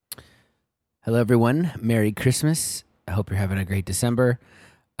Hello, everyone. Merry Christmas. I hope you're having a great December.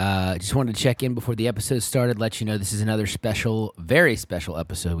 Just wanted to check in before the episode started, let you know this is another special, very special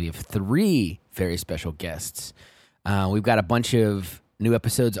episode. We have 3 very special guests. We've got a bunch of new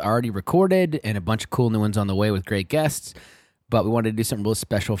episodes already recorded and a bunch of cool new ones on the way with great guests, but we wanted to do something real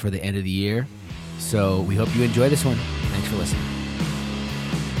special for the end of the year. So we hope you enjoy this one. Thanks for listening.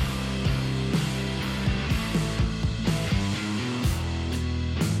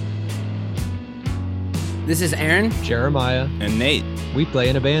 This is Aaron, Jeremiah, and Nate. We play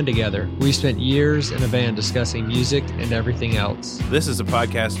in a band together. We spent years in a band discussing music and everything else. This is a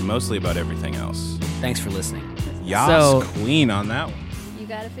podcast mostly about everything else. Thanks for listening. Yas, queen on that one. You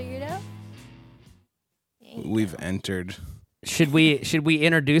got it figured out? We've entered. Should we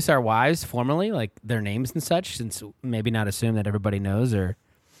introduce our wives formally, like their names and such, since maybe not assume that everybody knows? Or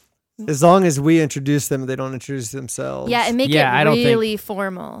as long as we introduce them, they don't introduce themselves. Yeah, and make it really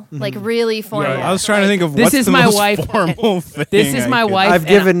formal, like really formal. Yeah, I was trying to think of this what's is the my most wife. formal thing. This is my wife.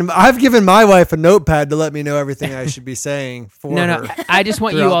 I've given my wife a notepad to let me know everything I should be saying for her. No. I just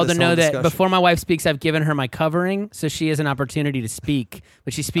want you all to know that discussion. before my wife speaks, I've given her my covering, so she has an opportunity to speak,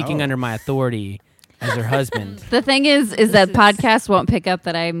 but she's speaking under my authority as her husband. The thing is that podcast won't pick up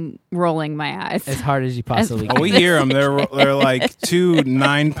that I'm rolling my eyes as hard as you possibly can. Oh, we hear them. They're like 2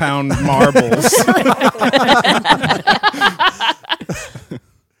 9-pound marbles.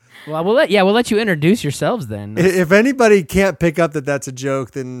 Well, we'll let you introduce yourselves then. If anybody can't pick up that that's a joke,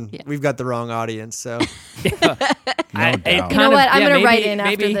 then we've got the wrong audience. So, You know what? I'm going to write in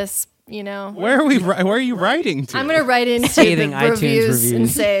after this. You know, where are you writing to? I'm going to write into Scathing the reviews and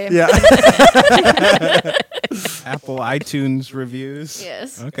say, Apple iTunes reviews.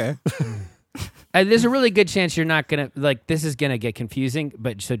 Yes. Okay. There's a really good chance you're not gonna this is gonna get confusing,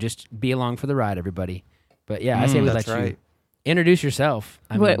 but so just be along for the ride, everybody. But yeah, I say we let you introduce yourself.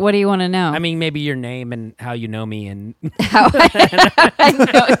 What do you want to know? I mean, maybe your name and how you know me and how I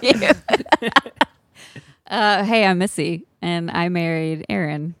know you. Hey, I'm Missy, and I married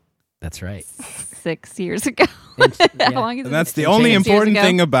Aaron. That's right. 6 years ago. How long is it? And that's the only important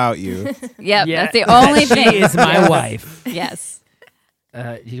thing about you. Yeah, that's the only thing. She is my wife. Yes.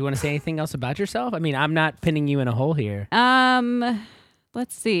 Do you want to say anything else about yourself? I mean, I'm not pinning you in a hole here.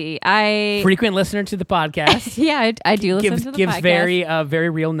 Let's see. Frequent listener to the podcast. Yeah, I do listen to the gives podcast. very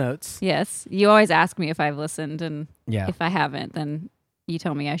real notes. Yes. You always ask me if I've listened, and if I haven't, then you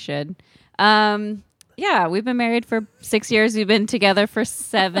tell me I should. Yeah, we've been married for 6 years. We've been together for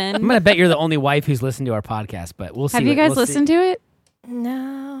 7. I'm going to bet you're the only wife who's listened to our podcast, but we'll see. Have you guys listened to it?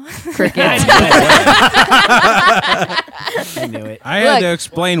 No. Crickets. I knew it. I had to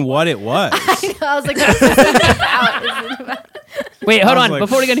explain what it was. I was like, what's this about? Wait, hold on.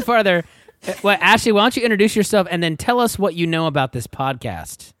 Before we go any farther, Ashley, why don't you introduce yourself and then tell us what you know about this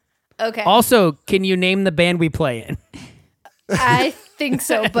podcast? Okay. Also, can you name the band we play in? I think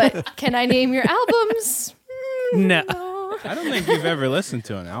so, but can I name your albums? No. I don't think you've ever listened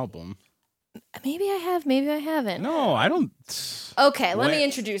to an album. Maybe I have, maybe I haven't. No, I don't. Okay, let me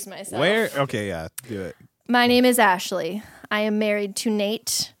introduce myself. Okay, yeah, do it. My name is Ashley. I am married to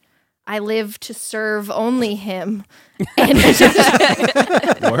Nate. I live to serve only him. And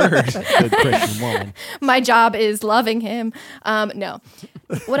Word. Good Christian woman. My job is loving him. No.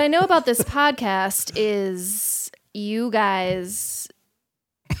 What I know about this podcast is you guys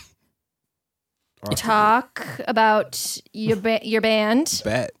talk about your band.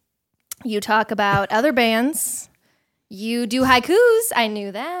 Bet. You talk about other bands. You do haikus. I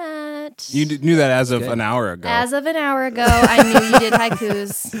knew that. You knew that as of an hour ago. As of an hour ago, I knew you did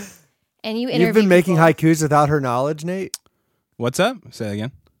haikus. And you interviewed You've been making people. haikus without her knowledge, Nate? What's up? Say that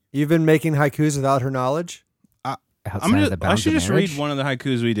again. You've been making haikus without her knowledge? I should just read one of the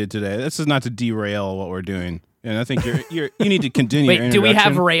haikus we did today. This is not to derail what we're doing. And I think you need to continue. Wait, your do we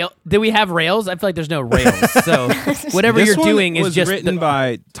have introduction. Do we have rails? I feel like there's no rails. So whatever This you're one doing is was just written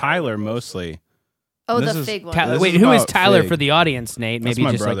by Tyler mostly. Oh, This the is- fig one. This is who is about Tyler Fig. for the audience, Nate? That's Maybe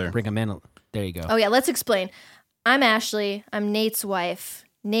my just brother. bring him in. There you go. Oh, yeah, let's explain. I'm Ashley. I'm Nate's wife.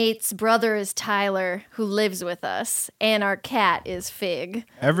 Nate's brother is Tyler, who lives with us. And our cat is Fig.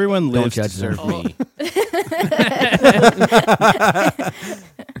 Everyone Don't lives to judge them. serve me.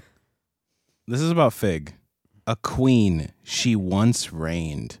 This is about Fig. A queen, she once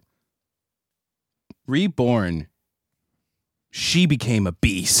reigned. Reborn, she became a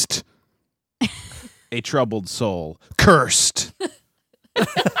beast. A troubled soul, cursed.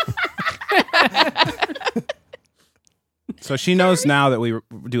 So she knows now that we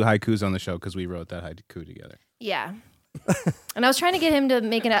do haikus on the show because we wrote that haiku together. Yeah. And I was trying to get him to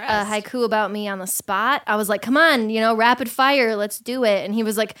make a haiku about me on the spot. I was like, come on, rapid fire, let's do it. And he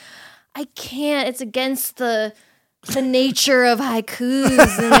was like, I can't. It's against the nature of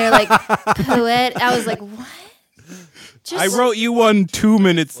haikus. And they're like, poet. I was like, what? I wrote you one 2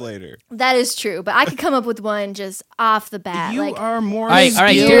 minutes later. That is true, but I could come up with one just off the bat. You are more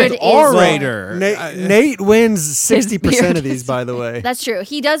skilled orator. Nate wins 60% of these, by the way. That's true.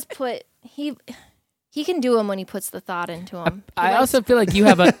 He does put he can do them when he puts the thought into them. I also feel like you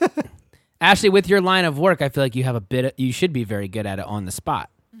have a Ashley, with your line of work, I feel like you have you should be very good at it on the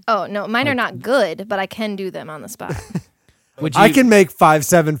spot. Oh no, mine are not good, but I can do them on the spot. I can make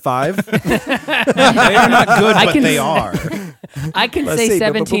 575. They are not good, but they are. I can say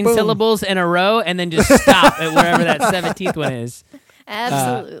 17 syllables in a row and then just stop at wherever that 17th one is.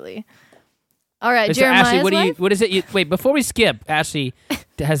 Absolutely. All right, so Jeremiah's Ashley, what is it? Wait, before we skip, Ashley,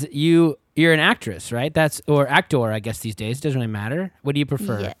 you're an actress, right? Or actor, I guess these days. It doesn't really matter. What do you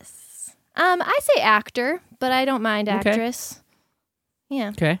prefer? Yes. I say actor, but I don't mind actress. Yeah.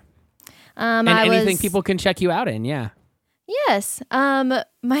 Okay. And anything people can check you out in, yeah. Yes.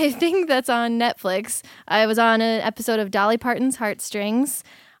 My thing that's on Netflix, I was on an episode of Dolly Parton's Heartstrings,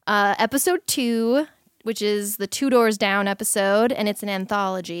 episode 2, which is the Two Doors Down episode, and it's an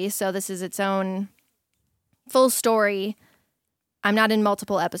anthology, so this is its own full story. I'm not in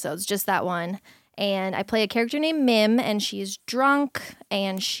multiple episodes, just that one. And I play a character named Mim, and she's drunk,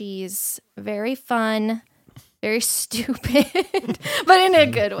 and she's very fun, very stupid, but in a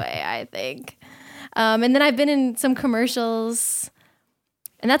good way, I think. And then I've been in some commercials,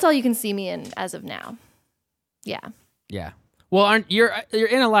 and that's all you can see me in as of now. Yeah. Yeah. Well, you're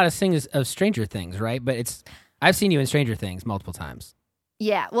in a lot of things of Stranger Things, right? But I've seen you in Stranger Things multiple times.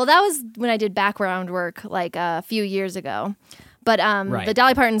 Yeah. Well, that was when I did background work like a few years ago. But right. The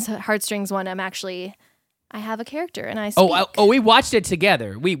Dolly Parton's Heartstrings one, I have a character and I speak. Oh, we watched it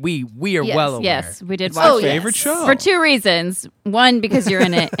together. We are well aware. Yes, we did It's watch our it. favorite show. For 2 reasons. 1, because you're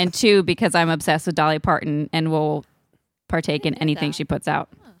in it, and 2, because I'm obsessed with Dolly Parton and will partake in anything she puts out.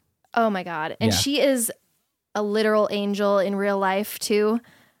 Oh my God. And she is a literal angel in real life too.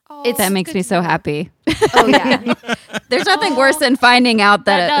 That makes me so happy. Oh yeah. There's nothing worse than finding out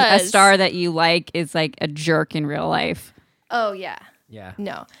that a star that you like is like a jerk in real life. Oh yeah. Yeah.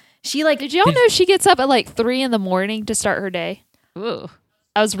 No. She like. Did y'all know she gets up at like 3 a.m. to start her day? Ooh.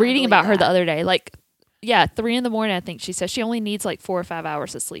 I was reading about her that. the other day. 3 a.m. I think she says she only needs like 4 or 5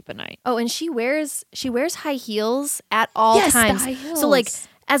 hours of sleep a night. Oh, and she wears high heels at all times. The high heels. So like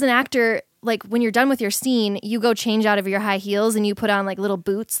as an actor, like when you're done with your scene, you go change out of your high heels and you put on like little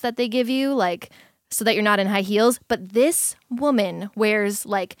boots that they give you, like so that you're not in high heels. But this woman wears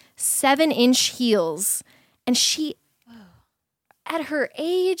like 7-inch heels, and she. At her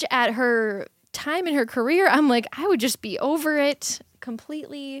age, at her time in her career, I'm like, I would just be over it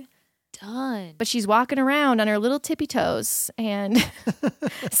completely. Done. But she's walking around on her little tippy toes and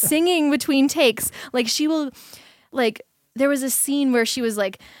singing between takes. Like she will, like there was a scene where she was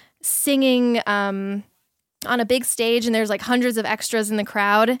like singing on a big stage and there's like hundreds of extras in the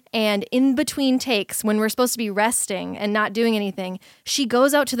crowd. And in between takes, when we're supposed to be resting and not doing anything, she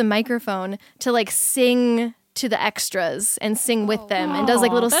goes out to the microphone to like sing to the extras and sing with them and does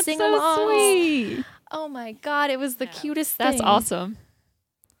like little sing-alongs. So sweet. Oh my God, it was the cutest thing. That's awesome.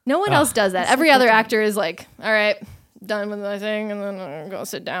 No one else does that. Every other actor is like, all right, done with my thing, and then I'm go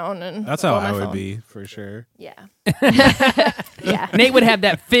sit down and that's how I would phone. be for sure. Yeah. Yeah. Nate would have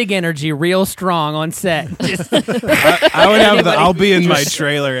that fig energy real strong on set. Just, I would have the I'll be in my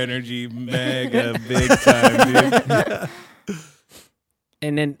trailer energy mega big time, dude.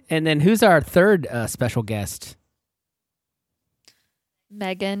 and then who's our third special guest?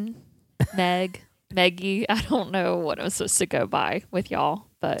 Meggie. I don't know what I'm supposed to go by with y'all,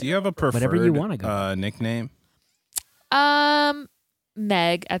 but Do you have a preferred Whatever you wanna go. Nickname?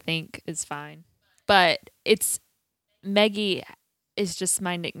 Meg, I think is fine, but Meggie is just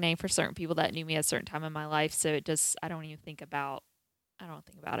my nickname for certain people that knew me at a certain time in my life. So I don't think about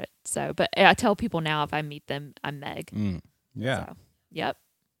it. So, but I tell people now if I meet them, I'm Meg. Yeah. So, yep.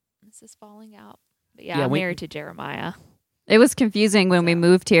 This is falling out. But Yeah, I'm we- married to Jeremiah. It was confusing when we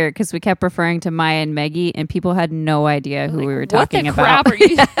moved here because we kept referring to Maya and Meggie, and people had no idea who we were talking what the about. crap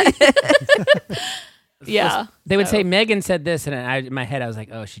are you? Yeah. They would say Megan said this, and in my head I was like,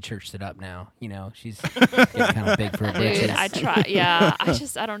 oh, she churched it up now. You know, she's getting kind of big for her britches. Dude, I try. Yeah.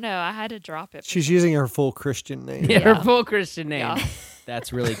 I don't know. I had to drop it. She's using her full Christian name. Yeah, her Yeah. full Christian name. Yeah.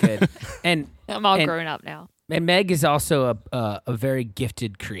 That's really good. And I'm all and- grown up now. And Meg is also a very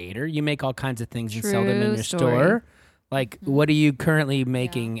gifted creator. You make all kinds of things and sell them in True your story. store. Like, what are you currently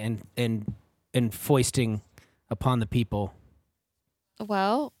making and foisting upon the people?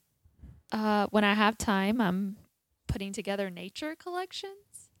 Well, when I have time, I'm putting together nature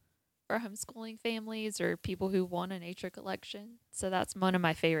collections for homeschooling families or people who want a nature collection. So that's one of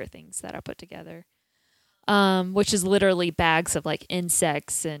my favorite things that I put together, which is literally bags of like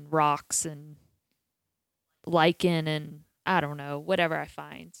insects and rocks and lichen and I don't know, whatever I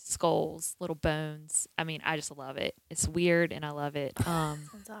find, skulls, little bones. I mean, I just love it. It's weird and I love it.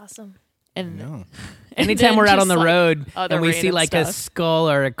 Sounds awesome. And anytime we're out on the road and we see like stuff. a skull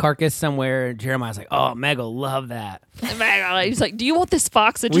or a carcass somewhere, Jeremiah's like, "Oh, Meg will love that." He's like, "Do you want this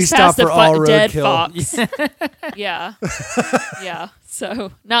fox that We just passed stop for all dead roadkill. fox?" Yeah, yeah.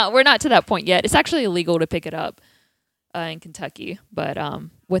 So we're not to that point yet. It's actually illegal to pick it up in Kentucky, but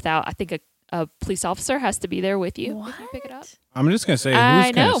without, I think a police officer has to be there with you when you pick it up. I'm just gonna say, I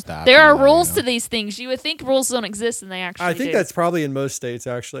who's know gonna stop there are you, rules you to know? these things. You would think rules don't exist, and they actually I think do. that's probably in most states,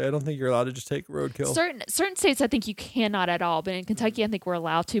 actually. I don't think you're allowed to just take roadkill. Certain states. I think you cannot at all, but in Kentucky, I think we're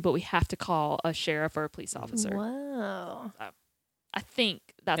allowed to, but we have to call a sheriff or a police officer. Wow. I think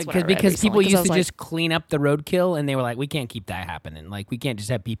that's what I read because people recently, 'cause I used was to like, just clean up the roadkill, and they were like, "We can't keep that happening. Like, we can't just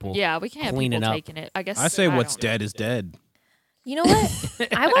have people." Yeah, we can't have cleaning people up. taking it. I guess I say what's don't know. dead is dead. You know what?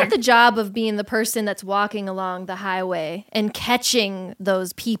 I want the job of being the person that's walking along the highway and catching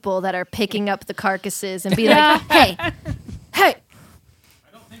those people that are picking up the carcasses and be like, "Hey, hey."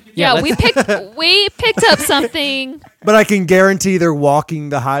 Yeah, we picked up something. But I can guarantee they're walking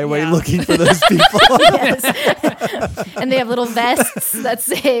the highway Yeah. looking for those people. Yes. And they have little vests that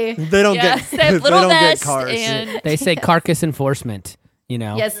say, They don't Yeah, get they have little they don't vests get cars. and They say carcass enforcement. You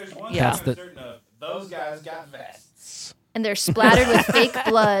know. yes, yeah. That's the. Those guys got vests. and they're splattered with fake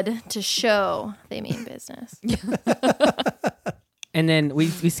blood to show they mean business. And then we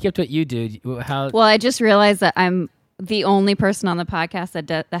skipped what you do. How? Well, I just realized that I'm the only person on the podcast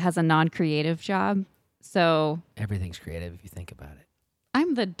that has a non-creative job. So Everything's creative if you think about it.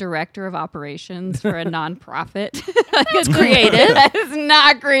 I'm the director of operations for a nonprofit. That's creative. That is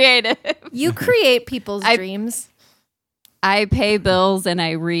not creative. You create people's dreams. I pay bills and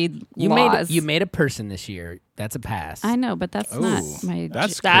I read laws. You made a person this year. That's a pass. I know, but that's not Ooh, my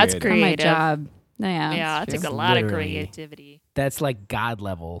that's That's creative. not my creative. job. Yeah. Yeah, it takes a It's lot of literally- creativity. That's like God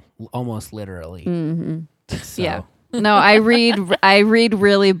level, almost literally. So, Yeah. No, I read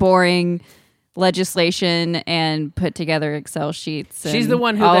really boring legislation and put together Excel sheets. She's and the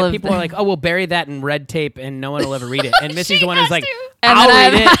one who all that of people are like, "Oh, we'll bury that in red tape and no one will ever read it." And Missy's the one who's like, And "I'll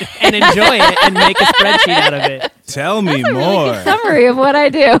then read it and enjoy it and make a spreadsheet out of it." Tell me more. summary of what I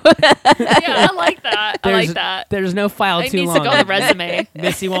do. Yeah, I like that. I like that. There's no file It too needs long. to go on the resume.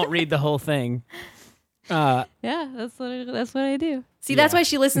 Missy won't read the whole thing. Yeah, that's what I do. See, that's why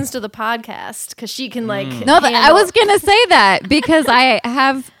she listens to the podcast, because she can like. No, I handle- was gonna say that because I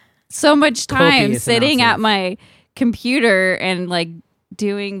have so much time Copious sitting amounts at of- my computer and like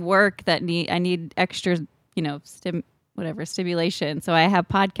doing work that I need extra, stimulation. So I have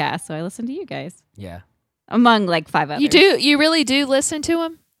podcasts. So I listen to you guys Yeah. among like 5 others. You do? You really do listen to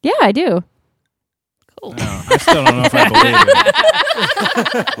him? Yeah, I do. Cool. No, I still don't know if I believe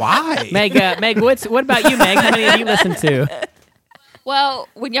it. Why? Meg, what about you, Meg? How many have you listened to? Well,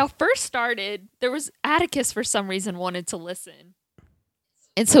 when y'all first started, there was Atticus for some reason wanted to listen.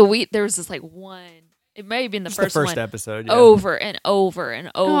 And so there was this like one, it may have been the Just first the first one, episode. Yeah. over and over and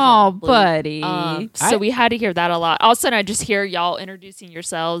over. Oh, loop. buddy. So we had to hear that a lot. All of a sudden, I just hear y'all introducing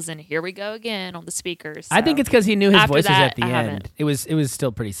yourselves, and here we go again on the speakers. I think So it's because he knew his after voices that, at the I end. haven't. It was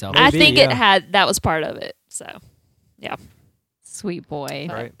still pretty self. I Maybe, think yeah. that was part of it. So, yeah, Sweet boy.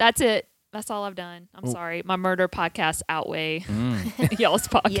 But Right. that's it. That's all I've done. I'm sorry. My murder podcasts outweigh Mm. y'all's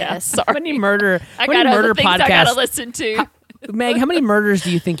podcast. Yes. Sorry. How many murder? I how many got murder other things I gotta podcasts? listen to. Meg, how many murders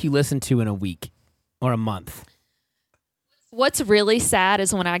do you think you listen to in a week or a month? What's really sad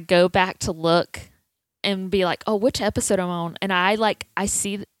is when I go back to look and be like, oh, which episode I'm on? And I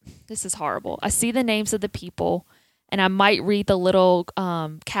see, this is horrible. I see the names of the people and I might read the little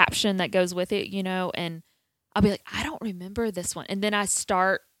caption that goes with it, and I'll be like, I don't remember this one. And then I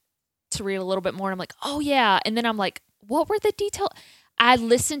start to read a little bit more and I'm like, oh yeah. And then I'm like, what were the details? I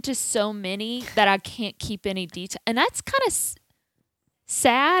listen to so many that I can't keep any detail. And that's kind of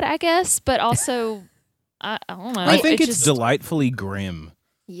sad, I guess, but also... I don't know. I think It it's just- delightfully grim.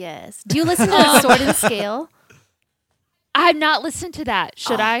 Yes. Do you listen to Sword and Scale? I've not listened to that.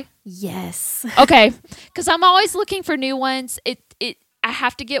 Should I? Yes. Okay, because I'm always looking for new ones. I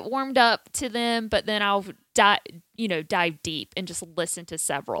have to get warmed up to them, but then I'll dive deep and just listen to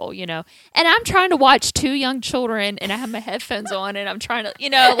several. And I'm trying to watch two young children, and I have my headphones on, and I'm trying to,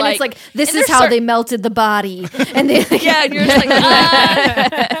 And it's like, this and is there's how they melted the body. And they yeah, and you're just like,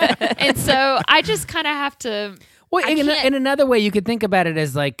 and so I just kind of have to. Well, I in can't- another way, you could think about it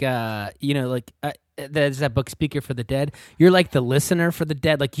as like, there's that book, Speaker for the Dead. You're like the listener for the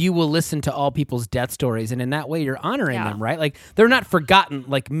dead. Like you will listen to all people's death stories, and in that way, you're honoring them, right? Like they're not forgotten.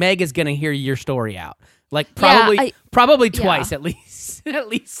 Like Meg is going to hear your story out. Like probably twice at least. At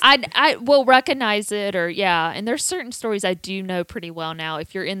least I will recognize it, or and there's certain stories I do know pretty well now.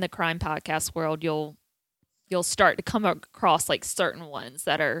 If you're in the crime podcast world, you'll start to come across like certain ones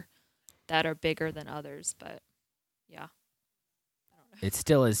that are bigger than others, but it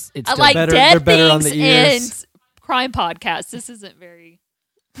still is. It's I still like better, dead they're better on things the ears. and crime podcasts. This isn't very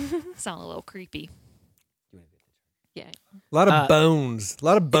sound a little creepy. Yeah. A lot of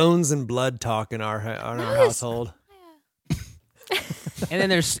bones and blood talk in our household. And then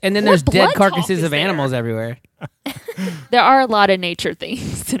there's dead blood carcasses talk of is animals everywhere. There are a lot of nature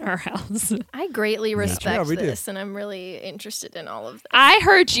things in our house. I greatly respect Yeah, we do. this, and I'm really interested in all of this. I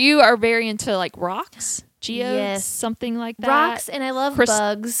heard you are very into like rocks, geodes, Yes. something like that. Rocks, and I love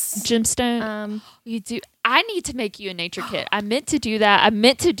bugs. Gemstone. You do. I need to make you a nature kit. I meant to do that.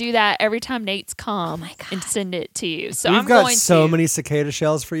 Every time Nate's come and send it to you. So We've I'm got going so to. many cicada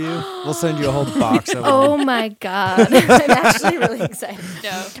shells for you. We'll send you a whole box of them. Oh my god! I'm actually really excited.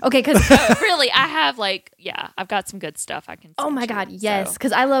 No. Okay, because Really, I have I've got some good stuff I can. oh send my you, god, so. yes,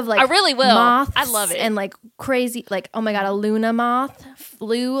 because I love I really will. moths. I love it. And like crazy, like oh my god, a Luna moth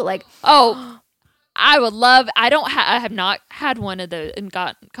flew like. Oh, I would love. I have not had one of those and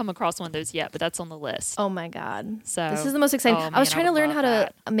come across one of those yet, but that's on the list. Oh my god! So this is the most exciting. oh, I was man, trying I to would learn love how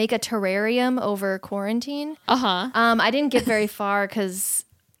that. to make a terrarium over quarantine. I I didn't get very far because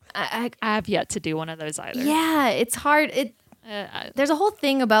I have yet to do one of those either. yeah, it's hard. There's a whole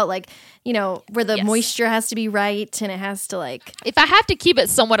thing about like where the Yes. moisture has to be right and it has to like If I have to keep it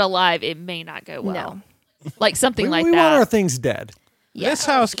somewhat alive, it may not go well. no. Like something we like want that. our things dead. This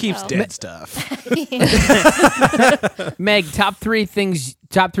house keeps dead stuff. Meg, top three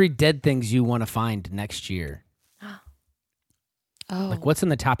dead things you want to find next year. Oh, Like, what's on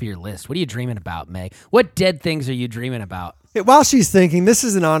the top of your list? What are you dreaming about, Meg? What dead things are you dreaming about? While she's thinking, this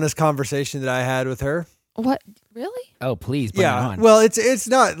is an honest conversation that I had with her. what? Really? Oh, please bring it on. Well, it's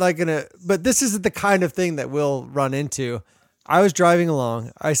not like but this is the kind of thing that we'll run into. I was driving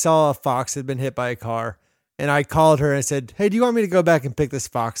along. I saw a fox had been hit by a car, and I called her and I said, "Hey, do you want me to go back and pick this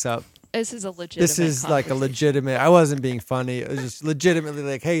fox up?" This is a legitimate. This is like a legitimate. I wasn't being funny. It was just legitimately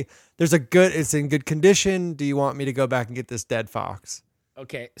like, "Hey, it's in good condition. Do you want me to go back and get this dead fox?"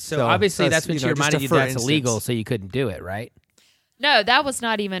 Okay, so So obviously that's, that's when you she know, just reminded a you for that's illegal, instance. so you couldn't do it, right? No, that was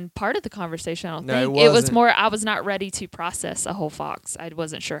not even part of the conversation. I don't No, think it it was wasn't. more. I was not ready to process a whole fox. I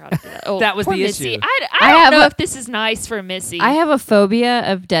wasn't sure how to do that. Oh, That was poor the Missy. issue. I don't know if this is nice for Missy. I have a phobia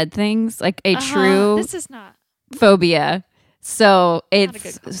of dead things, like a true This is not. phobia. So a good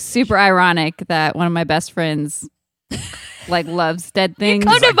it's conversation. super ironic that one of my best friends like loves dead things.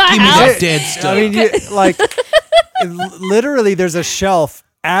 Come to my Give me house. that dead stuff. I mean, literally, there's a shelf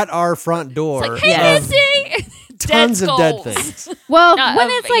at our front door. Like, hey, of Missy. tons of dead skulls. things. Well, Not when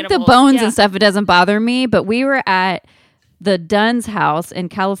of it's like the animals, bones yeah. and stuff, it doesn't bother me. But we were at the Dunn's house in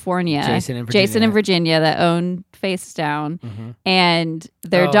California, Jason in Virginia. that own Face Down, and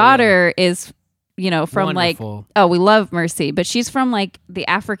their Oh, daughter is, from Wonderful. we love Mercy, but she's from like the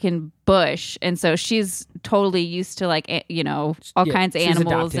African bush, and so she's totally used to like all Yeah, kinds of she's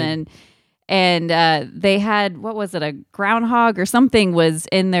animals adopted. and they had what was it, a groundhog or something was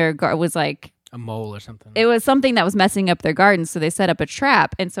in their was like. A mole or something. It was something that was messing up their garden, so they set up a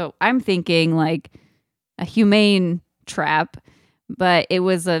trap. And so I'm thinking like a humane trap, but it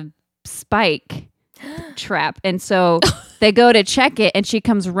was a spike trap. And so they go to check it, and she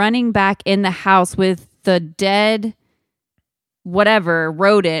comes running back in the house with the dead whatever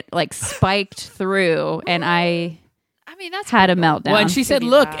rodent like spiked through, and I mean, that's had a pretty cool. meltdown. Well, and she To said, do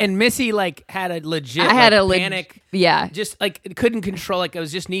 "Look," that. and Missy like had a legit. I had like, a panic. yeah. Just like couldn't control. Like it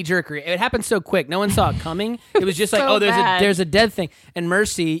was just knee jerk. It happened so quick. No one saw it coming. It was just like, so oh, bad. there's a dead thing. And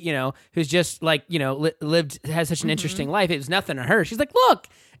Mercy, who's just like lived has such an interesting life. It was nothing to her. She's like, look,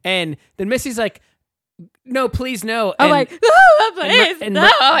 and then Missy's like, no, please, no. I'm And- like, oh, please, and no.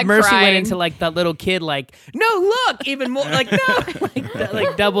 I'm Mercy crying. went into like that little kid, like, no, look, even more, like, no,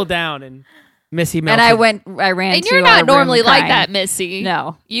 like double down, and Missy melted. And I ran And to you're our not room normally like crying. that, Missy.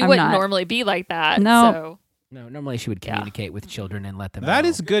 No, You I'm wouldn't not. normally be like that. No. So. No, normally she would communicate with children and let them. That know.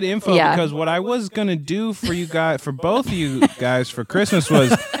 is good info Yeah. because what I was gonna do for you guys, for both of you guys for Christmas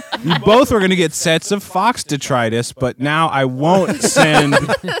was you both were gonna get sets of fox detritus, but now I won't send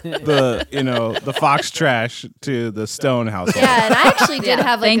the fox trash to the Stone household. Yeah, and I actually did Yeah,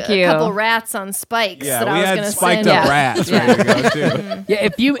 have like thank a you. couple rats on spikes Yeah, that I we was had gonna spiked send. up Yeah. rats ready to go too. Yeah,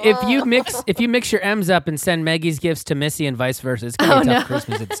 if you mix your M's up and send Maggie's gifts to Missy and vice versa, it's gonna be a tough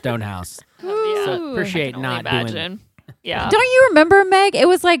Christmas at Stonehouse. So appreciate I can not only doing imagine. Yeah. Don't you remember, Meg? It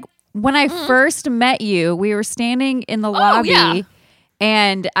was like when I first met you, we were standing in the lobby yeah.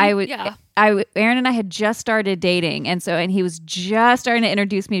 and Yeah. Aaron and I had just started dating. And he was just starting to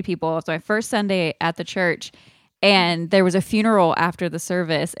introduce me to people. It was my first Sunday at the church. And there was a funeral after the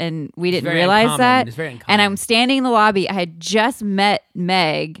service, and we didn't very realize uncommon. that. It's very uncommon. And I'm standing in the lobby. I had just met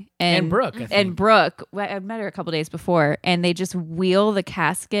Meg And Brooke, I think. And Brooke. I met her a couple days before, and they just wheel the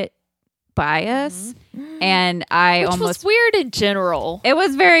casket by us. And I Which almost was weird in general. It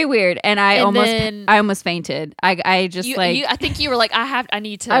was very weird, and I And almost fainted. I just I think you were like, I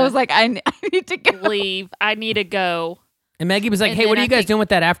need to I was like, I need to go. leave. I need to go. And Maggie was like, And "Hey, what then are I you guys think- doing with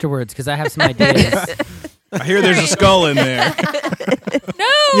that afterwards? Because I have some ideas." I hear there's a skull in there. No.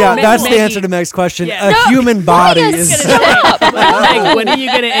 Yeah, Meg- that's the Maggie- answer to Meg's question. Yeah. A human body Yes, is. stop. Meg, when are you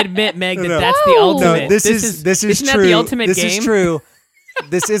going to admit, Meg, that that's the No. ultimate? No, this is isn't true. That the ultimate this game? is true.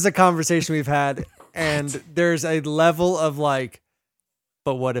 This is a conversation we've had, and there's a level of like,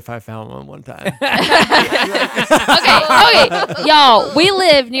 but what if I found one time? Okay, y'all. We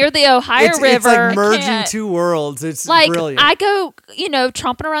live near the Ohio It's River. like merging Can't. two worlds. It's Like, brilliant. I go,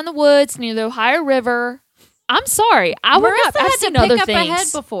 tromping around the woods near the Ohio River. I'm sorry, I would not. Marissa I've had to seen pick other up a head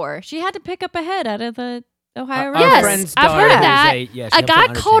things. before. She had to pick up a head out of the Ohio Our River. Yes, friend's I've daughter heard is that. she A helps guy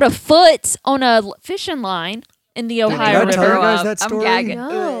out caught a understand. foot on a fishing line in the Did Ohio I tell you River. guys that I'm story? gagging.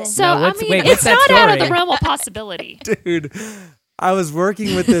 No. So No, I what's- mean, wait, what's it's that not out of the story? realm of possibility. Dude, I was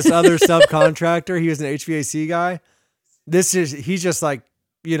working with this other subcontractor. He was an HVAC guy. He's just like,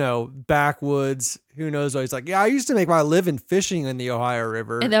 backwoods. Who knows what? He's like, yeah, I used to make my living fishing in the Ohio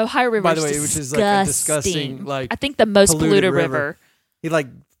River. And the Ohio River, By the is way, which is like a disgusting, like, I think the most polluted polluted river. river. He like,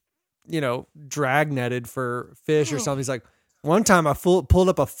 drag netted for fish or something. He's like, one time I pulled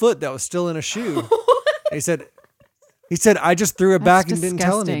up a foot that was still in a shoe. And he said, I just threw it back and didn't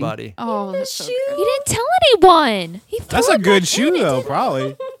tell disgusting. anybody. Oh, that's so He didn't tell anyone. He That's threw a it good back shoe, in. though,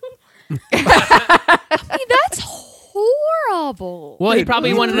 probably. I mean, that's horrible. Well, he Dude,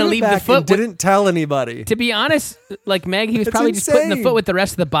 probably wanted to threw it leave the back foot. and With, didn't tell anybody. to be honest, like Meg, he was That's probably just putting the insane. foot with the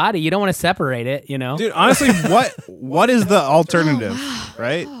rest of the body. You don't want to separate it, Dude, honestly, what is the alternative,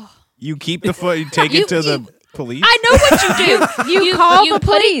 right? You keep the foot, you take it to the police. I know what you do. you call the put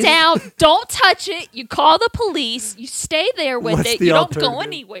police. it down. Don't touch it. You call the police. You stay there with What's it. the You don't go alternative?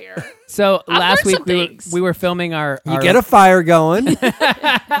 anywhere. So I've last learned week some things. we were filming our You get a fire going.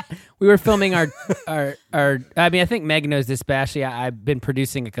 we were filming our I mean, I think Meg knows this, but actually I've been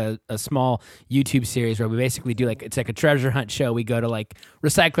producing like a small YouTube series where we basically do it's like a treasure hunt show. We go to like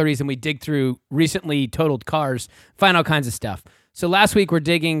recycleries and we dig through recently totaled cars, find all kinds of stuff. So last week we're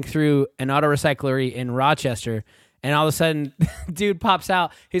digging through an auto recyclery in Rochester, and all of a sudden, dude pops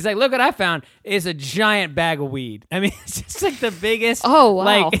out. He's like, "Look what I found! It's a giant bag of weed. I mean, it's just like the biggest. Oh, wow.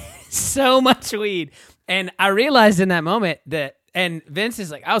 Like so much weed." And I realized in that moment that, and Vince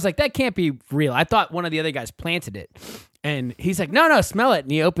is like, I was like, that can't be real. I thought one of the other guys planted it, and he's like, no, smell it.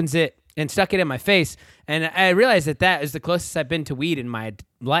 And he opens it and stuck it in my face, and I realized that is the closest I've been to weed in my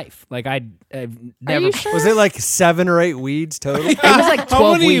life. Like I've never. you sure? Was it like 7 or 8 weeds total? It was like 12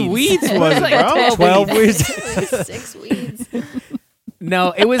 How many weeds. weeds was it, bro? 12 weeds. 6 weeds.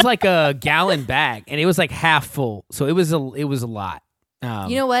 No, it was like a gallon bag, and it was like half full. So it was a lot.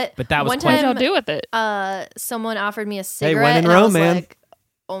 You know what? But that was One quite- What y'all time, do with it? someone offered me a when cigarette, in and I Rome, was man. like,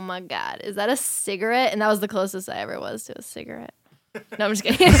 "Oh my god, is that a cigarette?" And that was the closest I ever was to a cigarette. No, I'm just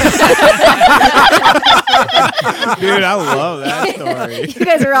kidding. Dude, I love that story. You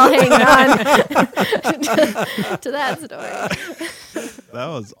guys are all hanging on to that story. That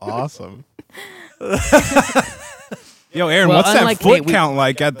was awesome. Yo, Aaron, Well, what's that unlike foot Nate, we- count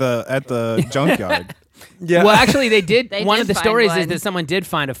like at the junkyard? Yeah. Well, actually, they did. They One did of the find stories is one. that someone did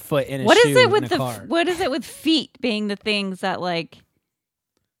find a foot in a What shoe is it in with a car. what is it with feet being the things that like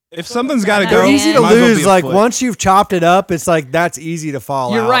If something's got to They're go, They're easy to might as well lose. be a Like foot. once you've chopped it up, it's like that's easy to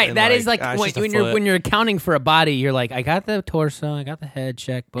fall out. You're right. and, That is like it's when, just a when you're foot. when you're accounting for a body, you're like, I got the torso, I got the head,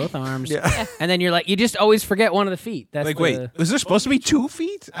 check both arms, Yeah. and then you're like, you just always forget one of the feet. That's Like, the- wait, was there supposed to be 2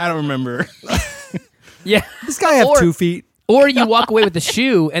 feet? I don't remember. yeah. This guy have Or- 2 feet. Or you walk away with the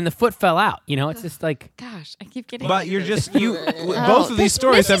shoe and the foot fell out. You know, it's just like gosh, I keep getting But you're just both of these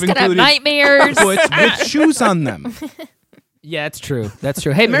stories have This is gonna have included nightmares. foots with shoes on them. yeah, it's true. That's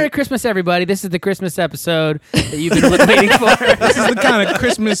true. Hey, Merry Christmas, everybody! This is the Christmas episode that you've been waiting for. This is the kind of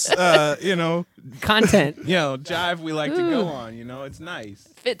Christmas, Content. jive we like to go on. It's nice.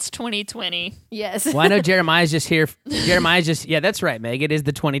 It's 2020. Yes. Well, I know Jeremiah's just here. Yeah, that's right, Meg. It is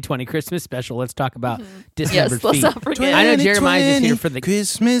the 2020 Christmas special. Let's talk about dismembered Yes, let's feet. not forget. I know Jeremiah's just here for the.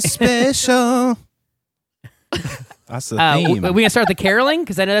 Christmas special. That's the theme. we gonna start the caroling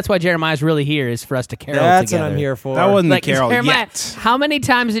because I know that's why Jeremiah's really here is for us to carol That's together. what I'm here for. That wasn't Like, the carol Jeremiah, yet. how many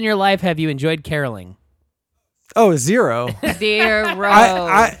times in your life have you enjoyed caroling? Oh, 0. Dear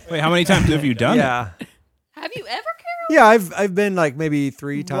Ro. Wait, how many times have you done it? Yeah. Have you ever caroled? Yeah, I've been like maybe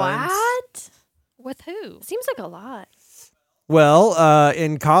 3 times. What? With who? Seems like a lot. Well,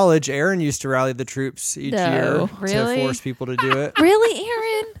 in college, Aaron used to rally the troops each No, year really? to force people to do it. Really,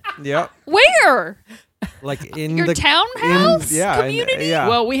 Aaron? Yep. Where? Like in Your the townhouse? yeah, Community? yeah.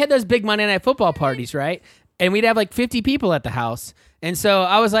 Well, we had those big Monday night football parties, right? And we'd have like 50 people at the house. And so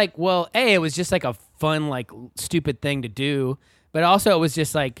I was like, well, A, it was just like a fun, like stupid thing to do. But also it was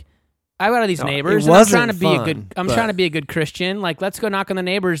just like, I got all these No, it neighbors and I'm trying to wasn't be a fun, good I'm but- trying to be a good Christian. Like, let's go knock on the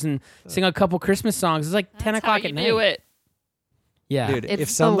neighbors and sing a couple Christmas songs. It's like 10 That's how o'clock you at night. do it. Yeah. Dude, It's if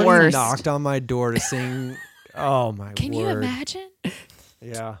the somebody worst. knocked on my door to sing, oh my Can you word. imagine?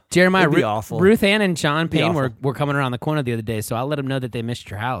 Yeah. Jeremiah, It'd be awful. Ruth Ann and John It'd be Payne were awful. coming around the corner the other day, so I'll let them know that they missed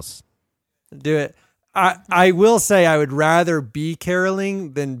your house. Do it. I will say I would rather be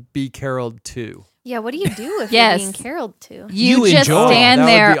caroling than be caroled to. Yeah, what do you do if Yes. you're being caroled to? You You just enjoy it. stand That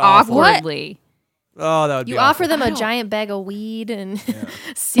would there be awful. awkwardly. Oh, that would be You offer awful. them I a don't- giant bag of weed and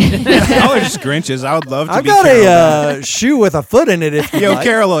seed. Y'all are just Grinches. I would love to I be got caroled. a shoe with a foot in it if you Yo, like.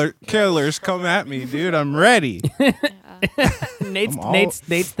 carolers, come at me, dude. I'm ready. Nate's, I'm all-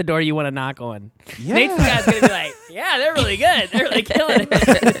 Nate's the door you want to knock on. Yeah. Nate's the guy's going to be like, yeah, they're really good. They're really killing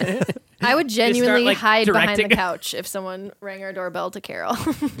it. I would genuinely like, hide behind directing. the couch if someone rang our doorbell to carol.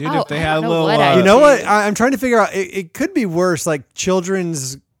 Dude, Oh, if they I had a don't know little, what I You know do. what? I'm trying to figure out. It could be worse. Like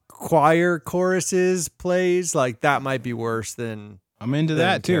children's choir choruses plays. Like that might be worse than I'm into than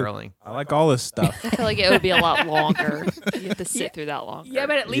that too. caroling. I like all this stuff. I feel like it would be a lot longer. You have to sit through that longer. Yeah,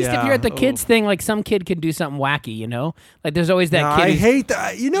 but at least if Yeah. you're at the Oh. kids thing, like some kid can do something wacky, you know? Like there's always that No, kid I who's- hate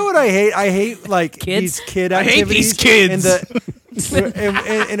that. You know what I hate? I hate like Kids? these kid I hate activities. these kids. And,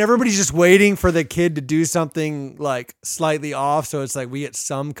 and everybody's just waiting for the kid to do something like slightly off. So it's like we get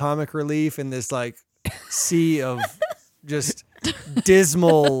some comic relief in this like sea of just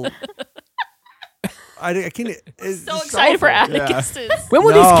dismal. I can't. It's So just excited for awful. Atticus's. When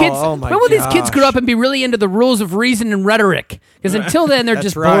will No, these kids? oh my when will these kids gosh. grow up and be really into the rules of reason and rhetoric? Because until then, they're That's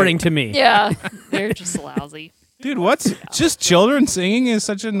just right. boring to me. Yeah, they're just lousy. Dude, what's just children singing is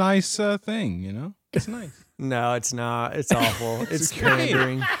such a nice thing, you know? It's nice. No, it's not. It's awful. It's great.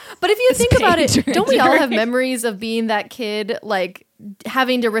 pandering. But if you think about it, pain don't we all have during- memories of being that kid, like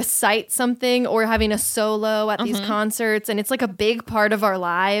having to recite something or having a solo at these concerts? And it's like a big part of our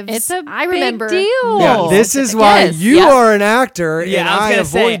lives. It's a I big remember. deal. Yeah, this is why Yes, you yeah. are an actor, Yeah, and I was I gonna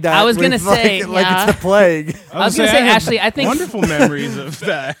avoid say- that. I was gonna with, like, say, like yeah. it's the plague. I was gonna say, have Ashley, I think- wonderful memories of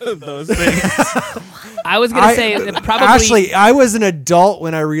that, of those things. I was gonna say that probably. Ashley, I was an adult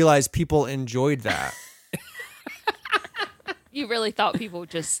when I realized people enjoyed that. You really thought people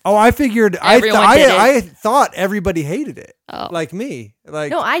just. Oh, I figured. Everyone did it. I thought everybody hated it, Oh. like me.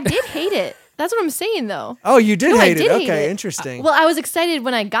 Like, No, I did hate it. That's what I'm saying, though. oh, you did No, I hate did it. hate Okay, it. interesting. Well, I was excited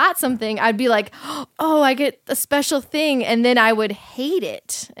when I got something. I'd be like, "Oh, I get a special thing," and then I would hate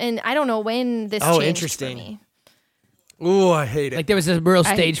it. And I don't know when this Oh, changed interesting. for me. Ooh, I hate it. Like there was this real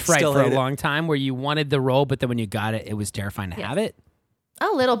stage fright still for a hate it. long time where you wanted the role, but then when you got it, it was terrifying to have it. A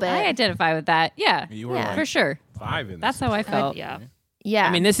little bit. I identify with that. Yeah, You were Yeah. like for sure. 5 in That's this. how I felt. Yeah. yeah.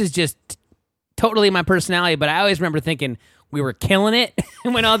 I mean, this is just totally my personality, but I always remember thinking we were killing it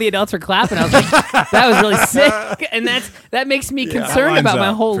when all the adults were clapping. I was like, that was really sick, and that makes me concerned lines about my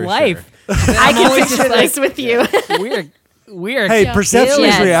up, whole for life. I can always picture just this with you. We are. Hey, perception is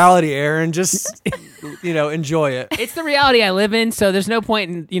Yes. reality, Aaron. Just enjoy it. It's the reality I live in, so there's no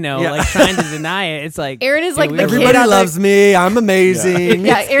point in Yeah. like trying to deny it. It's like Aaron is hey, like we the were- kid Everybody at the- loves me. I'm amazing.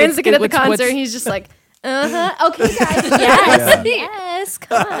 Yeah, Aaron's the kid at the what's- concert. what's- He's just like, okay, guys, yes, yes,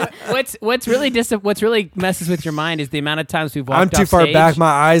 come on. What's really messes with your mind is the amount of times we've walked I'm too off far stage. back. My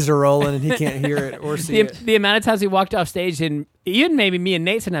eyes are rolling, and he can't hear it or see it. The amount of times we walked off stage, and even maybe me and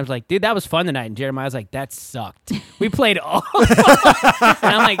Nate sometimes like, dude, that was fun tonight. And Jeremiah's like, that sucked. We played all. And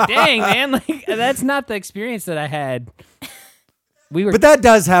I'm like, dang, man, like that's not the experience that I had. We were But that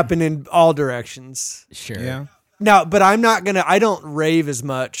does happen in all directions. sure. Yeah. No, but I'm not gonna. I don't rave as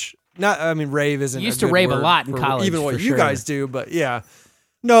much. Rave isn't. You used a to good rave a word lot in for college, even what for you sure. guys do. But yeah,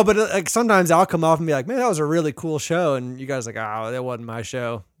 no. But like sometimes I'll come off and be like, "Man, that was a really cool show," and you guys are like, "Oh, that wasn't my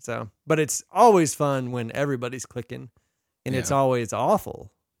show." So, but it's always fun when everybody's clicking, and it's Yeah. always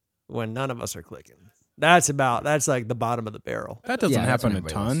awful when none of us are clicking. That's like the bottom of the barrel. That doesn't Yeah, that's happen when a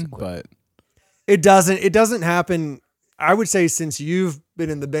everybody wants ton, to quit. but It doesn't happen. I would say since you've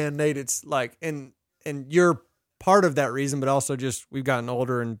been in the band, Nate, it's like and you're part of that reason, but also just we've gotten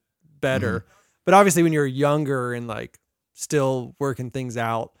older and better. But obviously when you're younger and like still working things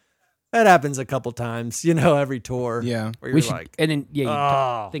out, that happens a couple times, every tour. Yeah. Where We you're should, like, and then you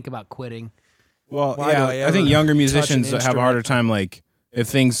oh, think about quitting. Well, Why do I yeah, I think ever younger touch an musicians have a instrument? harder time, like, if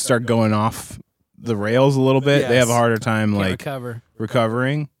things start going off the rails a little bit, they have a Yes. harder time, Can't like, recover.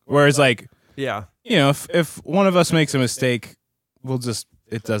 recovering. Whereas, like, yeah. if one of us makes a mistake,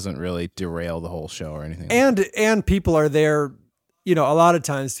 it doesn't really derail the whole show or anything. And people are there, a lot of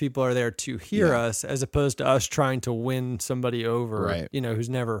times people are there to hear Yeah. us as opposed to us trying to win somebody over, Right. who's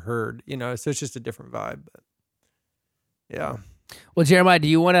never heard, so it's just a different vibe. But yeah. Well, Jeremiah, do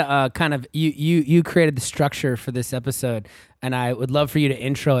you want to kind of you created the structure for this episode, and I would love for you to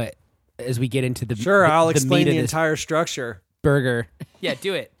intro it as we get into the Sure, I'll explain meat the of this entire structure. burger. Yeah,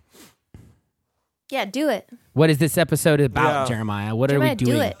 do it. Yeah, do it. What is this episode about, Yeah. Jeremiah? What are Jeremiah, we do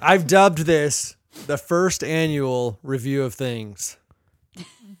doing? it. I've dubbed this the first annual review of things.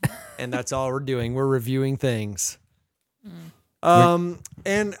 And that's all we're doing. We're reviewing things. And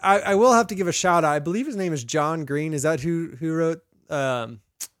I will have to give a shout out. I believe his name is John Green. Is that who wrote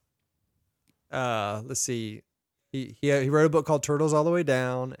let's see. He wrote a book called Turtles All the Way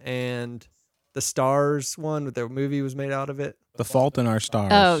Down and the Stars one with the movie was made out of it. The Fault in Our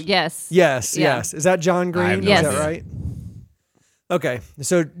Stars. Oh, yes. Yes, Yeah. yes. Is that John I Green? have no Is that idea. right? Okay.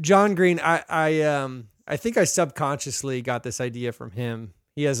 So John Green, I think I subconsciously got this idea from him.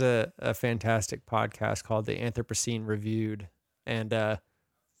 He has a fantastic podcast called The Anthropocene Reviewed. And I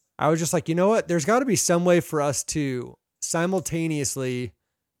was just like, you know what? There's got to be some way for us to simultaneously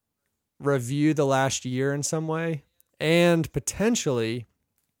review the last year in some way and potentially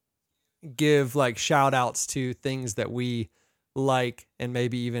give like shout outs to things that we like and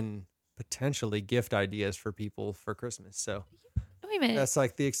maybe even potentially gift ideas for people for Christmas. So Wait a minute. that's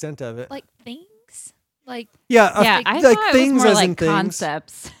like the extent of it. Like things? Like Yeah, Yeah, I like thought it things was more as like in things.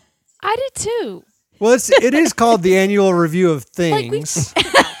 concepts. I did too. Well, it is called the annual review of Like we things.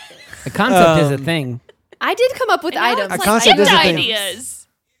 A concept is a Um, thing. I did come up with And now items. it's A like concept gift is a thing. ideas.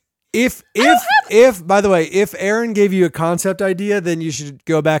 If by the way, if Aaron gave you a concept idea, then you should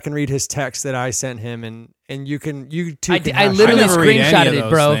go back and read his text that I sent him, and you two. I can I hash literally it out. never read any screenshotted of it, those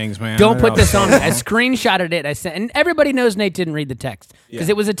bro. things, man. Don't I put know. this on. I screenshotted it. I sent, and everybody knows Nate didn't read the text because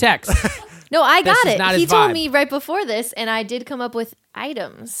Yeah. it was a text. No, I This got is it. not He his told vibe. me right before this, and I did come up with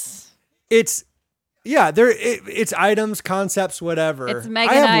items. It's it's items, concepts, whatever. It's Meg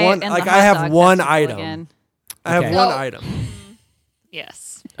I and have I one. and Like the I hot have dog one festival item. again. I have Okay. one Oh. item.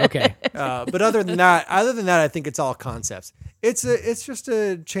 Yes. Okay. But other than that, I think it's all concepts. It's just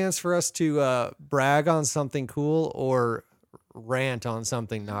a chance for us to brag on something cool or rant on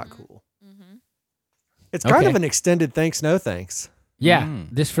something not cool. It's kind Okay. of an extended thanks, no thanks. Yeah, Mm.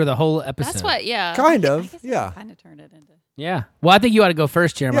 this for the whole episode. That's what, yeah. Kind of, yeah. Kind of turned it into. Yeah. Well, I think you ought to go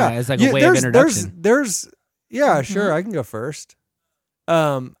first, Jeremiah, as like a Yeah, way of introduction. There's sure, I can go first.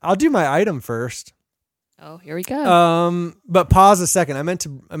 I'll do my item first. Oh, here we go. But pause a second. I meant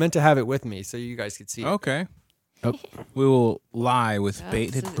to have it with me so you guys could see. Okay. Oh. We will lie with Oh,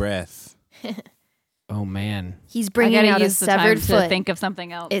 bated this is- breath. Oh man. He's I bringing gotta out a use the time severed to foot. think of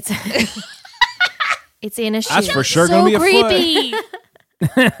something else. It's it's in a shoe. That's for sure so gonna be a foot. creepy.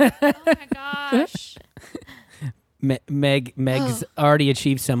 Oh my gosh. Meg's already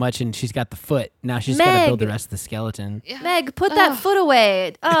achieved so much, and she's got the foot. Now she's got to Meg. build the rest of the skeleton. Yeah. Meg, put that Ugh. foot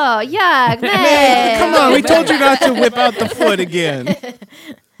away. Oh, yuck, Meg. Come on, we told you not to whip out the foot again.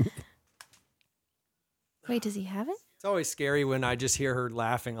 Wait, does he have it? It's always scary when I just hear her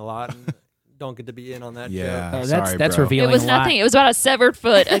laughing a lot and don't get to be in on that Yeah. Oh, Sorry, that's bro. It revealing. was a lot. nothing. It was about a severed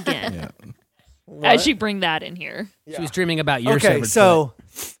foot again. Yeah. joke. As you bring that in here. She was dreaming about your Okay, severed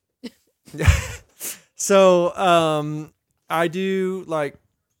so I do like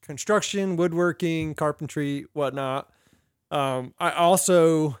construction, woodworking, carpentry, whatnot. I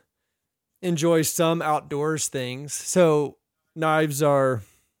also enjoy some outdoors things. So knives are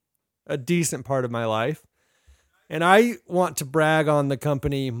a decent part of my life. And I want to brag on the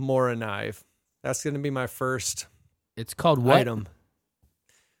company Mora Knife. That's going to be my first foot. It's called what? item.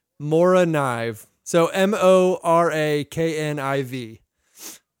 Mora Knife. So MORAKNIV.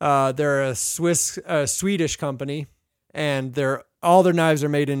 They're a Swedish company, and all their knives are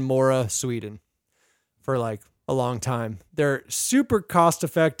made in Mora, Sweden, for like a long time. They're super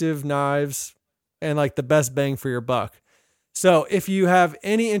cost-effective knives, and like the best bang for your buck. So if you have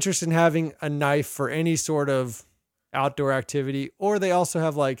any interest in having a knife for any sort of outdoor activity, or they also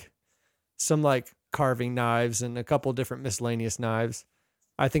have like some like carving knives and a couple different miscellaneous knives,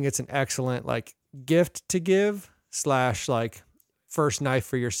 I think it's an excellent like gift to give / like first knife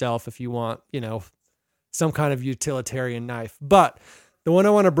for yourself if you want, some kind of utilitarian knife. But The one I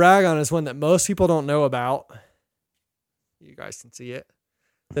want to brag on is one that most people don't know about. You guys can see it.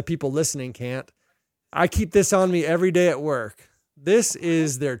 The people listening can't. I keep this on me every day at work. This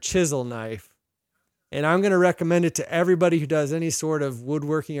is their chisel knife. And I'm going to recommend it to everybody who does any sort of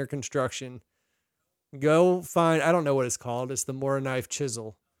woodworking or construction. Go find, I don't know what it's called. It's the Mora Knife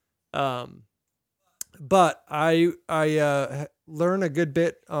Chisel. But I learn a good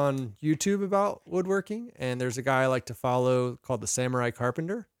bit on YouTube about woodworking, and there's a guy I like to follow called the Samurai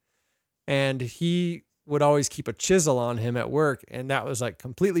Carpenter, and he would always keep a chisel on him at work, and that was like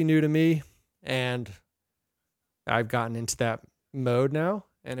completely new to me, and I've gotten into that mode now,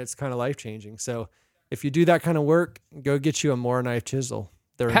 and it's kind of life-changing. So if you do that kind of work, go get you a Mora Knife Chisel.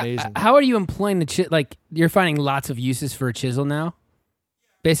 They're amazing. How are you employing the chisel? Like, you're finding lots of uses for a chisel now?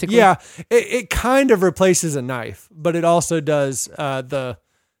 Basically, Yeah, it kind of replaces a knife, but it also does the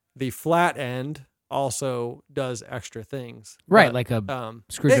flat end also does extra things. Right, But, like a screwdriver.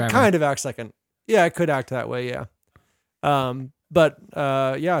 screwdriver. It kind of acts like it could act that way, yeah. But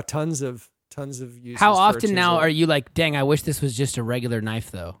tons of uses. How for a often now chisel. are you like, dang, I wish this was just a regular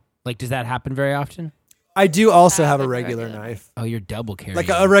knife, though? Like, does that happen very often? I do also have a have a regular regular knife. Oh, you're double carrying. Like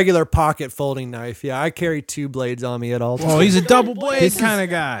a regular pocket folding knife. Yeah, I carry 2 blades on me at all times. Oh, he's a double blade kind of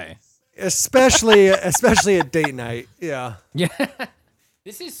guy. especially at date night. Yeah. Yeah.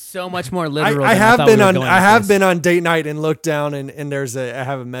 This is so much more literal. I than have thought been we were on going I with have this. been on date night and looked down and I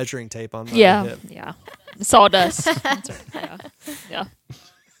have a measuring tape on my hip. Yeah. Sawdust. That's right. Yeah.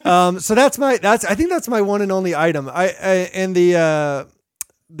 So I think that's my one and only item. And the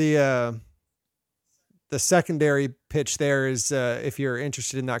secondary pitch there is if you're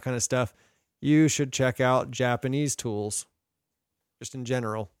interested in that kind of stuff, you should check out Japanese tools, just in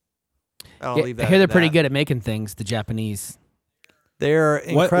general. I'll Yeah, leave I that. hear they're at pretty that. good at making things. The Japanese. They're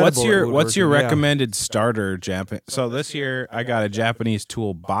incredible. What's your at What's your woodworking, yeah. recommended starter Japan? So this year I got a Japanese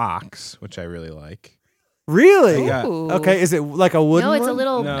tool box, which I really like. Really? Yeah. Ooh. Okay. Is it like a wooden No, it's a one?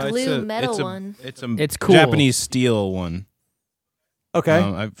 little No, blue metal one. It's cool. Japanese steel one. Okay.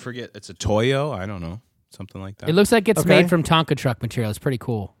 I forget. It's a Toyo. I don't know. Something like that. It looks like it's Okay. made from Tonka truck material. It's pretty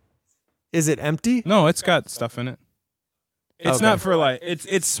cool. Is it empty? No, it's got stuff in it. It's Okay. not for like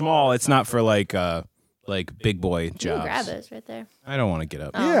it's small. It's not for like big boy You jobs. can grab it. It's right there. I don't want to get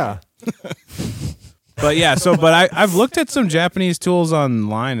up. Oh. Yeah. But yeah, I've looked at some Japanese tools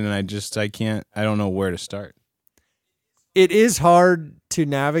online and I don't know where to start. It is hard to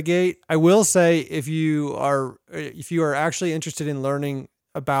navigate. I will say if you are actually interested in learning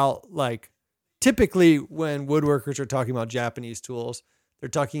about, like, typically when woodworkers are talking about Japanese tools, they're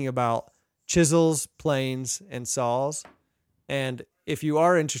talking about chisels, planes, and saws. And if you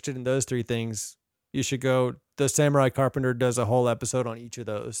are interested in those 3 things, you should go. The Samurai Carpenter does a whole episode on each of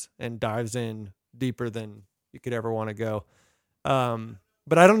those and dives in deeper than you could ever want to go.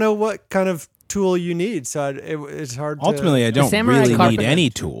 But I don't know what kind of tool you need, so it's hard. Ultimately, I don't Samurai really need Carpenter. any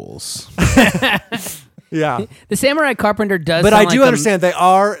tools. Yeah, The Samurai Carpenter does. but I sound do like understand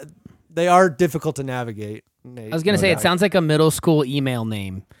they are difficult to navigate. Nate. I was gonna say it sounds like a middle school email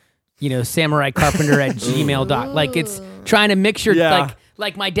name. Samurai Carpenter at gmail. Like it's trying to mix your Yeah.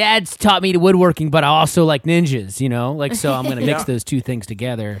 like my dad's taught me to woodworking, but I also like ninjas. Like so I'm gonna mix Yeah. those 2 things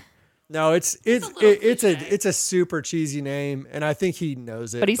together. No, it's a super cheesy name, and I think he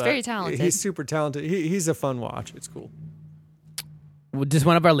knows it. But he's very talented. He's super talented. He's a fun watch. It's cool. Does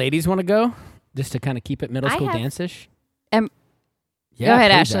one of our ladies want to go just to kind of keep it middle I school have- dance-ish? Go Yeah,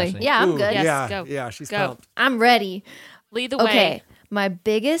 ahead, please, Ashley. Yeah, I'm Ooh, good. Yes, Yeah, go. yeah, she's Go. pumped. I'm ready. Lead the way. Okay, my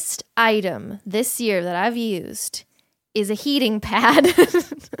biggest item this year that I've used is a heating pad.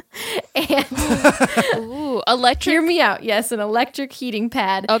 And Ooh, electric. hear me out. Yes, an electric heating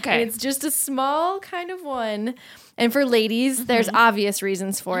pad. Okay. And it's just a small kind of one. And for ladies, there's obvious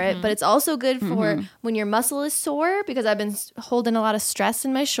reasons for it, but it's also good for when your muscle is sore, because I've been holding a lot of stress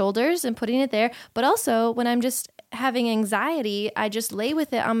in my shoulders and putting it there. But also when I'm just having anxiety, I just lay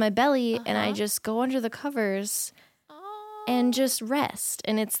with it on my belly and I just go under the covers and just rest.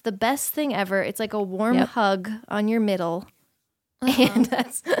 And it's the best thing ever. It's like a warm Yep. hug on your middle. And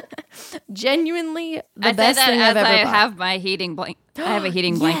that's genuinely the I best said that thing as I've ever I bought. have my heating blanket. I have a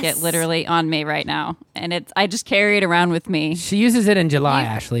heating blanket Yes. literally on me right now, and I just carry it around with me. She uses it in July,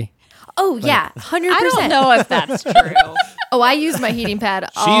 Ashley. Oh yeah, 100%. I don't know if that's true. Oh, I use my heating pad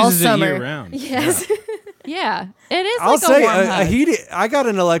She all uses summer. it year round. Yes. Yeah, it is. I'll like say a warm a hug. heated. I got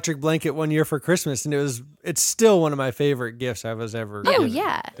an electric blanket one year for Christmas, and it's still one of my favorite gifts I was ever. Oh given.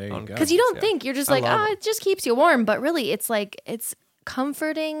 yeah. There you go. Because you don't Yeah. think, you're just I like, love oh, it. it just keeps you warm, but really, it's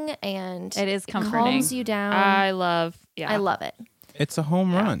comforting and It is calms comforting. you down. I love. Yeah. I love it. It's a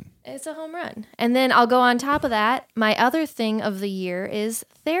home run. It's a home run. And then I'll go on top of that. My other thing of the year is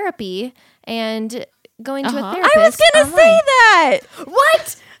therapy and going to a therapist. I was going to say that.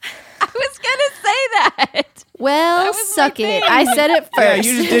 What? I was going to say that. Well, was suck my it. thing. I said it Yeah, first.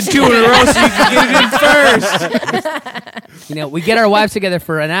 you just did 2 in a row so you could get it in first. You know, we get our wives together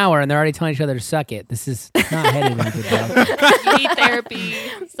for an hour and they're already telling each other to suck it. This is not headed in a good direction. You need therapy.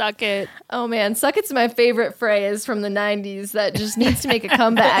 Suck it. Oh man, suck it's my favorite phrase from the 90s that just needs to make a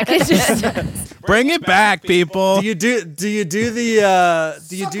comeback. It just does. Bring it back, people. Do you do the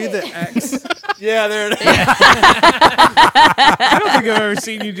X? Yeah, there it is. I don't think I've ever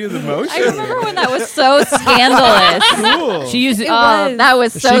seen you do the motion. I remember when that was so scandalous. Cool. She uses Oh, that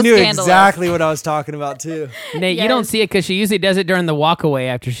was so She knew scandalous. exactly what I was talking about too. Nate, you don't see it because she usually does it during the walk away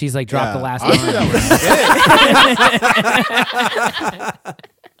after she's like dropped the last Honestly, line. that was sick.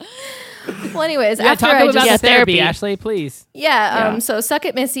 Well, anyways, Yeah, after talk I about just the therapy, therapy. Ashley, please. so suck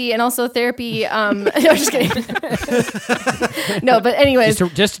it, Missy, and also therapy. No, just kidding. No, but anyways,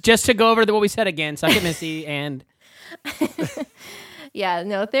 Just to go over what we said again, suck it, Missy, and yeah,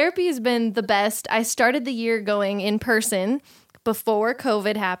 no, therapy has been the best. I started the year going in person before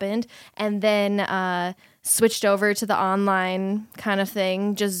COVID happened, and then switched over to the online kind of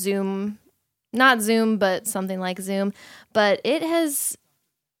thing, just Zoom, not Zoom, but something like Zoom. But it has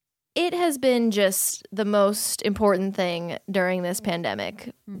been just the most important thing during this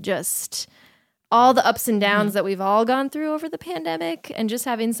pandemic. Just all the ups and downs that we've all gone through over the pandemic, and just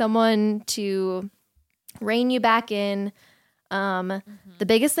having someone to rein you back in. The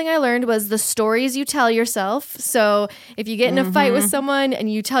biggest thing I learned was the stories you tell yourself. So if you get in a fight with someone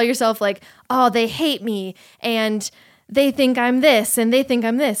and you tell yourself like, oh, they hate me and they think I'm this and they think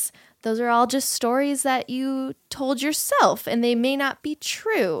I'm this. Those are all just stories that you told yourself, and they may not be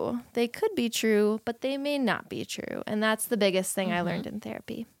true. They could be true, but they may not be true. And that's the biggest thing I learned in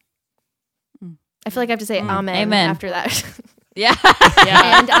therapy. I feel like I have to say amen after that. Yeah.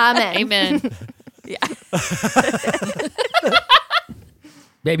 Yeah. And amen. Amen.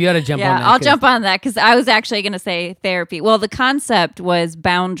 babe, you ought to jump on Yeah, that. I'll 'cause jump on that because I was actually going to say therapy. Well, the concept was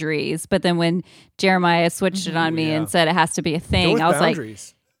boundaries, but then when Jeremiah switched it on me and said it has to be a Go thing, with I was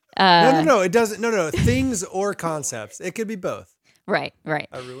boundaries. like, No, it doesn't. No, things or concepts. It could be both. right.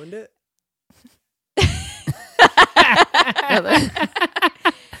 I ruined it.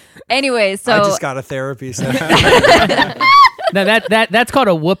 Anyway, so I just got a therapy session. No, that's called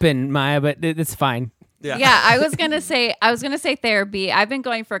a whooping, Maya, but it's fine. yeah, I was gonna say therapy. I've been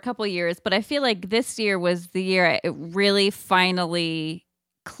going for a couple years, but I feel like this year was the year it really finally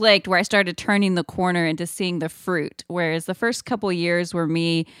clicked, where I started turning the corner into seeing the fruit. Whereas the first couple years were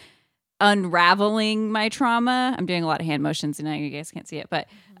me unraveling my trauma. I'm doing a lot of hand motions, and now you guys can't see it, but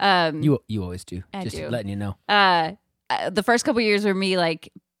You always do. I Just do. letting you know. The first couple years were me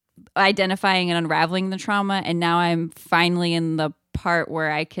like identifying and unraveling the trauma, and now I'm finally in the part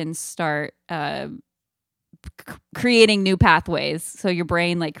where I can start creating new pathways. So your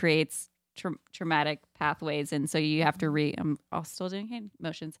brain like creates traumatic pathways, and so you have to I'm still doing hand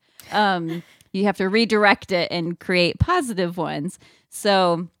motions. You have to redirect it and create positive ones.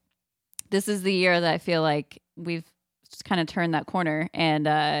 So this is the year that I feel like we've just kind of turned that corner,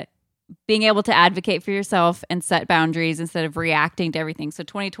 and being able to advocate for yourself and set boundaries instead of reacting to everything. So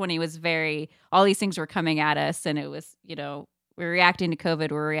 2020 was all these things were coming at us, and it was, we're reacting to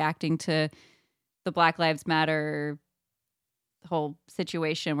COVID, we're reacting to the Black Lives Matter whole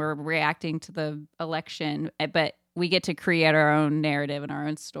situation, we're reacting to the election, but we get to create our own narrative and our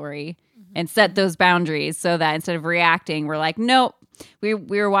own story and set those boundaries so that instead of reacting, we're like, nope. We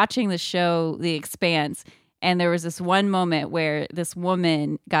were watching the show The Expanse, and there was this one moment where this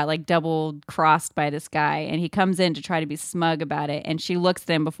woman got like double crossed by this guy, and he comes in to try to be smug about it, and she looks at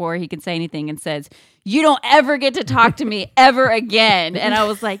him before he can say anything and says, "You don't ever get to talk to me ever again." And I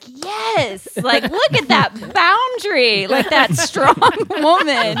was like, yes, like look at that boundary, like that strong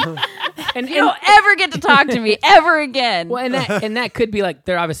woman. And you don't ever get to talk to me ever again. Well, and that could be like,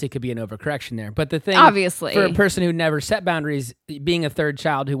 there obviously could be an overcorrection there. But the thing, Obviously. for a person who never set boundaries, being a third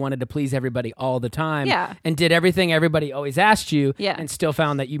child who wanted to please everybody all the time, Yeah. and did everything everybody always asked you, Yeah. and still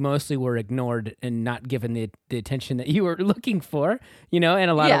found that you mostly were ignored and not given the attention that you were looking for, in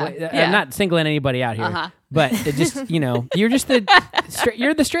a lot of ways. Yeah. I'm not singling anybody out here. Uh-huh. But it just, you're just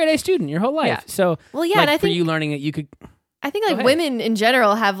you're the straight A student your whole life. Yeah. So, Well, yeah, like, and I for think- you learning that you could. I think Go like ahead. women in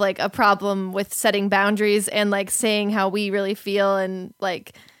general have like a problem with setting boundaries and like saying how we really feel, and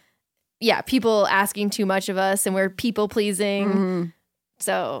like, yeah, people asking too much of us, and we're people pleasing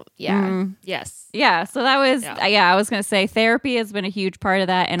So yeah. Yes. Yeah, so that was Yeah. I was going to say therapy has been a huge part of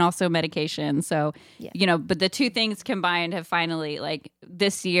that, and also medication. So, Yeah. but the two things combined have finally, like,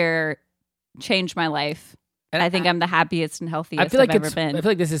 this year changed my life. And I think I'm the happiest and healthiest I feel like I've ever been. I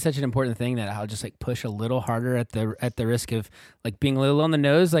feel like this is such an important thing that I'll just like push a little harder at the risk of like being a little on the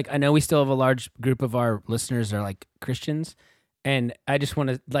nose. Like I know we still have a large group of our listeners are like Christians, and I just want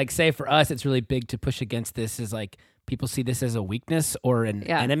to like say for us, it's really big to push against this. Is like people see this as a weakness or an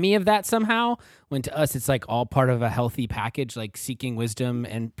enemy of that somehow. When to us, it's like all part of a healthy package, like seeking wisdom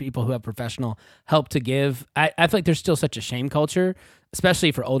and people who have professional help to give. I feel like there's still such a shame culture,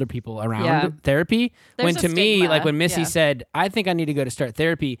 especially for older people around therapy. There's when a to me, stigma. like when Missy Yeah. said, I think I need to go to start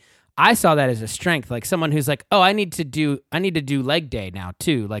therapy, I saw that as a strength. Like someone who's like, oh, I need to do leg day now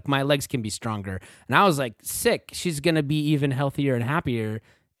too. Like my legs can be stronger. And I was like, sick. She's going to be even healthier and happier.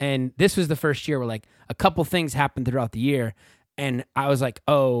 And this was the first year where like a couple things happened throughout the year. And I was like,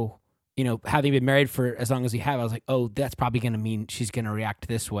 oh, having been married for as long as we have, I was like, oh, that's probably going to mean she's going to react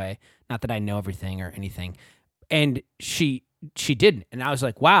this way. Not that I know everything or anything. And she didn't. And I was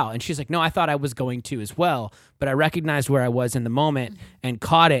like, wow. And she's like, no, I thought I was going to as well. But I recognized where I was in the moment and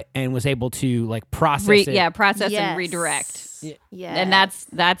caught it and was able to like process it. Yeah, process Yes. and redirect. Yeah. And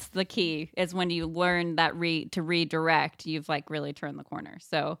that's the key, is when you learn that to redirect, you've like really turned the corner.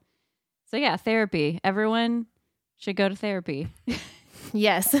 So yeah, therapy. Everyone should go to therapy.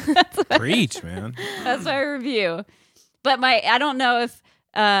 yes. Preach, man. That's my review. But I don't know if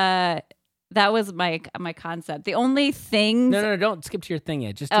that was my concept. The only things No, don't skip to your thing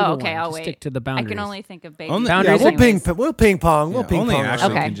yet. Just do Oh, the okay, one. I'll Just wait. stick to the I boundaries. can only think of baby. Only- Yeah, Boundaries we'll anyways. ping pong. We'll Yeah, ping only pong.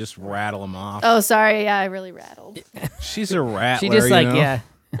 Ashley Okay. can just rattle them off. Oh, sorry. Yeah, I really rattled. She's a rattler. She just like, you know? yeah.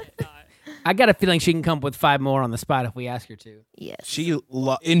 I got a feeling she can come up with 5 more on the spot if we ask her to. Yes. She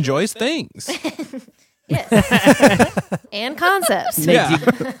enjoys things. Yes. And concepts. Nate,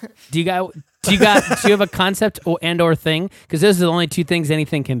 Yeah. do you have a concept or thing? Because those are the only two things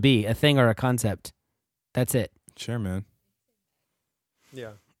anything can be: a thing or a concept. That's it. Sure, man.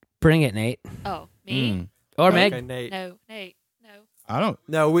 Yeah. Bring it, Nate Oh, me? Mm. or Meg. Okay, Nate. No, Nate. No. I don't.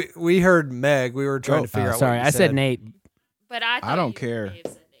 No, we heard Meg. We were trying to figure out. Sorry, what you I said Nate. But I thought don't you care. may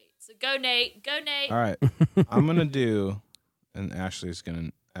have said Nate. So go, Nate. Go, Nate. All right, I'm gonna do, and Ashley's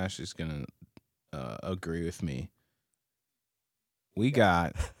gonna agree with me. We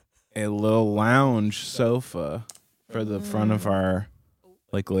got a little lounge sofa for the front of our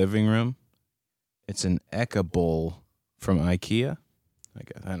like living room. It's an Eka bowl from IKEA.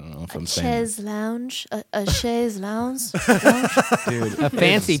 I don't know if I'm saying Chaise lounge. A chaise lounge. that. Dude, A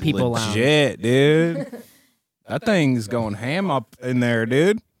fancy it's people lounge. legit, dude. That thing's going ham up in there,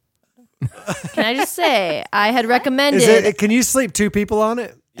 dude. Can I just say, I had recommended. Is it? Can you sleep 2 people on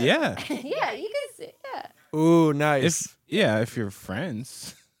it? Yeah. Yeah, you can see. Yeah. Ooh, nice. If you're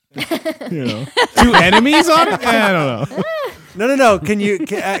friends. 2 enemies on it? I don't know. No. Can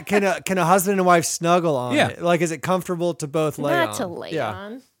a husband and wife snuggle on Yeah. it? Like, is it comfortable to both lay on? Not to lay Yeah.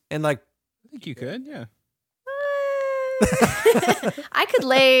 on. And like, I think you could, yeah. I could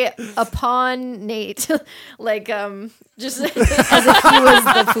lay upon Nate, like just as if he was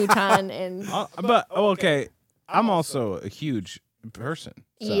the futon, and Okay, I'm also a huge person.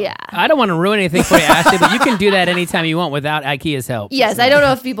 So. yeah. I don't want to ruin anything for you, Ashley, but you can do that anytime you want without IKEA's help. Yes, I don't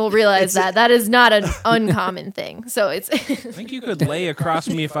know if people realize that is not an uncommon thing. So it's I think you could lay across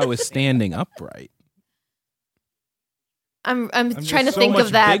me if I was standing upright. I'm just trying to so think much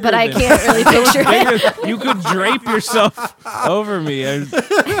of that, bigger but I than- can't really picture it. You could drape yourself over me. I'm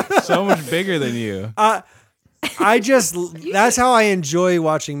so much bigger than you. that's how I enjoy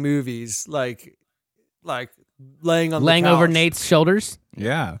watching movies. Like laying on Laying the couch. over Nate's shoulders.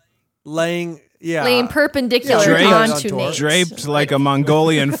 Yeah. Laying Perpendicular Draped- onto Nate. Draped like a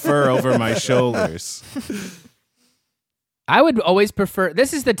Mongolian fur over my shoulders. I would always prefer.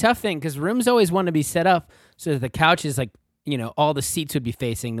 This is the tough thing because rooms always want to be set up so that the couch is like, all the seats would be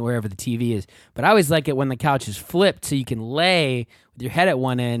facing wherever the TV is. But I always like it when the couch is flipped so you can lay with your head at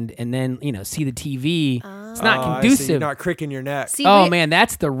one end and then, see the TV. It's not I see. conducive. You're not cricking your neck. See, Oh, man,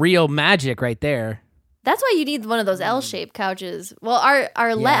 that's the real magic right there. That's why you need one of those L-shaped couches. Well, our I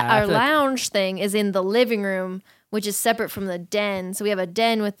feel like- lounge thing is in the living room, which is separate from the den. So we have a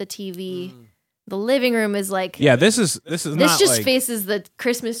den with the TV. The living room is like Yeah, this is this not just like faces the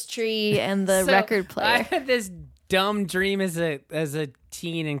Christmas tree and the So, record I player. had this dumb dream as a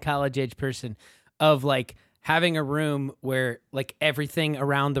teen and college age person of like having a room where like everything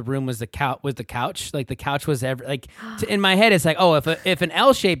around the room was the couch. Like the couch was in my head it's like, oh, if an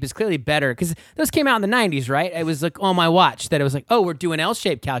L shape is clearly better, because those came out in the 90s, right? It was like on my watch that it was like, oh, we're doing L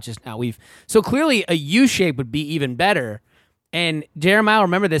shaped couches now. So clearly a U shape would be even better. And Jeremiah will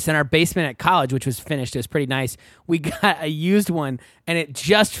remember this in our basement at college, which was finished. It was pretty nice. We got a used one, and it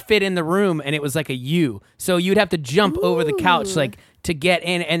just fit in the room, and it was like a U. So you'd have to jump over the couch like to get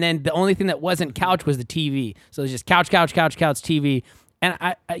in, and then the only thing that wasn't couch was the TV. So it was just couch, TV. And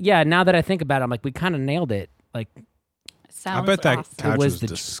yeah, now that I think about it, I'm like, we kind of nailed it. Like, Sounds I bet that awesome. couch It was was the-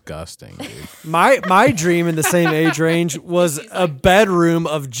 disgusting, dude. My dream in the same age range was a bedroom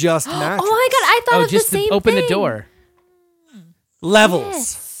of just Oh mattress. my god, I thought of the just same open thing. the door.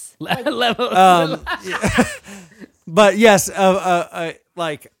 Levels. Level. But yes,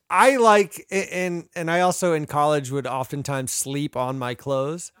 like I like, and I also in college would oftentimes sleep on my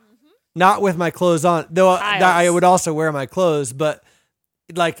clothes, not with my clothes on, though I would also wear my clothes, but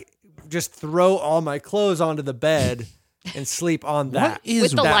like just throw all my clothes onto the bed and sleep on that. What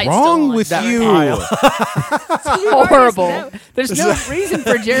is the lights still wrong on. with That you? pile. Horrible. There's no reason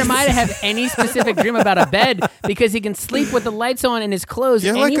for Jeremiah to have any specific dream about a bed because he can sleep with the lights on in his clothes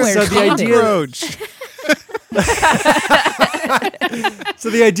You're like anywhere. a So the idea- cockroach. So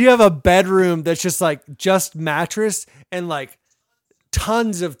the idea of a bedroom that's just mattress and like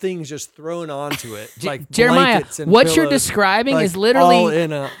tons of things just thrown onto it, like Jeremiah, blankets and what you're pillows, describing like, is literally all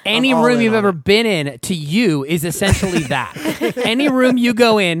in a- any I'm all room in you've on ever it. been in to you is essentially that. Any room you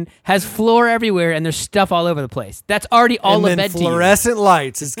go in has floor everywhere and there's stuff all over the place. That's already all and a then bed to you. fluorescent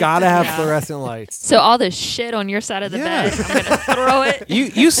lights. It's got to have fluorescent lights. So all this shit on your side of the bed, I'm gonna throw it.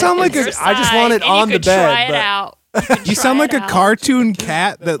 You sound like your a I just side, want it and on you the could bed, Try it but- out. you sound like a cartoon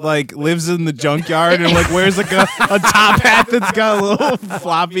cat that like lives in the junkyard and like wears like a top hat that's got a little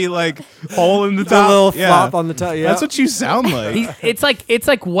floppy like hole in the The top. little Yeah. flop on the top. Yeah, That's what you sound like. It's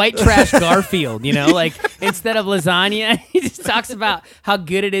like white trash Garfield, you know, like instead of lasagna, he just talks about how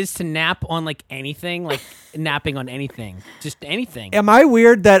good it is to nap on like anything, like napping on anything, just anything. Am I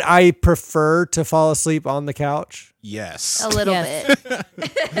weird that I prefer to fall asleep on the couch? Yes. A little Yes. bit.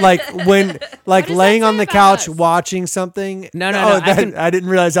 Like when, like does laying that on say the about couch us? watching something. No, Oh, I can- I didn't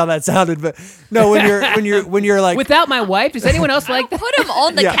realize how that sounded, but no, when you're like, Without my wife, does anyone else like that? Put him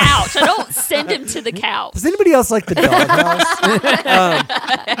on the Yeah. couch. I don't send him to the couch. does anybody else like the doghouse?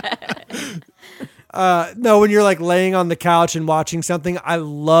 No, when you're like laying on the couch and watching something, I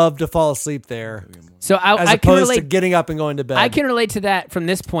love to fall asleep there, So as I can opposed to relate. getting up and going to bed. I can relate to that from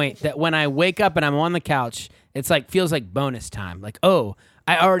this point. That when I wake up and I'm on the couch, it's like feels like bonus time. Like, oh,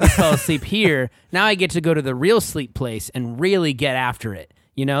 I already fell asleep here. Now I get to go to the real sleep place and really get after it.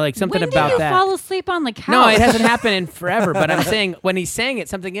 You know, like something When about do you that. fall asleep on the couch? No, it hasn't happened in forever. But I'm saying when he's saying it,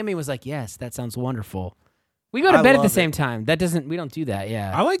 something in me was like, yes, that sounds wonderful. We go to I bed at the love same it. time. We don't do that.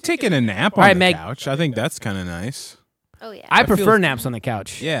 Yeah. I like taking a nap All on right, the Meg. couch. I think that's kind of nice. Oh yeah. I That prefer feels- naps on the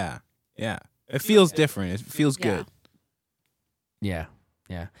couch. Yeah. Yeah. It feels different. It feels Yeah. good. Yeah.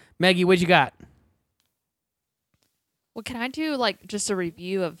 Yeah. Maggie, what you got? Well, can I do like just a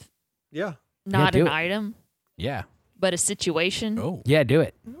review of yeah, not do an it. item, Yeah. but a situation? Oh. Yeah, do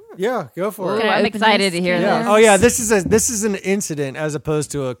it. yeah, go for Ooh, it. Can I I'm open excited this? to hear Yeah. this. Oh yeah, this is an incident as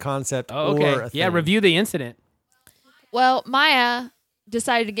opposed to a concept Oh, or a okay. Yeah, thing. review the incident. Well, Maya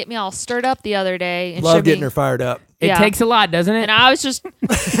decided to get me all stirred up the other day and Love showed getting me, her fired up. It Yeah. takes a lot, doesn't it? and I was just,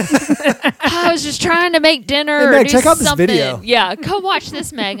 I was just trying to make dinner. Hey, or Meg, do check out this something. video. Yeah, come watch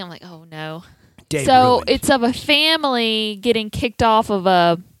this, Meg. I'm like, oh no. Day So ruined. it's of a family getting kicked off of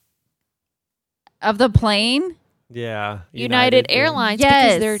a Of the plane? Yeah, United yeah. Airlines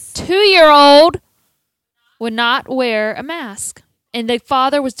Yes. because their 2-year-old would not wear a mask. And the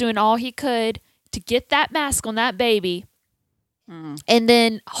father was doing all he could to get that mask on that baby and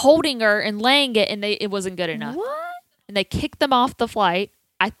then holding her and laying it, and it wasn't good enough. What? And they kicked them off the flight.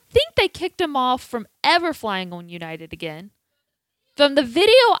 I think they kicked him off from ever flying on United again. From the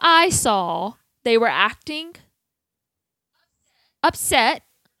video I saw, they were acting upset,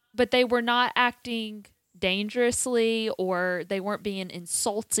 but they were not acting dangerously, or they weren't being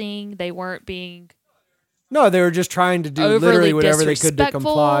insulting. They weren't being No, they were just trying to do Overly literally whatever they could to disrespectful.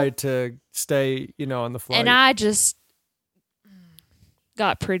 comply to stay, on the flight. and I just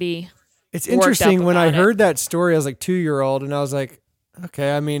got pretty It's worked interesting up when I about it. heard that story. I was like 2-year-old, and I was like,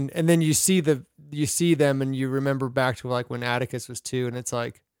 okay. I mean, and then you see them, and you remember back to like when Atticus was 2, and it's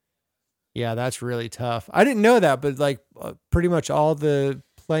like, yeah, that's really tough. I didn't know that, but like pretty much all the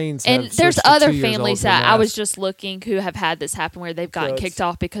planes. and have there's switched to other 2 years old families for that I was masks. just looking who have had this happen where they've gotten So kicked it's-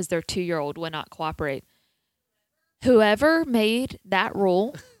 off because their 2-year-old would not cooperate. Whoever made that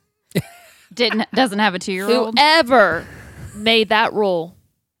rule, Doesn't have a 2-year-old? whoever made that rule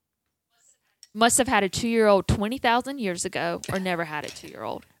must have had a 2-year-old 20,000 years ago or never had a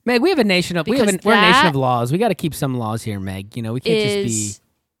 2-year-old. Meg, we have a nation of Because we're a nation that of laws. We got to keep some laws here, Meg. We can't just be. Is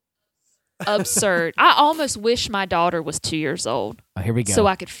absurd. I almost wish my daughter was 2 years old Oh, here we go. so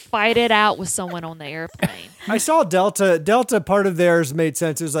I could fight it out with someone on the airplane. I saw Delta. Delta, part of theirs made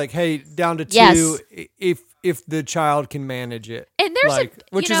sense. It was like, hey, down to 2 Yes. if the child can manage it. And there's like,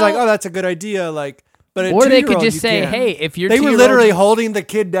 which you is know, like, oh, that's a good idea. Like, but a or they could 2-year-old, just you say, can't. "Hey, if you're They were 2-year-old literally holding the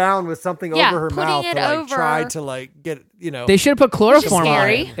kid down with something Yeah, over her putting mouth it to like over- try to like get They should have put chloroform on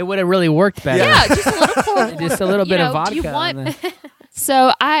scary. it. It would have really worked better. yeah, just a little chloroform. Just a little You bit know, of vodka. Do you on want? the-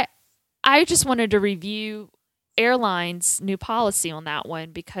 So I just wanted to review airlines' new policy on that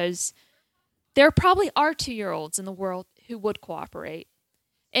one because there probably are 2-year-olds in the world who would cooperate.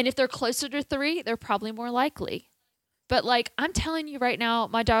 And if they're closer to 3, they're probably more likely. But like I'm telling you right now,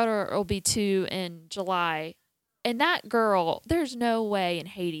 my daughter will be 2 in July. And that girl, there's no way in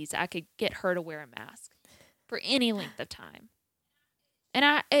Hades I could get her to wear a mask for any length of time.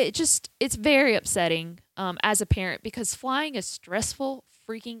 And it's very upsetting as a parent because flying is stressful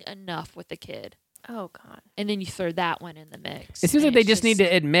freaking enough with the kid. Oh God. And then you throw that one in the mix. It seems like and they it's just need to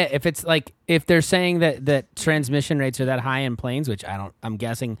admit if they're saying that transmission rates are that high in planes, which I'm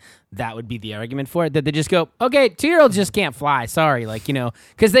guessing that would be the argument for it, that they just go, okay, 2-year-olds just can't fly. Sorry,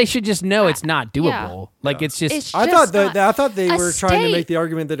 because they should just know it's not doable. Yeah. Like it's just. It's I just thought they a were trying to state. make the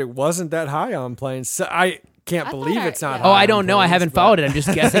argument that it wasn't that high on planes. So I can't I believe thought it's not. yeah. high Oh, I on don't know. I planes, haven't but- followed it. I'm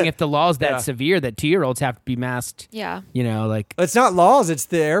just guessing if the law's that Yeah. severe that 2-year-olds have to be masked. Yeah. It's not laws. It's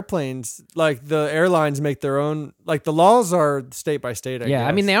the airplanes. Like the airlines make their own. Like the laws are state by state. I Yeah, guess.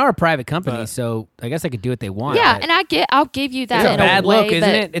 I mean they are a private company, But- so I guess they could do what they want. Yeah, but and I'll give you that it's a in bad a way, look, isn't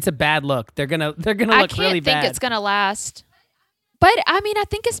but it? It's a bad look. They're gonna I look can't really think bad. it's gonna last. But I mean, I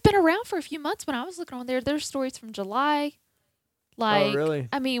think it's been around for a few months. When I was looking on there, there's stories from July. Like, really?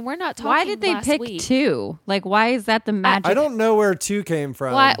 I mean, we're not talking. Why did they last pick week. 2? Like, why is that the magic? I don't know where 2 came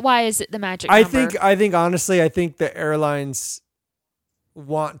from. Why is it the magic I number? think honestly, I think the airlines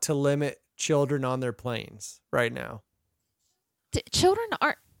want to limit children on their planes right now. Children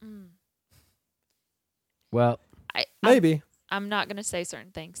aren't. Well, Maybe. I'm not going to say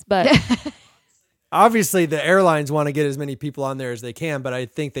certain things, but Obviously, the airlines want to get as many people on there as they can, but I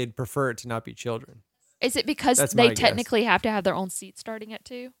think they'd prefer it to not be children. is it because That's my they guess. technically have to have their own seats starting at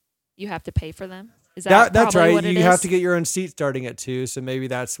 2? You have to pay for them. Is that That's probably right. what it You have is? to get your own seat starting at 2, so maybe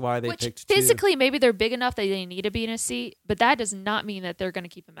that's why they Which picked 2. physically, maybe they're big enough that they need to be in a seat, but that does not mean that they're going to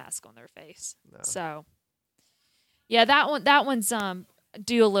keep a mask on their face. No. So, yeah, that one's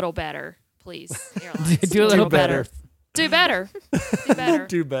do a little better, please. Airlines. Do a little better. Do better. Do better.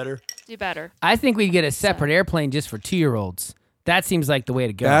 Do better. Do better. I think we'd get a separate airplane just for 2-year-olds. That seems like the way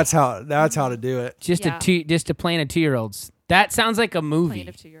to go. That's how to do it. just Yeah. just a plane of 2-year-olds. That sounds like a movie. Plane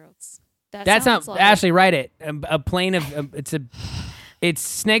of 2-year-olds. That sounds. like Ashley, write it. A plane of it's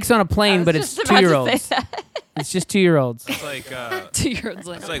snakes on a plane, but it's just about to 2-year-olds. say that. It's just 2-year-olds. It's like 2-year-olds.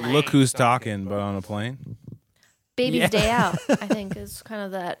 it's like Look Who's Talking, but on a plane. Baby's Yeah. Day Out, I think, is kind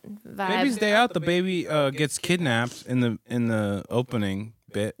of that vibe. Baby's Day Out. The baby gets kidnapped in the opening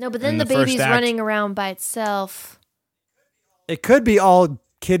bit. No, but then in the first baby's act. running around by itself. It could be all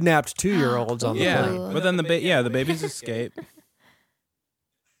kidnapped 2-year-olds on the Yeah, plane. but then the babies escape.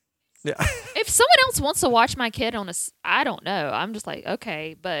 Yeah. If someone else wants to watch my kid I don't know. I'm just like,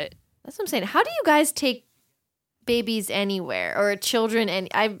 okay, but That's what I'm saying. How do you guys take babies anywhere or children? And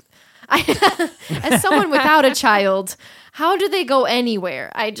I as someone without a child, how do they go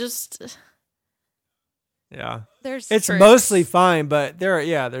anywhere? Yeah. there's It's mostly fine, but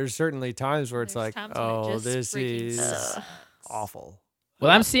there's certainly times where it's There's like, times when it oh, just this freaking is sucks. awful.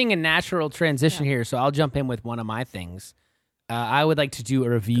 Well, I'm seeing a natural transition here, so I'll jump in with one of my things. I would like to do a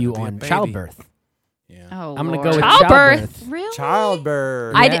review Gonna be a on baby. childbirth. Yeah. Oh, I'm going to Lord. go with Childbirth. childbirth. Really?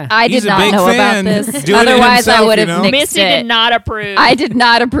 Childbirth. Yeah. I He's did a not big know fan. about this. Doing it Otherwise, I himself, would you have know? nixed Missy it. did not approve. I did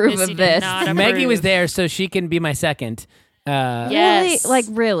not approve Missy of did this. not Maggie was approve. there, so she can be my second. Yes. Really? Like,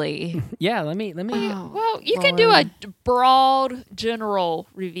 really? Yeah, let me. Oh, Well, you can do a broad general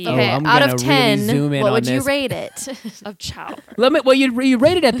review Oh, Okay, I'm out gonna of really 10, zoom in what on would you this. rate it? of childbirth. Let me. Well, you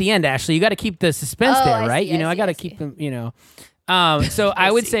rate it at the end, Ashley. You got to keep the suspense Oh, there, I right? see, You know, I I see, got I to see. keep them. You know, so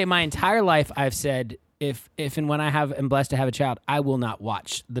I would say my entire life I've said if and when am blessed to have a child, I will not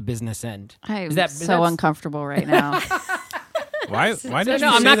watch The Business End. I'm Is that- so that's- uncomfortable right now. Why did you no, say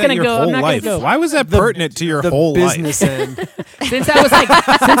I'm not that gonna your go- I'm whole not gonna life? go. Why was that pertinent to your The whole business life? end. Since I was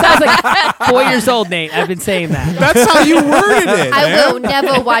like 4 years old, Nate, I've been saying that. That's how you worded it. I man. will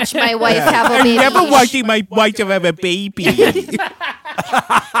never watch my wife have a I'm baby. never watching my wife have a baby.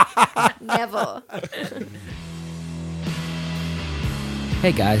 Never.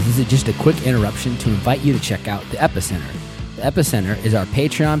 Hey guys, this is just a quick interruption to invite you to check out the Epicenter. The Epicenter is our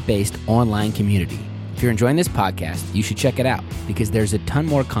Patreon-based online community. If you're enjoying this podcast, you should check it out because there's a ton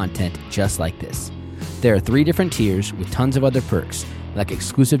more content just like this. There are 3 different tiers with tons of other perks, like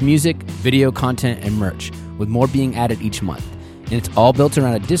exclusive music, video content, and merch, with more being added each month. And it's all built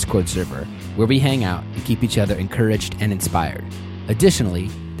around a Discord server where we hang out and keep each other encouraged and inspired. Additionally,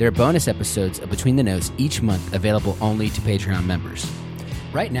 there are bonus episodes of Between the Notes each month available only to Patreon members.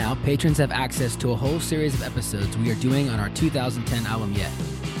 Right now, patrons have access to a whole series of episodes we are doing on our 2010 album Yet.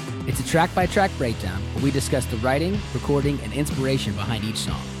 It's a track-by-track breakdown where we discuss the writing, recording, and inspiration behind each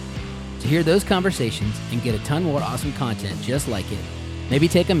song. To hear those conversations and get a ton more awesome content just like it, maybe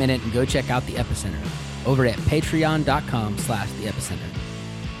take a minute and go check out The Epicenter over at patreon.com/The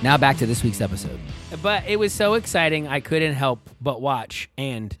Epicenter. Now back to this week's episode. But it was so exciting, I couldn't help but watch.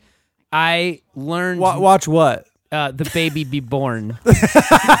 And I learned... Watch what? The baby be born.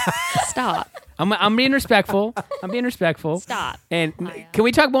 Stop. I'm being respectful. Stop. And can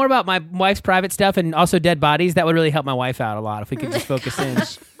we talk more about my wife's private stuff and also dead bodies? That would really help my wife out a lot if we could just focus in.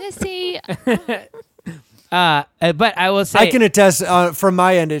 Missy. But I will say, I can attest from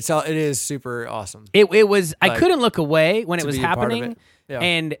my end. It is super awesome. it was. I Like, couldn't look away when it to was be a part of happening, it. Yeah.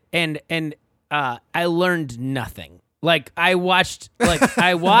 and I learned nothing. Like I watched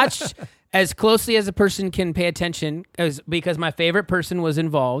as closely as a person can pay attention, because my favorite person was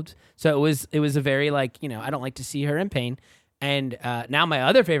involved. So it was a very I don't like to see her in pain, and now my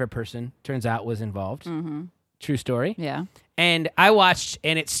other favorite person turns out was involved. Mm-hmm. True story. Yeah. And I watched,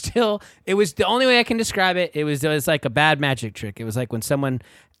 and it was the only way I can describe it. It was like a bad magic trick. It was like when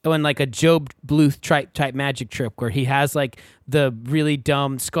like a Job Bluth type magic trick where he has like the really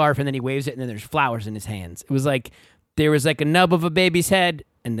dumb scarf and then he waves it and then there's flowers in his hands. It was like there was like a nub of a baby's head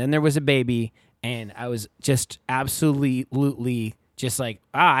and then there was a baby, and I was just absolutely just like,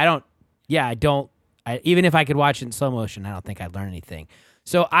 even if I could watch it in slow motion, I don't think I'd learn anything.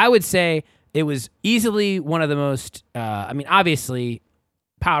 So I would say it was easily one of the most, obviously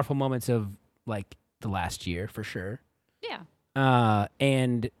powerful moments of like the last year for sure. Yeah.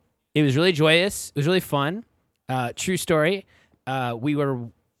 And it was really joyous. It was really fun. True story. You got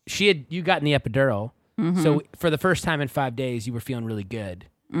in the epidural. Mm-hmm. So for the first time in 5 days, you were feeling really good.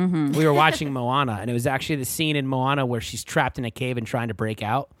 Mm-hmm. We were watching Moana, and it was actually the scene in Moana where she's trapped in a cave and trying to break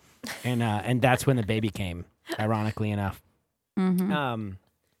out. And that's when the baby came, ironically enough. Mm-hmm.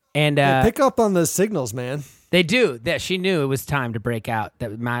 Pick up on those signals, man. They do. That she knew it was time to break out.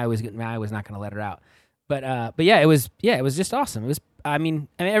 That Maya was not going to let her out. But yeah, it was just awesome. It was. I mean,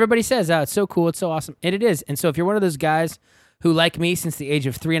 everybody says, "Oh, it's so cool, it's so awesome," and it is. And so, if you're one of those guys who, like me, since the age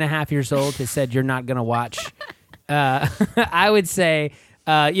of 3.5 years old, has said you're not going to watch, I would say,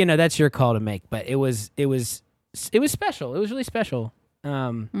 that's your call to make. But it was special. It was really special.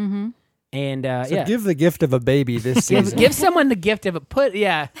 Mm-hmm. And So give the gift of a baby this season. give someone the gift of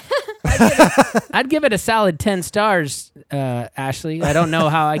I'd give it a solid 10 stars, Ashley. I don't know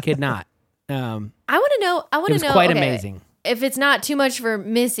how I could not. I want to know. It was quite amazing. If it's not too much for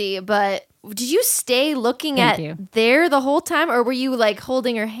Missy, but did you stay looking Thank at you. there the whole time, or were you like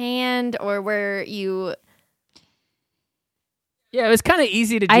holding her hand, or were you? Yeah, it was kind of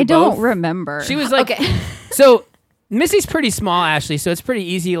easy to do I don't both. remember. She was like, Okay. so Missy's pretty small, Ashley, so it's pretty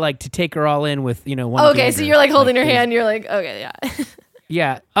easy like to take her all in with, one Okay, so gander. you're like holding her it was- hand. You're like, okay, yeah.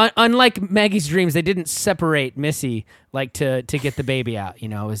 Yeah. Unlike Maggie's Dreams, they didn't separate Missy like to get the baby out. It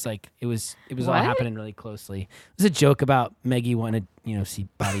was like it was all What? happening really closely. It was a joke about Maggie wanted, see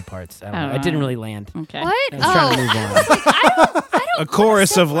body parts. I don't know. It didn't really land. Okay. What? I was trying to move on. A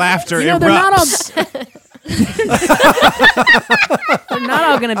chorus of laughter They're not all erupts. they're not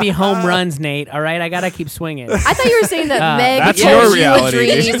all going to be home runs, Nate. All right, I got to keep swinging. I thought you were saying that Meg that's told your you reality. a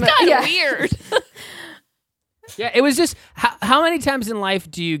It's dream. just Yeah. Weird. Yeah, it was just how many times in life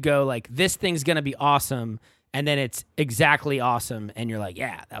do you go like this thing's going to be awesome, and then it's exactly awesome, and you're like,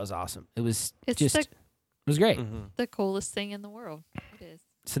 yeah, that was awesome. It was It's just the, it was great. the coolest thing in the world. It is.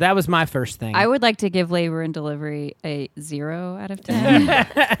 So that was my first thing. I would like to give labor and delivery a 0 out of 10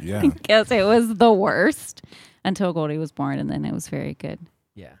 Yeah. because it was the worst until Goldie was born, and then it was very good.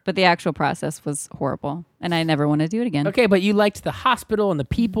 yeah. But the actual process was horrible, and I never want to do it again. Okay, but you liked the hospital and the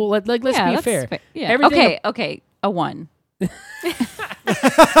people. Let's be that's fair. Yeah. Everything- Okay. A 1.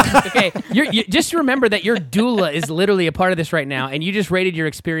 Okay, you just remember that your doula is literally a part of this right now, and you just rated your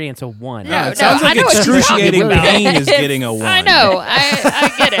experience a 1. No, It sounds I like know what you're excruciating talking about. pain is getting a 1. I know.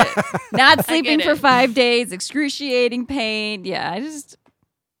 I get it. Not sleeping get for it. 5 days, excruciating pain. Yeah,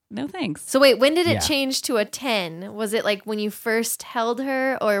 no thanks. So wait, when did it Yeah. change to a 10? Was it like when you first held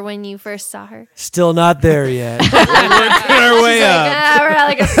her, or when you first saw her? Still not there yet. Working our way up. Like, we're at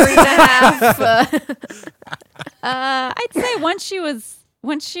like a 3.5. I'd say once she was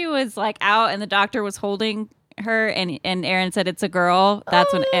when she was like out and the doctor was holding her and Aaron said it's a girl,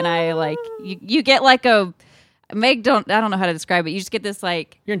 that's when and I like you get like a I don't know how to describe it. You just get this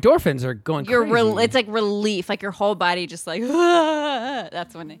like Your endorphins are going crazy. it's like relief, like your whole body just like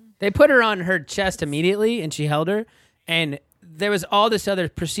that's when They put her on her chest immediately, and she held her. And there was all this other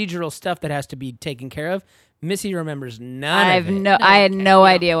procedural stuff that has to be taken care of. Missy remembers none of it. I had no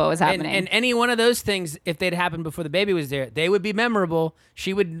idea what was happening. And any one of those things, if they'd happened before the baby was there, they would be memorable.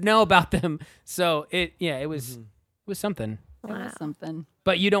 She would know about them. So it was something. It was something.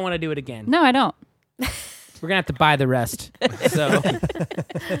 But you don't want to do it again. No, I don't. We're gonna have to buy the rest. So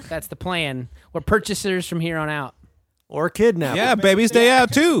that's the plan. We're purchasers from here on out. Or kidnap. Yeah, baby's day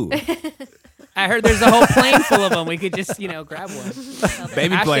out too. I heard there's a whole plane full of them. We could just grab one.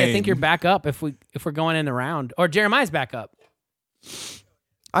 Baby Actually, plane. I think you're back up if we're going in the round. Or Jeremiah's back up.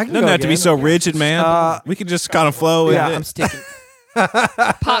 I can Doesn't go have to be again. so rigid, man. We could just kind of flow with yeah, it. I'm sticking.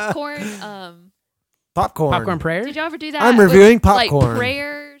 Popcorn. Popcorn. Popcorn prayers. Did y'all ever do that? I'm with, reviewing popcorn. Like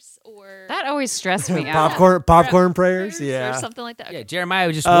prayers or That always stressed me out. Popcorn prayers. or Yeah. something like that. Yeah,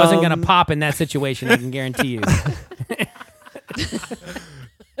 Jeremiah just wasn't going to Um, pop in that situation. I can guarantee you.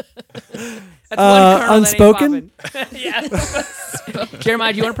 That's one kernel that ain't unspoken? popping. Yeah.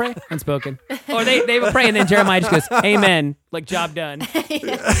 Jeremiah, do you want to pray? Unspoken. Or they will pray, and then Jeremiah just goes, "Amen," like job done.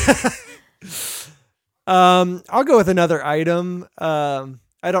 I'll go with another item.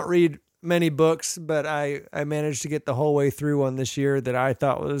 I don't read many books, but I managed to get the whole way through one this year that I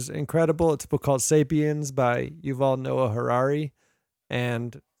thought was incredible. It's a book called Sapiens by Yuval Noah Harari,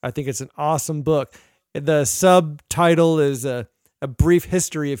 and I think it's an awesome book. The subtitle is a brief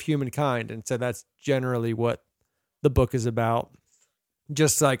history of humankind, and so that's generally what the book is about.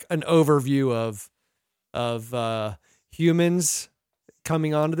 Just like an overview of humans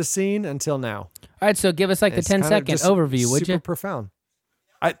coming onto the scene until now. All right, so give us like the It's 10-second just overview, would super you? profound.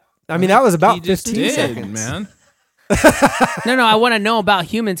 I mean, that was about He just 15 did, seconds. man. No, I want to know about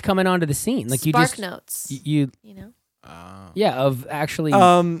humans coming onto the scene. Like you Spark just notes. you You know. of actually.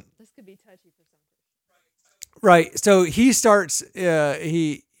 This could be touchy for some. Right. So he starts.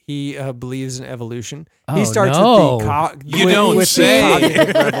 He believes in evolution. Oh, he starts no. with the You don't with say.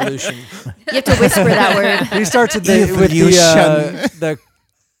 the cognitive revolution. You have to whisper that word. He starts with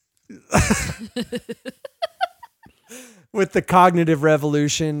with the cognitive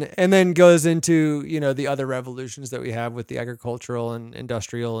revolution, and then goes into the other revolutions that we have with the agricultural and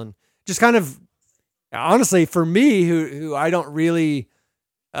industrial, and just kind of honestly for me, who I don't really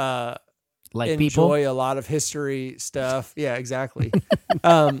like enjoy people. a lot of history stuff. Yeah, exactly.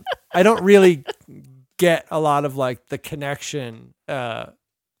 I don't really get a lot of like the connection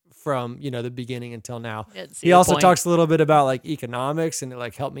from the beginning until now. Didn't see He the also point. talks a little bit about like economics, and it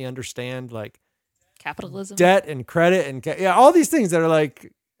like helped me understand like Capitalism. debt and credit and all these things that are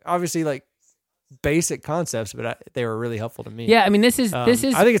like obviously like basic concepts, but they were really helpful to me. Yeah, I mean this is I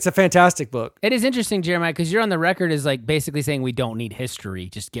think it's a fantastic book. it is interesting, Jeremiah, because you're on the record as like basically saying we don't need history,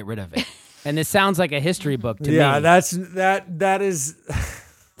 just get rid of it. And this sounds like a history book to me. That is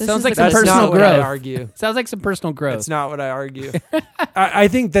Sounds like some that's personal not what I growth. argue. Sounds like some personal growth. That's not what I argue. I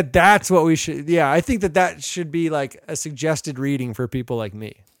think that's what we should. Yeah, I think that should be like a suggested reading for people like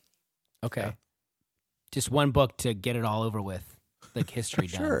me. Okay. Just one book to get it all over with, like history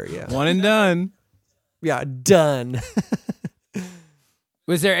done. Sure. Yeah. One and done. Yeah. Done.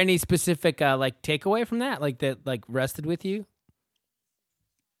 Was there any specific like takeaway from that, like that, like rested with you?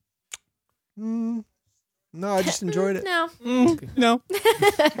 No, I just enjoyed it. No. No.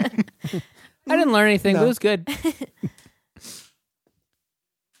 I didn't learn anything, but No. it was good.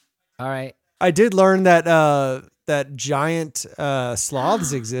 All right. I did learn that that giant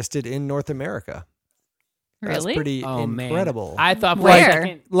sloths existed in North America. That's Really? pretty Oh incredible. man. I thought for Where? a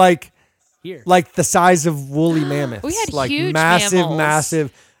second like here. like the size of woolly mammoths. We had like huge massive, mammals.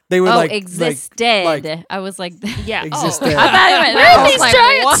 massive. They were Oh, like existed. like- I was like, Yeah. Existed. Oh. I thought it Where I are was these like,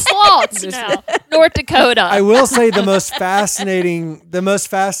 giant what? sloths now? North Dakota. I will say the most fascinating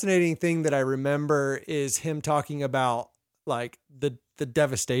thing that I remember is him talking about like the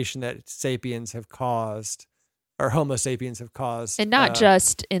devastation that sapiens have caused, or Homo sapiens have caused, and not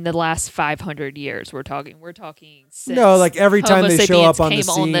just in the last 500 years. We're talking since no, like every time Homo they show sapiens up on the came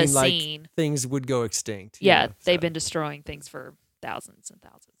scene, on the like scene. things would go extinct. you Yeah, know, they've so. been destroying things for thousands and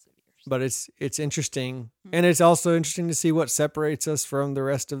thousands of years. But it's interesting, and it's also interesting to see what separates us from the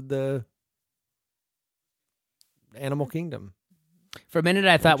rest of the animal kingdom. For a minute,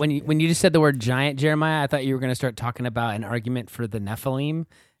 I thought when you just said the word giant, Jeremiah, I thought you were going to start talking about an argument for the Nephilim,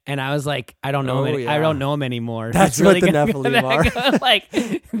 And I was like, I don't know Oh, him. I yeah. don't know him anymore. That's He's really what the good. Nephilim are. Like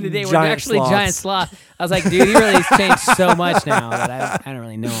they were Giant actually sloths. giant sloth. I was like, dude, he really has changed so much now that I don't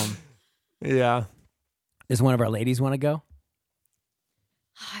really know him. Yeah. Does one of our ladies want to go?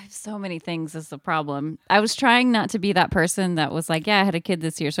 I have so many things is the problem. I was trying not to be that person that was like, yeah, I had a kid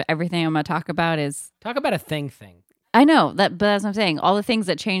this year, so everything I'm going to talk about is. Talk about a thing. I know that, but that's what I'm saying. All the things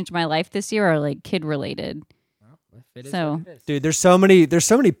that changed my life this year are like kid related. It is So- what it is. Dude, there's so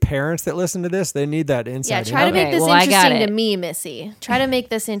many parents that listen to this. They need that Yeah, insight. try to Okay, make this well, I got interesting to it. me, Missy. Try to make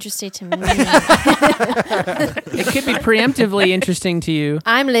this interesting to me. It could be preemptively interesting to you.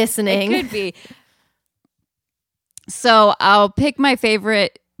 I'm listening. It could be. So I'll pick my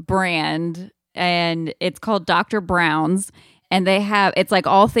favorite brand, and it's called Dr. Brown's. And it's like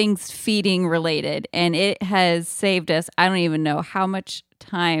all things feeding related. And it has saved us, I don't even know how much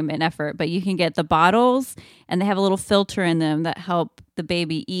time and effort, but you can get the bottles and they have a little filter in them that help the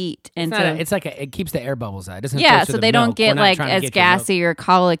baby eat. And It keeps the air bubbles out. It doesn't yeah, filter so the they milk. don't get We're not like trying to as get your milk. gassy or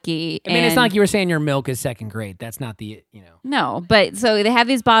colicky. I mean, it's not like you were saying your milk is second grade. That's not the, No, but so they have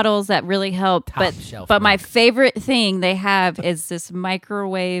these bottles that really help. Top shelf But my milk. favorite thing they have is this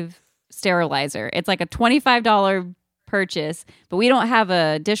microwave sterilizer. It's like a $25 purchase, but we don't have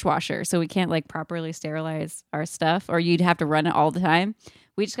a dishwasher, so we can't like properly sterilize our stuff, or you'd have to run it all the time.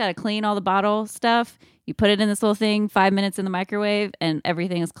 We just got to clean all the bottle stuff. You put it in this little thing, 5 minutes in the microwave, and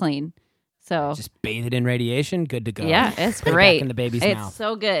everything is clean. So Just bathe it in radiation, good to go. yeah, it's Put it great. back in the baby's it's mouth.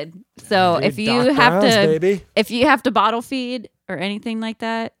 so good. So Dude, if you Doc have Brown's, to, baby. if you have to bottle feed or anything like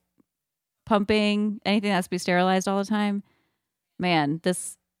that, pumping, anything that has to be sterilized all the time, man,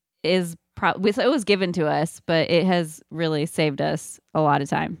 this is probably, it was given to us, but it has really saved us a lot of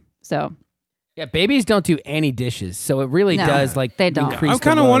time. So Yeah, babies don't do any dishes, so it really No, does like they don't. increase I'm the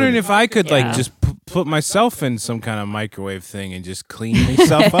kind of load. wondering if I could Yeah. like just put myself in some kind of microwave thing and just clean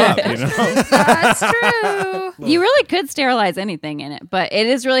myself up, you know? That's true. you really could sterilize anything in it, but it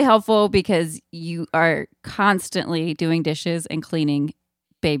is really helpful because you are constantly doing dishes and cleaning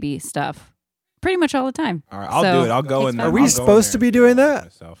baby stuff pretty much all the time. All right, I'll So, do it. I'll go takes in there. Are we I'll go in supposed there to be and doing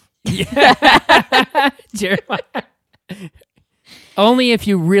sterilize that? myself. Yeah. Jeremiah. Only if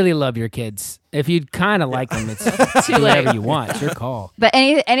you really love your kids. If you kind of like them, it's Too whatever late. you want. It's your call. But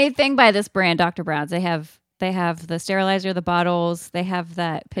anything by this brand, Dr. Brown's, they have the sterilizer, the bottles, they have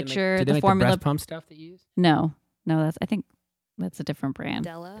that picture, Did they the make formula. the breast pump stuff that you use? No, I think that's a different brand.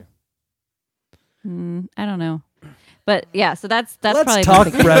 Della. I don't know, but yeah. So that's Let's probably talk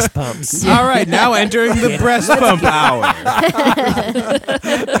the- breast pumps. All right, now entering the breast pump hour.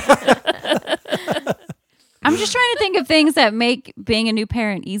 I'm just trying to think of things that make being a new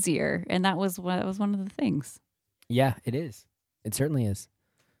parent easier, and that was one of the things. Yeah, it is. It certainly is.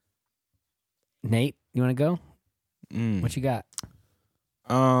 Nate, you want to go? What you got?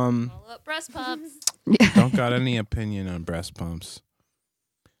 Um, Roll up breast pumps. don't got any opinion on breast pumps.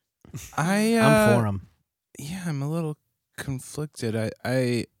 I'm for them. Yeah, I'm a little conflicted.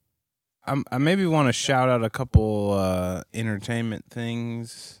 I maybe want to shout out a couple entertainment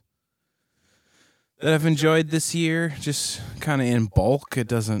things that I've enjoyed this year, just kind of in bulk. It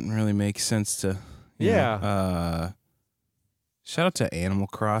doesn't really make sense to, you know, shout out to Animal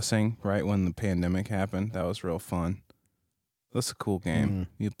Crossing. Right when the pandemic happened, that was real fun. That's a cool game.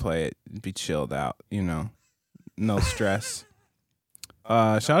 You play it, be chilled out. You know, no stress.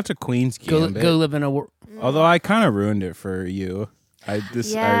 Shout out to Queen's Go Gambit. live in a world. Although I kind of ruined it for you. I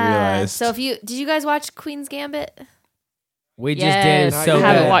realized. So did you guys watch Queen's Gambit? We just did. It was Yes. so I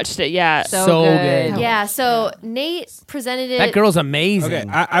haven't good. watched it yet. So So good. good. Yeah. So Nate presented it. That girl's amazing. Okay,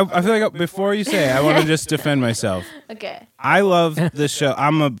 I feel like before you say it, I want to just defend myself. Okay. I love the show.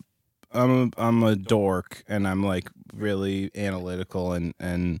 I'm a dork, and I'm like really analytical,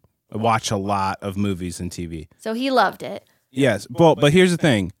 and watch a lot of movies and TV. So he loved it. Yes, but here's the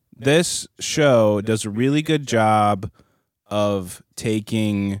thing. This show does a really good job of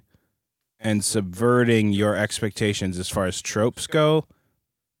taking and subverting your expectations as far as tropes go.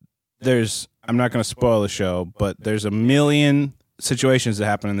 I'm not going to spoil the show, but there's a million situations that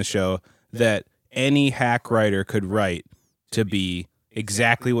happen in the show that any hack writer could write to be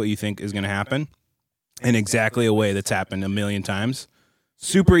exactly what you think is going to happen in exactly a way that's happened a million times.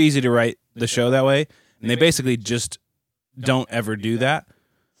 Super easy to write the show that way, and they basically just don't ever do that.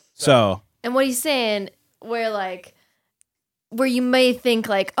 So, And what he's saying, where you may think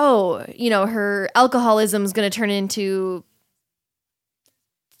like, oh, her alcoholism is going to turn into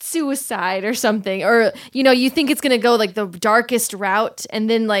suicide or something, or you think it's going to go like the darkest route, and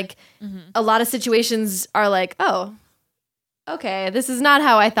then a lot of situations are like, oh, okay, this is not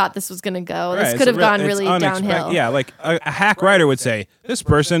how I thought this was going to go. This Right, could it's have gone it's really unexpected. downhill. Yeah, like a hack writer would say, this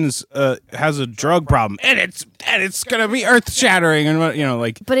person's has a drug problem, and it's gonna be earth shattering, and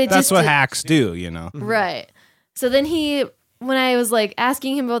like. But it that's just what did- hacks do, Right. So then when I was like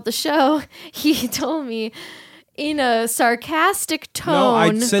asking him about the show, he told me in a sarcastic tone. No,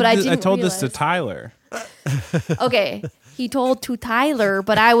 I said but I this, didn't I told this to realize. Tyler. Okay. He told to Tyler,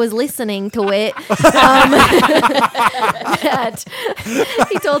 but I was listening to it. That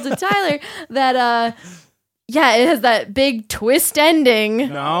he told to Tyler that yeah, it has that big twist ending.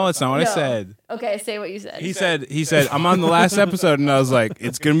 No, that's not what I No. said. Okay, say what you said. He said I'm on the last episode, and I was like,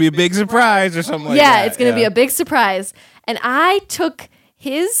 it's gonna be a big surprise or something like yeah, that. it's gonna be a big surprise. And I took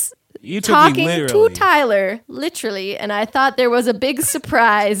his You took me talking to literally. Tyler literally, and I thought there was a big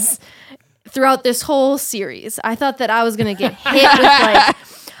surprise throughout this whole series. I thought that I was gonna get hit with like.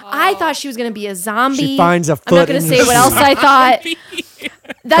 I thought she was gonna be a zombie. She finds a I'm not foot gonna in say your what else shoe. I thought.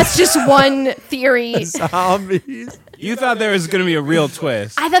 That's just one theory. Zombies. You thought there was gonna be a real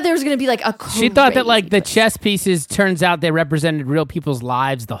twist. I thought there was gonna be like a. She thought that like crazy the chess pieces turns out they represented real people's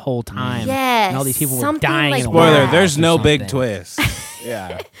lives the whole time. Yes, and all these people were something dying. like in a that. Spoiler: warehouse there's or no big something. twist.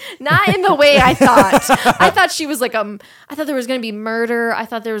 Yeah. Not in the way I thought. I thought she was like I thought there was gonna be murder. I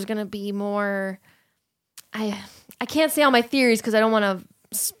thought there was gonna be more. I can't say all my theories because I don't want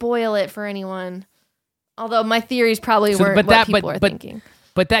to spoil it for anyone. Although my theories probably So- weren't but what that- people are but- thinking.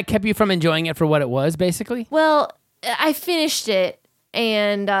 But that kept you from enjoying it for what it was, basically. Well, I finished it,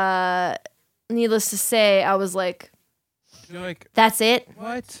 and needless to say, I was like, You're like, "That's it."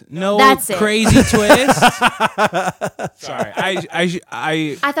 what? No That's it. crazy twist. Sorry, I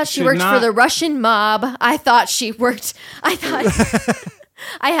I thought she should worked not- for the Russian mob. I thought she worked. I thought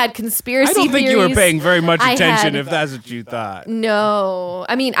I had conspiracy I don't think theories. you were paying very much I attention had- if that's what you thought. No.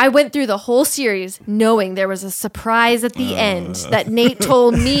 I mean, I went through the whole series knowing there was a surprise at the end that Nate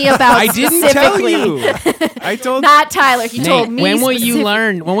told me about I didn't tell specifically. you. I told Not Tyler. He told Nate, me when will you specific-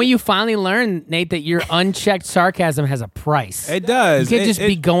 learn? When will you finally learn, Nate, that your unchecked sarcasm has a price? It does. You can't just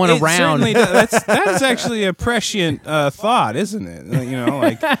be going it around. certainly does. That is actually a prescient thought, isn't it?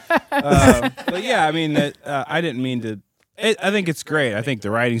 But yeah, I mean, I didn't mean to. I think it's great. I think the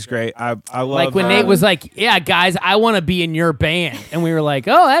writing's great. I love Like when Nate was like, "Yeah, guys, I want to be in your band," and we were like,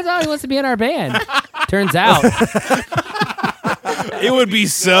 "Oh, that's all he wants to be in our band." Turns out, it would be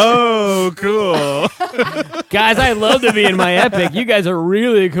so cool. guys, I love to be in my epic. You guys are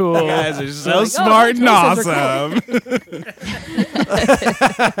really cool. You guys are so Like, oh, smart and congratulations,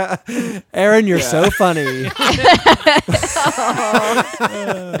 awesome. Aaron, you're so funny.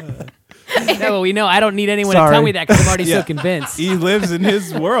 No, we know. I don't need anyone to Sorry. tell me that because I'm already Yeah. so convinced. He lives in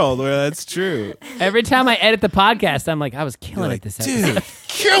his world where that's true. Every time I edit the podcast, I'm like, I was killing You're it this episode. dude,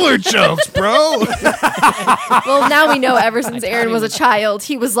 killer jokes, bro. Well, now we know ever since Aaron was a child,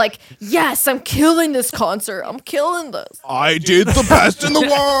 he was like, "Yes, I'm killing this concert. I'm killing this." I did the best in the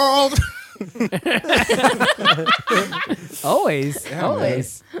world. Always.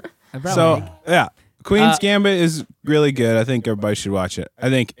 I brought So my- yeah, Queen's Uh, Gambit is really good. I think everybody should watch it. I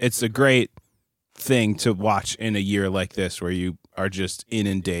think it's a great thing to watch in a year like this, where you are just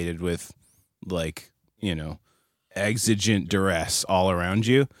inundated with, like, exigent duress all around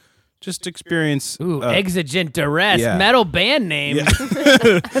you. Just experience. Ooh, Exigent Duress, yeah. metal band name. Yeah.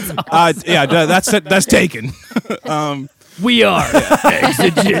 That's taken. We are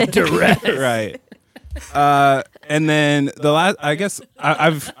Exigent Duress. Right. And then the last, I guess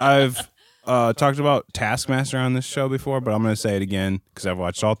I've talked about Taskmaster on this show before, but I'm going to say it again because I've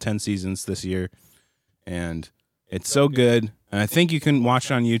watched all 10 seasons this year, and it's so good. And I think you can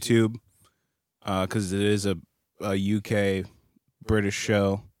watch it on YouTube because it is a UK British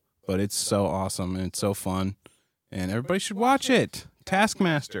show, but it's so awesome and it's so fun, and everybody should watch it.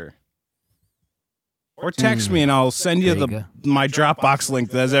 Taskmaster. Or text me and I'll send you There you my Dropbox link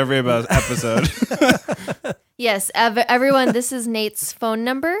that has every episode. Yes, everyone. This is Nate's phone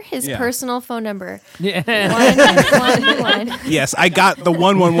number. His Yeah. personal phone number. Yeah. 111. Yes, I got the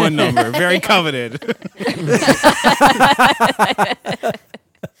 111 number. Very coveted.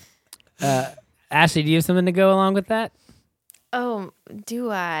 Ashley, do you have something to go along with that? Oh, do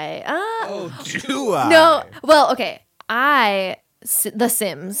I? Do I? No. Well, okay. The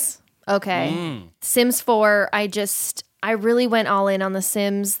Sims. Okay. Mm. Sims 4. I really went all in on The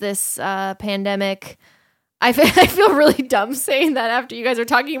Sims this pandemic. I feel really dumb saying that after you guys are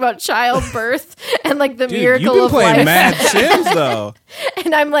talking about childbirth and like the Dude, miracle you've been of playing life. Mad Sims though.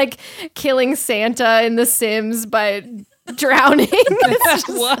 And I'm like killing Santa in The Sims by drowning. It's just-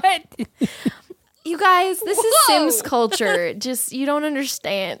 What? you guys, this is Sims culture. Just you don't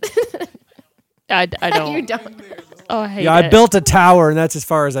understand. I don't. You don't. Oh, I hate Yeah, it. I built a tower, and that's as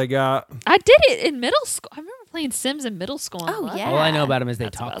far as I got. I did it in middle school. I remember playing Sims in middle school. and I Oh, loved yeah. it. All I know about them is they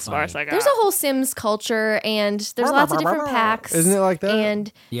That's talk about as far as funny. I got. There's a whole Sims culture, and there's lots of different packs. Isn't it like that?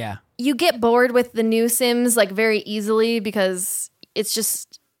 And Yeah. you get bored with the new Sims like very easily because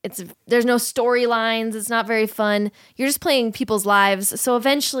there's no storylines. It's not very fun. You're just playing people's lives. So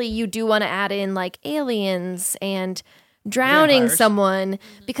eventually, you do want to add in like aliens and drowning Vampires. someone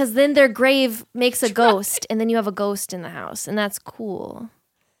because then their grave makes a ghost, and then you have a ghost in the house, and that's cool.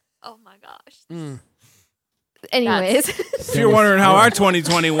 Oh my gosh. Anyways, If you're wondering how our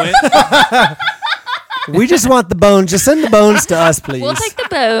 2020 went, We just want the bones. Just send the bones to us, please. We'll take the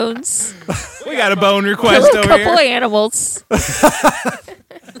bones. we got a bone Kill request a over couple here. animals.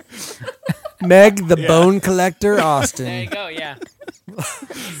 Meg, the bone collector, There you Austin. go. Yeah.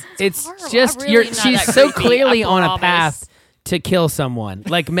 It's horrible. just I'm really you're. not She's that so creepy, clearly I on a promise. path to kill someone.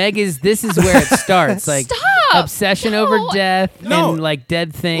 Like Meg is. This is where it starts. Like Stop! obsession No. over death No. and like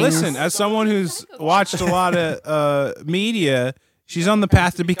dead things. Listen, as someone who's watched a lot of media, she's on the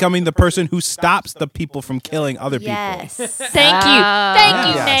path to becoming the person who stops the people from killing other yes. Thank you. Thank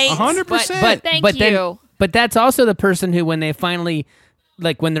you, Yes. Nate. 100%. But Thank but then you. but that's also the person who when they finally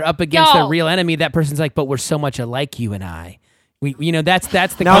like when they're up against their No. real enemy, that person's like, but we're so much alike, you and I. We that's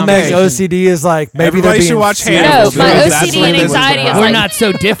the Now Meg's conversation. OCD is like maybe Everybody they're should being watch serious. Hannibal. No, my because that's OCD what and this is anxiety about. is We're like- not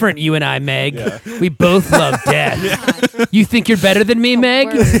so different, you and I, Meg. We both love death. You think you're better than me, Meg?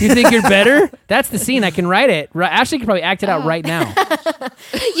 word. You think you're better? That's the scene. I can write it. Ashley can probably act it out right now.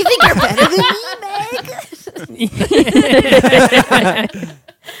 You think you're better than me, Meg?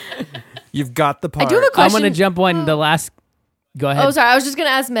 You've got the part. I do have a I'm question. going to jump on the last. Go ahead. Oh, sorry. I was just gonna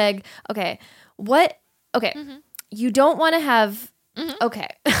ask Meg. Okay, what? Okay, you don't want to have. Okay,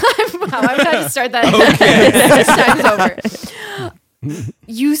 wow, I'm trying to start that. This time's over.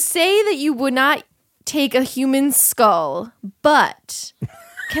 You say that you would not take a human skull, but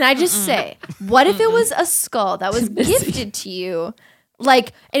can I just say, what if it was a skull that was gifted to you,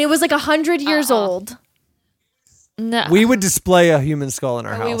 like, and it was like 100 years old? No, We would display a human skull in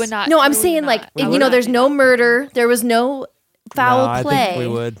our house. we would not. No, I'm we would saying not. like, We you would know, not there's do no that. murder, there was no foul No, I play. think we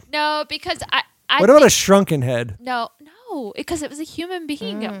would. No, because I What about a shrunken head? No, because it was a human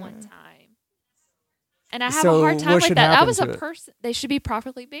being at one time, and I have So a hard time what with should that. That happen was a to it? person. They should be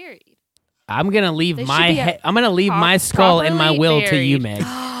properly buried. I'm gonna leave They my should be I'm gonna leave my skull and my properly will to you, buried. Meg.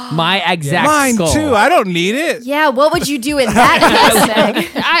 My exact Mine skull. too. I don't need it. Yeah, what would you do in that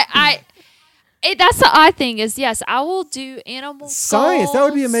case, Meg? That's the odd thing is yes, I will do animal Science. That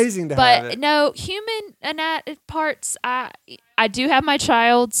would be skulls, amazing to but have it. no human parts. I do have my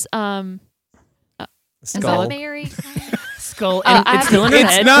child's Skull. Mary. Skull, and I it's still in her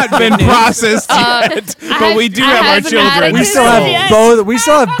It's head. not been processed yet, but we do I have our haven't children. had We Yes. still have Yes. both. We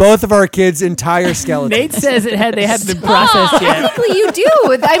still have both of our kids' entire skeletons. Nate says they hadn't been processed yet. Technically, you do.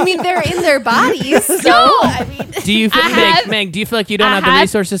 I mean, they're in their bodies. So, I mean, Do you feel, I have- Meg? Do you feel like you don't I have the have-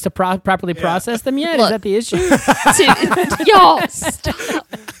 resources to properly process them yet? Is Look. that the issue? Y'all, stop.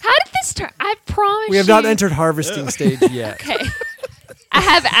 How did this turn? I promise We have not you- entered harvesting stage yet. Okay. I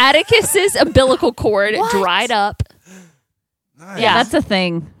have Atticus's umbilical cord dried up. Yeah. That's a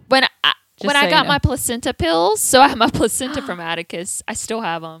thing. When I Just so got you know. my placenta pills, so I have my placenta from Atticus. I still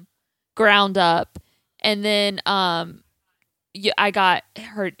have them ground up, and then I got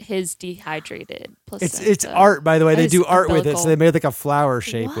his dehydrated placenta. It's art, by the way. They His do art with it, umbilical. so they made like a flower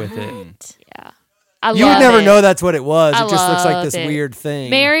shape with it. what? Yeah, I You would love never it. know that's what it was. I It just looks like love this it. weird thing.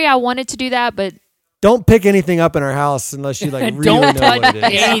 Mary, I wanted to do that, but Don't pick anything up in our house unless you like really Don't know touch what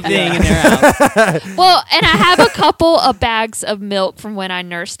it is. anything in their house. well, and I have a couple of bags of milk from when I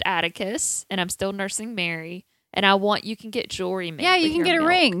nursed Atticus, and I'm still nursing Mary. And you can get jewelry made. Yeah, you with can your get a milk.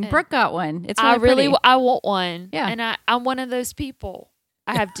 ring. And Brooke got one. It's I really pretty. I want one. Yeah. and I'm one of those people.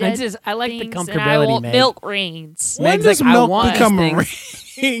 I have dead I like the things, and I comfortability, want Meg. milk rings. When Meg's does like, I milk want become a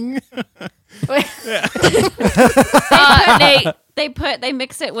these ring? Nate, They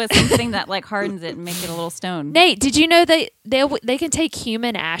mix it with something that like hardens it and make it a little stone. Nate, did you know they can take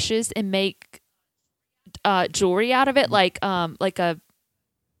human ashes and make jewelry out of it, like a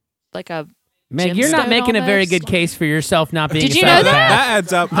Meg, you're not gemstone making a very almost. good case for yourself not being Did a you know psychopath. That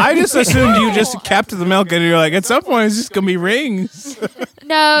adds up. I just assumed you just kept the milk, and you're like, at some point, it's just gonna be rings.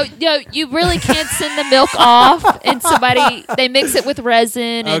 No, you really can't send the milk off, and they mix it with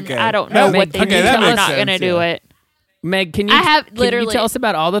resin, and Okay. I don't know No, what they okay, do. that I'm makes not sense, gonna do yeah. it. Meg, can I have can literally- you tell us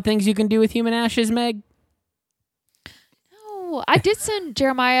about all the things you can do with human ashes, Meg? No, I did send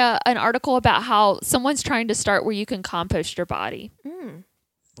Jeremiah an article about how someone's trying to start where you can compost your body.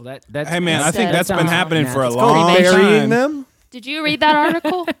 Well, that's Hey man, I think that's been sounds happening for a It's long Burying time. them? Did you read that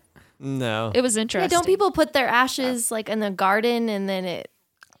article? No. It was Yeah, interesting. don't people put their ashes like in the garden and then it?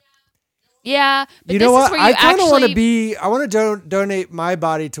 Yeah, but You this know is what? where you I kind of want to actually- be. I want to donate my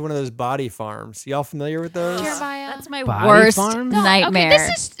body to one of those body farms. Y'all familiar with those? Jeremiah. That's my Body worst farm? No, nightmare. Okay,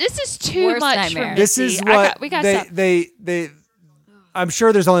 this is too Worst much nightmare. for This Missy. is what we got they. I'm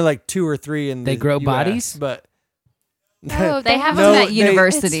sure there's only like 2 or 3 in. They the grow US, bodies? but No, they have No, them at they-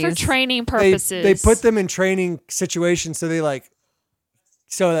 universities. It's for training they purposes. put them in training situations so they like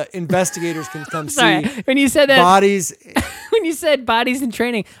so that investigators can come Sorry, see when you said that, bodies. when you said bodies in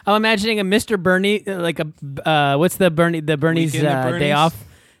training, I'm imagining a Mr. Bernie, like a what's the Bernie's Weekend at Bernie's? day off?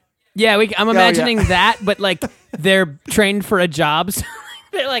 Yeah, I'm yeah. imagining that, but like they're trained for a job, so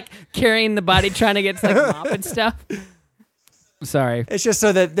they're like carrying the body, trying to get to like mop and stuff. Sorry. It's just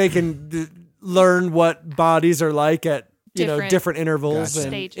so that they can learn what bodies are like at Different- different intervals Gotcha.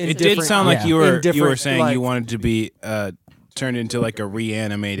 and Stages. in It did different- sound like Yeah. you in were different, saying like- you wanted to be turned into like a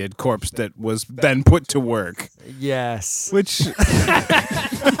reanimated corpse that was then put to work. Yes. Which,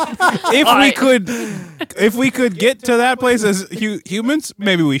 if we could get to that place as humans,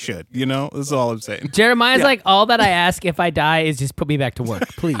 maybe we should. You know, that's all I'm saying. Jeremiah's Yeah. like, all that I ask if I die is just put me back to work,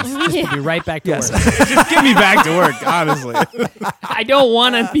 please. Just put me right back to Yes. work. Just get me back to work, honestly. I don't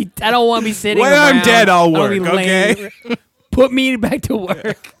want to be. I don't want to be sitting. When I'm around. dead, I'll I wanna be work, laying- Put me back to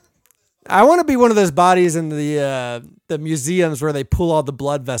work. I want to be one of those bodies in the museums where they pull all the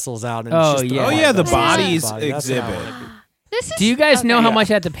blood vessels out. And Oh, it's just yeah. Oh blood yeah, the vessels. bodies Body. That's what I exhibit. wanna be. This is, Do you guys know okay. how much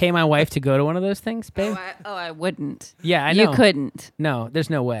I have to pay my wife to go to one of those things, babe? I wouldn't. Yeah, I know. You couldn't. No, there's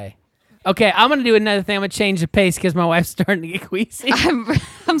no way. Okay, I'm gonna do another thing. I'm gonna change the pace because my wife's starting to get queasy.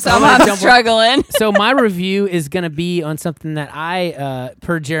 I'm struggling. So my review is going to be on something that I,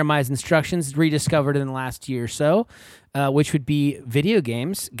 per Jeremiah's instructions, rediscovered in the last year or so, which would be video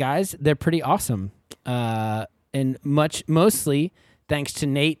games. Guys, they're pretty awesome, and mostly thanks to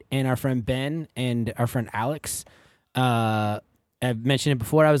Nate and our friend Ben and our friend Alex. I've mentioned it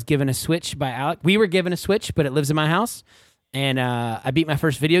before. I was given a Switch by Alex. We were given a Switch, but it lives in my house. And I beat my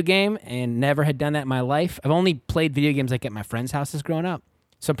first video game and never had done that in my life. I've only played video games like at my friends' houses growing up.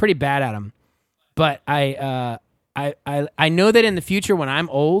 So I'm pretty bad at them. But I know that in the future when I'm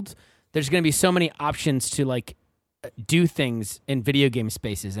old, there's going to be so many options to like do things in video game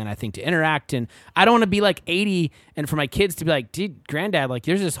spaces, and I think to interact. And I don't want to be like 80 and for my kids to be like, dude, granddad, like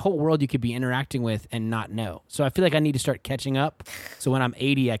there's this whole world you could be interacting with and not know. So I feel like I need to start catching up. So when I'm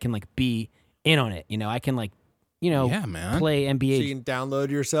 80, I can like be in on it. You know, I can like, Yeah, man. play So NBA. you can download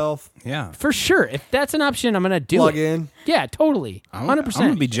yourself, Yeah. For sure. If that's an option, I'm going to do plug it. in. Yeah, totally. 100%. I'm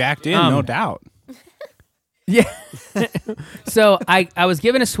gonna be jacked in, no doubt. Yeah. So I was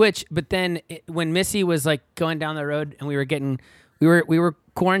given a Switch, but then when Missy was like going down the road and we were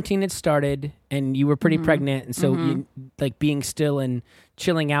quarantine had started and you were pretty pregnant, and so you, like being still and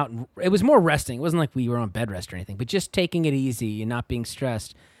chilling out, it was more resting. It wasn't like we were on bed rest or anything, but just taking it easy and not being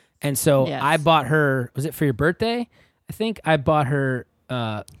stressed. And so Yes. I bought her, was it for your birthday? I think I bought her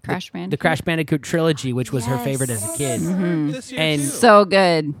Crash Bandicoot. the Crash Bandicoot trilogy, which was her favorite as a kid. And So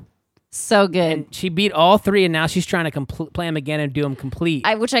good. So good. and she beat all three, and now she's trying to play them again and do them complete.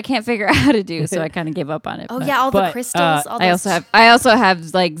 Which I can't figure out how to do, so I kind of gave up on it. Oh but yeah, all but, the crystals. All I those- also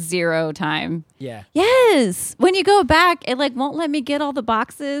have like zero time. yeah. Yes. When you go back, it like won't let me get all the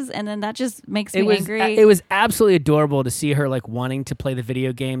boxes, and then that just makes me angry. It was absolutely adorable to see her like wanting to play the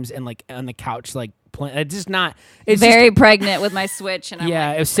video games and like on the couch like playing. It's just not. It's very pregnant with my Switch, and I'm yeah,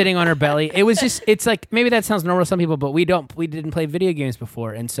 like, it was sitting on her belly. It was just, it's like, maybe that sounds normal to some people, but we didn't play video games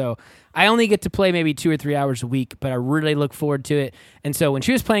before. And so I only get to play maybe 2 or 3 hours a week, but I really look forward to it. And so when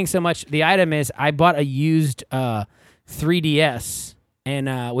she was playing so much, the item is I bought a used 3DS,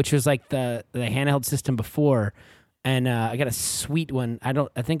 and which was like the handheld system before. And I got a sweet one.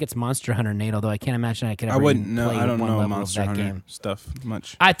 I think it's Monster Hunter Nate, although I can't imagine I could ever I wouldn't even know. play I don't one know level of Monster that Hunter game. stuff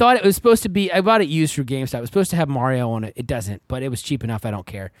much. I thought it was supposed to be. I bought it used for GameStop. It was supposed to have Mario on it. It doesn't, but it was cheap enough. I don't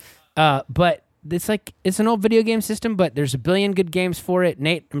care. But it's an old video game system, but there's a billion good games for it.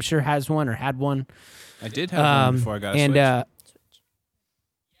 Nate, I'm sure, has one or had one. I did have one before I got a and Switch.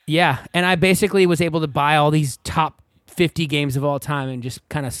 yeah, and I basically was able to buy all these top 50 games of all time and just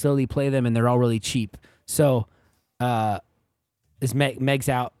kind of slowly play them, and they're all really cheap. So, is Meg's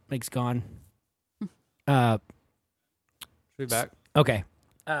out? Meg's gone. Be back. Okay.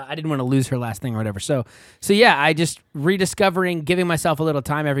 I didn't want to lose her last thing or whatever. So yeah, I just rediscovering, giving myself a little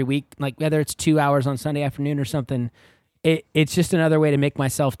time every week, like whether it's 2 hours on Sunday afternoon or something. It's just another way to make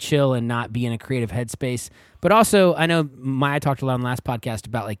myself chill and not be in a creative headspace. But also, I know Maya talked a lot on the last podcast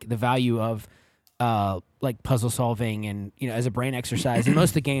about like the value of like puzzle solving and, you know, as a brain exercise. And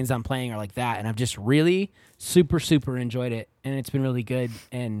most of the games I'm playing are like that. And I've just really super enjoyed it. And it's been really good.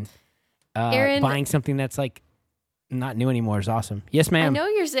 And Aaron- buying something that's like not new anymore is awesome. Yes, I ma'am. know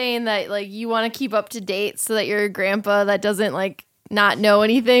you're saying that like you want to keep up to date so that you're a grandpa that doesn't like not know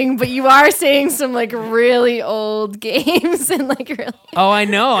anything, but you are saying some like really old games and like really. Oh, I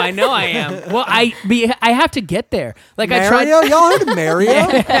know I am. Well, I have to get there. Like Mario? I tried. Y'all heard of Mario?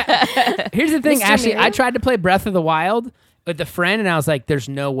 Here's the thing, Mr. Ashley. I Mario? tried to play Breath of the Wild with a friend, and I was like, "There's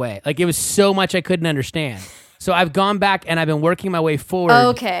no way." Like it was so much I couldn't understand. So I've gone back and I've been working my way forward.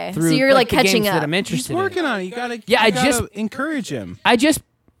 Okay. Through, So you're, like, the catching games that up. I'm He's interested in. working on it. You gotta. Yeah, you I just- gotta encourage him. I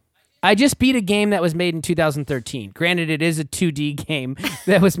just beat a game that was made in 2013. Granted, it is a 2D game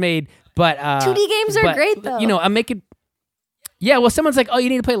that was made, but 2D games are but, great, though. You know, I'm making. Yeah, well, someone's like, "Oh, you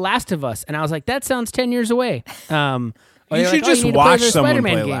need to play Last of Us," and I was like, "That sounds 10 years away." Or You they're should like, "Oh, just need to play watch the someone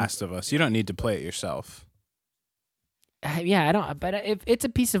Spider-Man play game." Last of Us. You don't need to play it yourself. Yeah, I don't. But if it's a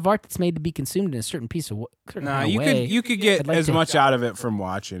piece of art that's made to be consumed in a certain piece of certain Nah, kind of you way, could I'd get like as to- much out of it from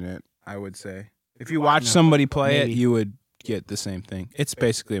watching it. I would say if you watch somebody play maybe. it, you would get the same thing. It's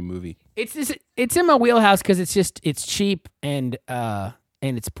basically a movie. It's in my wheelhouse because it's cheap and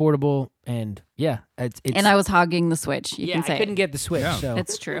it's portable and yeah, it's And I was hogging the Switch. You yeah, can say I couldn't get the Switch, Yeah. so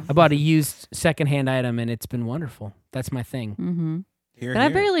it's true. I bought a used secondhand item and it's been wonderful. That's my thing. Mm-hmm. Here, But I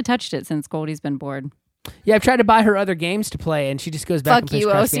here. barely touched it since Goldie's been bored. Yeah, I've tried to buy her other games to play, and she just goes back and Fuck plays you,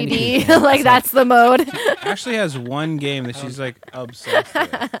 Crash OCD. Bandicoot. like that's the mode. Ashley has one game that she's like obsessed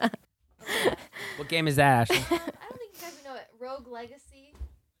with. What game is that, Ashley? I don't think you guys know it. Rogue Legacy,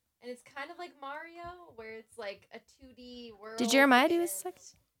 and it's kind of like Mario, where it's like a 2D world. Did Jeremiah do his second?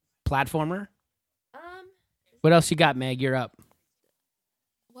 Platformer? Um, What else you got, Meg? You're up.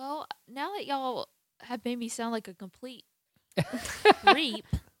 Well, now that y'all have made me sound like a complete creep,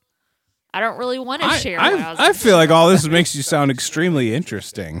 I don't really want to share what I was I feel like all this makes you sound extremely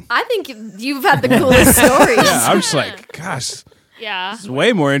interesting. I think you've had the coolest stories. Yeah, I'm just like, gosh, Yeah. it's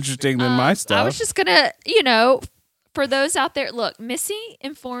way more interesting than my I stuff. was just gonna, for those out there, look, Missy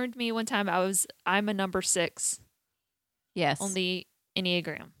informed me one time I'm a number 6 Yes. on the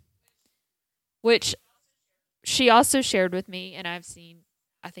Enneagram, which she also shared with me, and I've seen,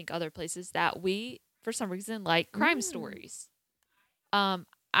 I think, other places that we, for some reason, like crime stories.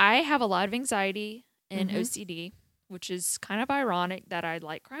 I have a lot of anxiety and OCD, which is kind of ironic that I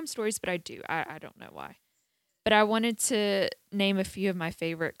like crime stories, but I do. I don't know why. But I wanted to name a few of my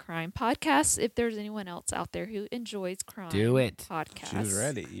favorite crime podcasts. If there's anyone else out there who enjoys crime Do it. podcasts. She's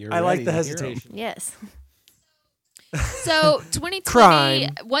ready. You're I like ready the to hear 'em. hesitation. Yes. So 2020, Crime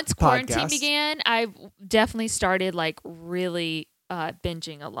once quarantine podcast. began, I definitely started like really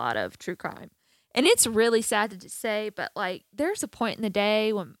binging a lot of true crime. And it's really sad to say, but like there's a point in the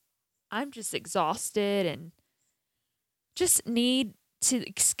day when I'm just exhausted and just need to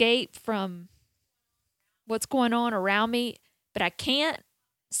escape from what's going on around me, but I can't.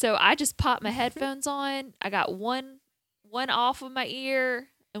 So I just pop my headphones on. I got one off of my ear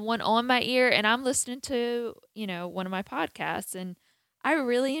and one on my ear, and I'm listening to, one of my podcasts, and I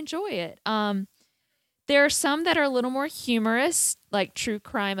really enjoy it. There are some that are a little more humorous, like True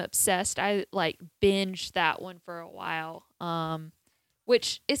Crime Obsessed. I like binged that one for a while,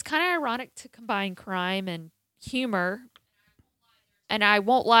 which is kind of ironic to combine crime and humor. And I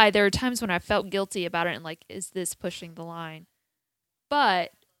won't lie, there are times when I felt guilty about it and like, is this pushing the line?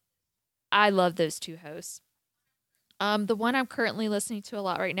 But I love those two hosts. The one I'm currently listening to a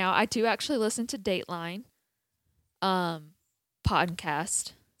lot right now, I do actually listen to Dateline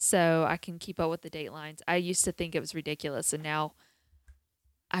podcast, so I can keep up with the Datelines. I used to think it was ridiculous, and now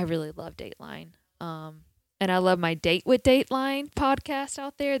I really love Dateline. And I love my Date with Dateline podcast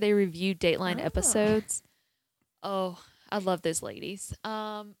out there. They review Dateline episodes. Oh, I love those ladies.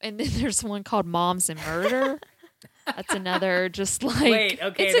 And then there's one called Moms and Murder. That's another just like Wait,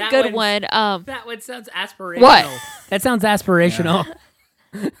 okay, it's a that good one's- one. That one sounds aspirational. What? That sounds aspirational.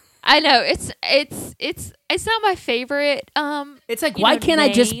 I know it's not my favorite. It's like, You why know, can't I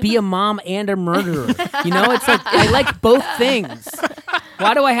just name. be a mom and a murderer? It's like I like both things.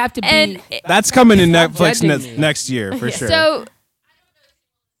 Why do I have to be? And That's coming to Stop Netflix judging me. next year for sure. so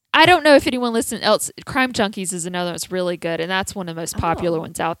I don't know if anyone listens else. Crime Junkies is another that's really good, and that's one of the most popular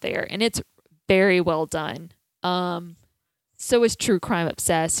ones out there, and it's very well done. So is True Crime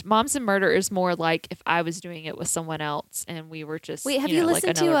Obsessed. Moms and Murder is more like if I was doing it with someone else and we were just Wait, have you like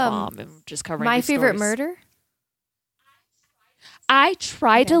listened to, another mom and just covering My the Favorite stories. Murder. I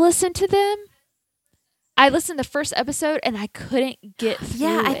tried to listen to them. I listened to the first episode and I couldn't get through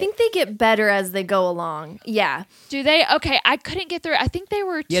Yeah, I it. think they get better as they go along. Yeah. Do they? Okay, I couldn't get through it. I think they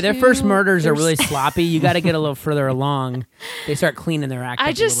were Yeah, their first murders are there's- really sloppy. You got to get a little further along. They start cleaning their act up I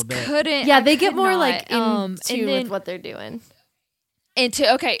a just little bit. couldn't. Yeah, I they get could more not. like in and tune then, with what they're doing.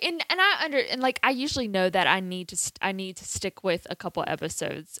 And I usually know that I need to stick with a couple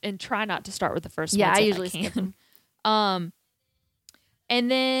episodes and try not to start with the first Yeah, ones I if usually can. skip them. And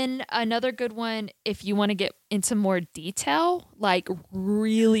then another good one, if you want to get into more detail, like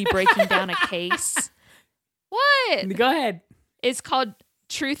really breaking down a case. What? Go ahead. It's called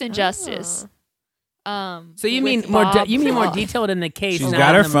Truth and Justice. So you with mean more? Bob You mean more Ross. detailed in the case? She's not got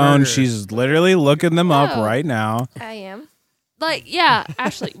in her the phone. murder. She's literally looking them up Oh. right now. I am. Like, yeah,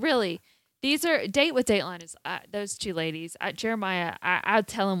 actually, really. These are Date with Dateline is those two ladies. Jeremiah, I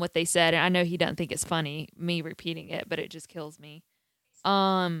tell him what they said, and I know he doesn't think it's funny me repeating it, but it just kills me.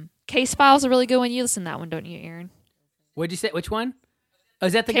 Case File's a really good one. You listen to that one, don't you, Aaron? What'd you say? Which one? Oh,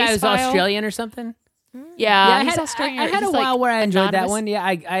 is that the guy Case who's File. Australian or something? Yeah, I he's had, Australian. I had a He's, like, while where I enjoyed that anonymous. one. Yeah,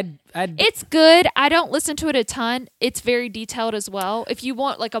 I It's good. I don't listen to it a ton. It's very detailed as well. If you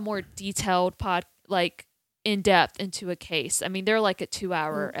want like a more detailed like in depth into a case, I mean, they're like a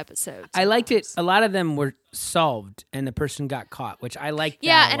 2-hour episode. I liked it. A lot of them were solved, and the person got caught, which I liked.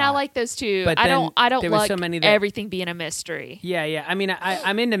 Yeah, that a and I lot. like those too. But I then don't there were like so many that- everything being a mystery. Yeah, yeah. I mean,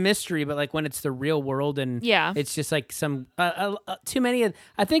 I'm into mystery, but like when it's the real world and Yeah. it's just like some too many.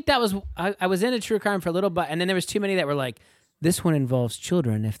 I think that was I was into true crime for a little bit, and then there was too many that were like, this one involves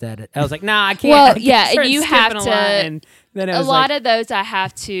children. If that, I was like, nah, I can't. Well, I can't yeah, and start you skipping have a to- lot, and then it A was lot like, of those I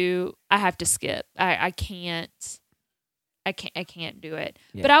have to skip. I can't do it.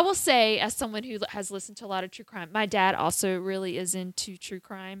 Yeah. But I will say, as someone who has listened to a lot of true crime, my dad also really is into true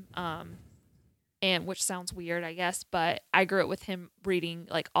crime. And which sounds weird, I guess, but I grew up with him reading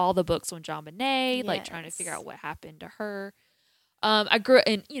like all the books on John Bonet, like trying to figure Yes. out what happened to her. I grew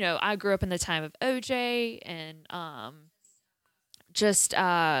up in the time of OJ, and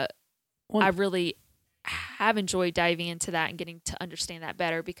I really have enjoyed diving into that and getting to understand that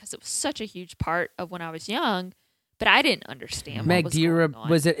better because it was such a huge part of when I was young, but I didn't understand. Meg, what was do you going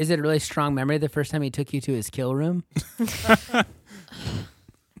on. is it a really strong memory the first time he took you to his kill room?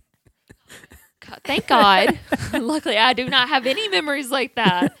 God, thank God. Luckily, I do not have any memories like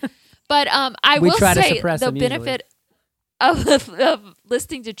that. But I We will try to say suppress the them usually. benefit of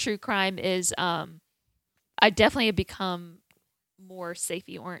listening to true crime is I definitely have become more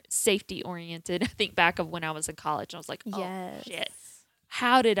safety oriented. I think back of when I was in college, I was like, oh Yes. shit,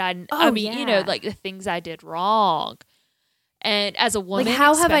 how did I? Oh, I mean, yeah. like the things I did wrong. And as a woman, Like,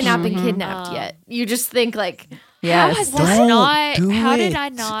 how have I not been especially, kidnapped yet? You just think like, Yes. How has Don't this not? do How did it. I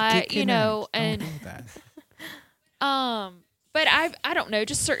Get not? kidnapped. And Don't do that. but I don't know,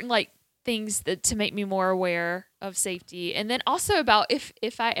 just certain like things that to make me more aware of safety, and then also about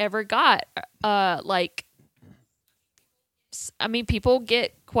if I ever got like, I mean, people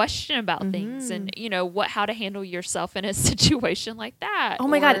get questioned about things, and how to handle yourself in a situation like that. oh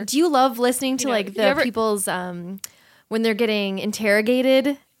my Or- god, do you love listening to you know, like you the ever- people's when they're getting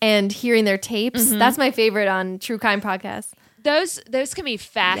interrogated and hearing their tapes? Mhm. That's my favorite on true crime podcasts. Those can be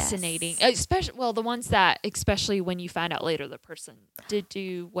fascinating, especially the ones that, especially when you find out later the person did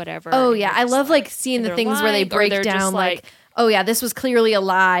do whatever. Oh and yeah, you're I just love like seeing the they're things where they lying, or break they're just down like, oh yeah, this was clearly a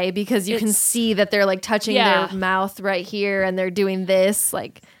lie because you can It's- see that they're like touching Yeah. their mouth right here and they're doing this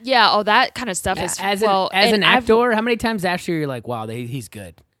like yeah, all that kind of stuff is As well an and I've- actor, how many times after you're like, wow, he's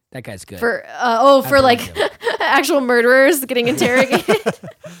good. That guy's good. for for I've like heard actual murderers getting interrogated.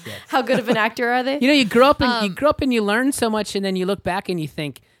 How good of an actor are they? You know, you grow up and you learn so much, and then you look back and you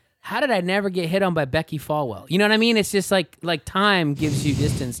think, how did I never get hit on by Becky Falwell? You know what I mean? It's just like time gives you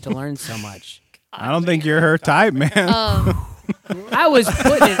distance to learn so much. I don't think you're her type, man. I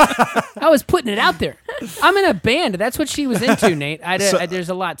was putting it out there. I'm in a band. That's what she was into, Nate. There's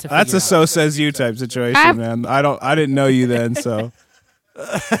a lot to. That's figure a so says you type situation, man. I didn't know you then, so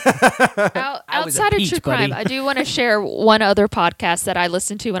I was a outside of peach, true buddy. crime, I do want to share one other podcast that I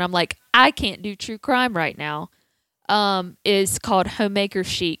listen to, and I'm like, I can't do true crime right now. Is called Homemaker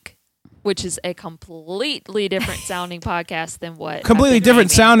Chic, which is a completely different sounding podcast than what I've completely been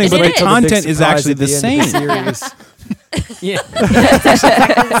different naming. sounding, And but it the is. content is actually the same. Yeah.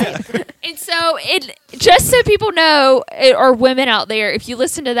 And so it just so people know, or women out there, if you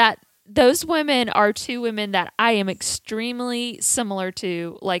listen to that, those women are two women that I am extremely similar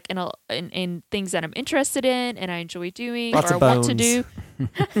to, like in things that I'm interested in and I enjoy doing Lots or I of want to bones. do.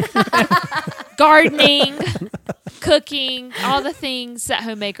 Gardening, cooking, all the things that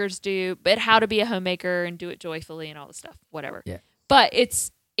homemakers do, but how to be a homemaker and do it joyfully and all the stuff, whatever. Yeah. But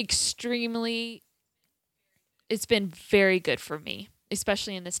it's been very good for me,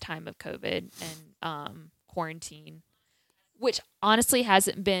 especially in this time of COVID and quarantine, which honestly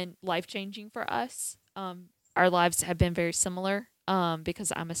hasn't been life-changing for us. Our lives have been very similar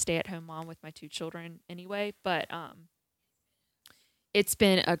because I'm a stay-at-home mom with my 2 children anyway. But it's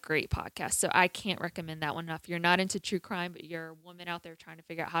been a great podcast. So I can't recommend that one enough. You're not into true crime, but you're a woman out there trying to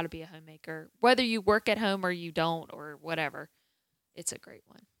figure out how to be a homemaker, whether you work at home or you don't or whatever. It's a great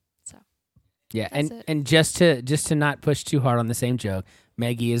one. So Yeah, That's and just to not push too hard on the same joke,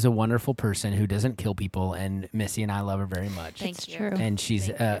 Maggie is a wonderful person who doesn't kill people, and Missy and I love her very much. thank you. true. And she's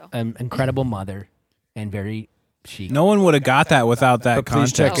Thank you. an incredible mother and very chic. No one would have got that without that But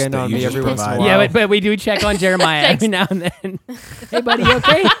please check context in that on you me just every once in a provided. while. Yeah, but we do check on Jeremiah every now and then. Hey, buddy, you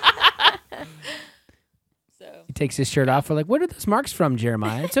okay? So, He takes his shirt off. We're like, what are those marks from,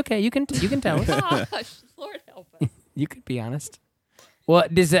 Jeremiah? It's okay. You can tell us. gosh, Lord help us. You could be honest. Well,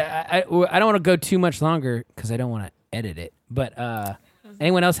 does I don't want to go too much longer because I don't want to edit it. But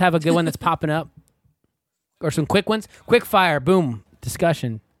anyone else have a good one that's popping up, or some quick ones? Quick fire, boom,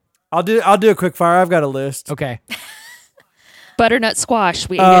 discussion. I'll do a quick fire. I've got a list. Okay. Butternut squash.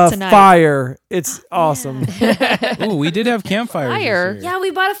 We ate it tonight. Fire. It's awesome. Ooh, we did have campfires. this Fire. year. Yeah,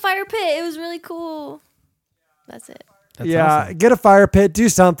 we bought a fire pit. It was really cool. That's it. That's yeah, awesome. get a fire pit, do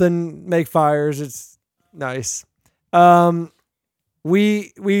something, make fires. It's nice.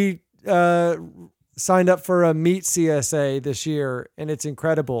 We signed up for a meat CSA this year, and it's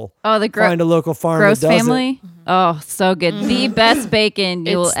incredible. Oh, the Find a local farm Gross that does family. Oh, so good. The best bacon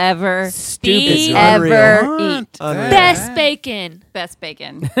you'll It's ever Stupid. ever What? eat. Unreal. Best bacon. Best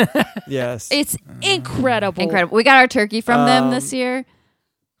bacon. it. Yes. It's incredible. Incredible. We got our turkey from them this Um, year.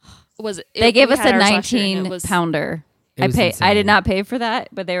 Was it? They gave we us had a ours last year and 19 it was- pounder. It was I insane. did not pay for that,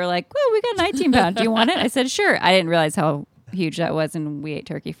 but they were like, "Well, we got 19 pound. Do you want it?" I said, "Sure." I didn't realize how huge that was, and we ate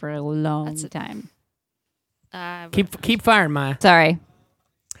turkey for a long That's a- time. Keep firing, Maya. Sorry.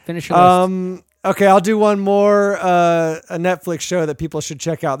 Finish your list. Okay, I'll do one more. A Netflix show that people should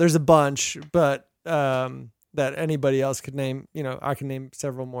check out. There's a bunch, but that anybody else could name. You know, I can name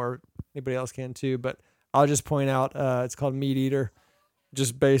several more. Anybody else can too. But I'll just point out. It's called Meat Eater,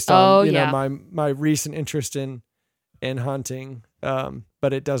 just based on yeah. my recent interest in hunting.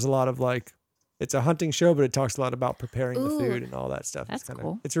 But it does a lot of it's a hunting show, but it talks a lot about preparing the Ooh. food and all that stuff. That's it's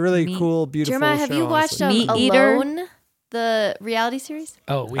cool. It's a really Meat. cool, beautiful Jeremiah, show. have you watched honestly. Meat Eater? Alone, the reality series?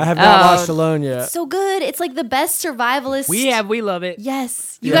 Oh, we I have not Oh. watched Alone yet. So good. It's like the best survivalist. we love it.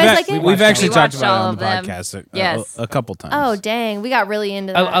 Yes. You Yeah. guys like it? We've actually We talked watched about all it on of the them. podcast Yes. a couple times. Oh, dang. We got really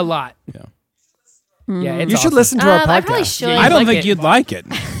into that. A lot. Yeah. Yeah, it's You should awesome. listen to our podcast. I probably should. I don't like think it. you'd like it.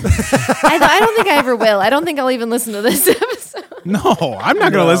 I don't think I ever will. I don't think I'll even listen to this episode. No, I'm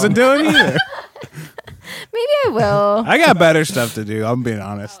not going to listen to it either. Maybe I will. I got better stuff to do. I'm being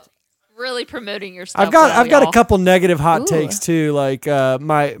honest. Really promoting your stuff. I've got a y'all. couple negative hot Ooh. takes too. Like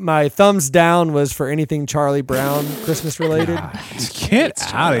my thumbs down was for anything Charlie Brown Christmas related. Get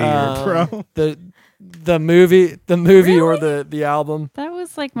out of here, bro. The movie or the album. That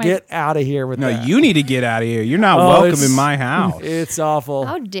was like my. Get out of here with No, that. you need to get out of here. You're not Oh, welcome it's- in my house. It's awful.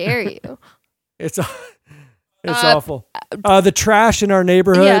 How dare you? It's awful. The trash in our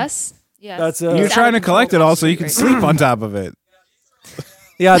neighborhood. Yes. Yes. That's You're It's trying to collect it all so you can sleep on top of it.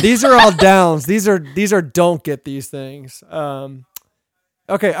 yeah. These are all downs. These are don't get these things.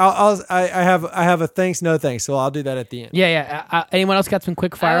 Okay. I have a thanks no thanks. So I'll do that at the end. Yeah. Anyone else got some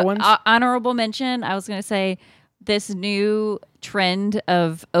quick fire ones? Honorable mention. I was going to say this new trend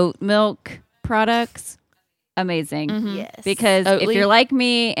of oat milk products. Amazing. Yes. Because if Oatly. you're like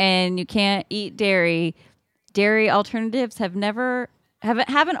me and you can't eat dairy alternatives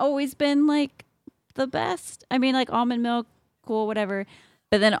haven't always been like the best. I mean, like almond milk, cool, whatever.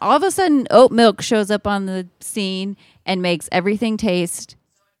 But then all of a sudden, oat milk shows up on the scene and makes everything taste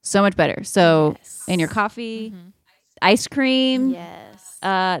so much better. So in your coffee, ice cream, Yes.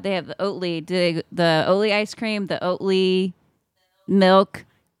 they have the Oatly, the Oatly ice cream, the Oatly milk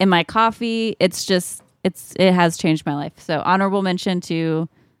in my coffee. It has changed my life. So honorable mention to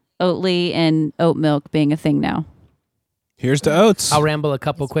Oatly and oat milk being a thing now. Here's the oats. I'll ramble a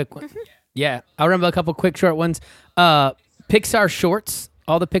couple quick ones. Yeah, I'll ramble a couple quick short ones. Pixar shorts.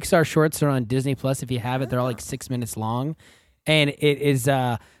 All the Pixar shorts are on Disney Plus. If you have it, they're all like 6 minutes long, and it is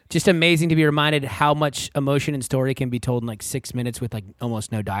just amazing to be reminded how much emotion and story can be told in like 6 minutes with like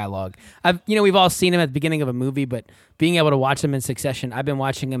almost no dialogue. We've all seen them at the beginning of a movie, but being able to watch them in succession, I've been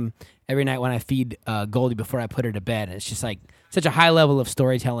watching them every night when I feed Goldie before I put her to bed, and it's just like such a high level of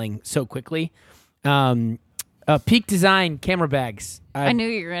storytelling so quickly. Peak Design camera bags. I knew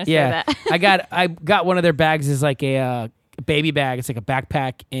you were going to say Yeah, that. I got one of their bags as like a baby bag. It's like a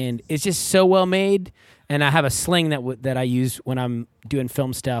backpack, and it's just so well made. And I have a sling that I use when I'm doing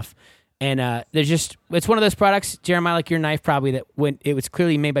film stuff. And it's one of those products, Jeremiah, like your knife, probably that when it was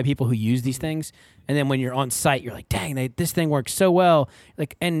clearly made by people who use these things. And then when you're on site, you're like, dang, this thing works so well.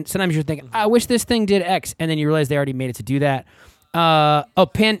 Like, and sometimes you're thinking, I wish this thing did X, and then you realize they already made it to do that.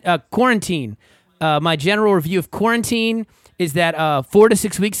 Quarantine. My general review of Quarantine is that 4 to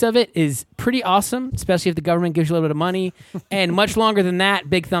 6 weeks of it is pretty awesome, especially if the government gives you a little bit of money. And much longer than that,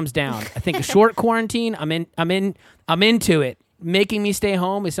 big thumbs down. I think a short quarantine, I'm into it. Making me stay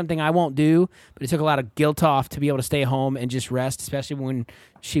home is something I won't do, but it took a lot of guilt off to be able to stay home and just rest, especially when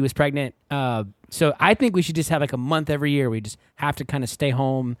she was pregnant. So I think we should just have like a month every year. We just have to kind of stay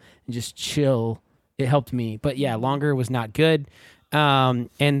home and just chill. It helped me. But yeah, longer was not good. And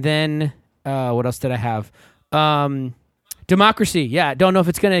then what else did I have? Democracy. Yeah, don't know if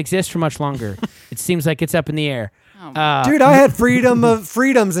it's going to exist for much longer. It seems like it's up in the air. Dude, I had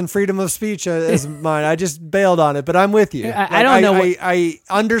freedoms and freedom of speech as mine. I just bailed on it, but I'm with you. I don't know. I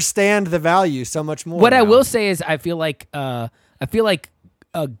understand the value so much more. What now. I will say is, I feel like a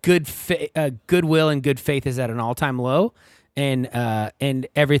goodwill and good faith is at an all-time low, and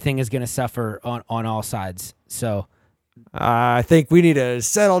everything is going to suffer on all sides. So. I think we need to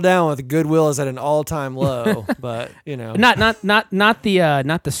settle down with goodwill is at an all-time low, but you know, not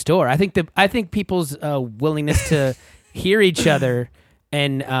the store. I think people's willingness to hear each other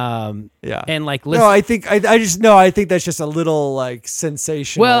and and like listen. No, I think I think that's just a little like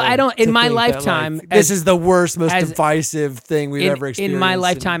sensational. Well, I don't. In to my think that, lifetime, like, this is the worst, most divisive thing we've ever experienced. In my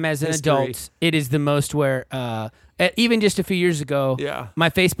lifetime as an history. adult, it is the most where. Even just a few years ago,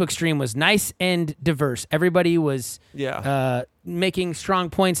 my Facebook stream was nice and diverse. Everybody was making strong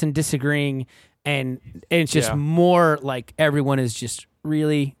points and disagreeing, and it's just more like everyone is just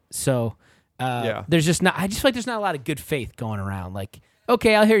really so. There's just not. I just feel like there's not a lot of good faith going around. Like,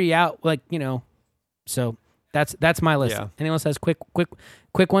 okay, I'll hear you out. Like, you know, so that's my list. Yeah. Anyone else has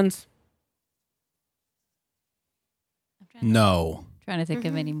quick ones? No. Trying to think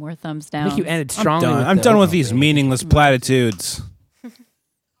of any more thumbs I down. think you ended strongly. I'm done with these meaningless platitudes.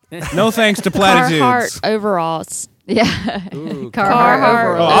 No thanks to platitudes. Carhartt overalls. Yeah. Ooh,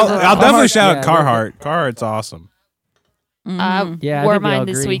 Carhartt. Oh, I'll definitely shout out Carhartt. Carhartt's awesome. I Yeah, I wore think we all mine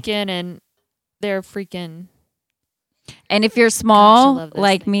this agree. weekend, and they're freaking. And if you're Gosh, I small love those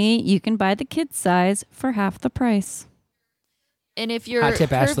like things. me, you can buy the kids size for half the price. And if you're Hot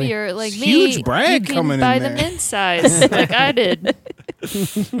tip, Ashley. curvier like me, Huge brag you can coming in buy there. the men's size like I did.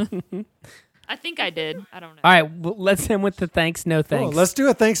 I think I did. I don't know. All right, well, let's end with the thanks, no thanks. Cool. Let's do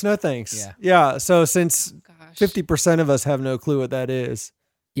a thanks, no thanks. Yeah. So since 50% of us have no clue what that is.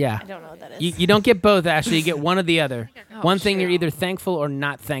 yeah. I don't know what that is. You don't get both, Ashley. You get one or the other. Oh, One thing you're either thankful or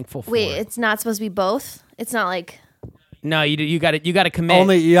not thankful for. Wait, it's not supposed to be both? It's not like No, you got to commit.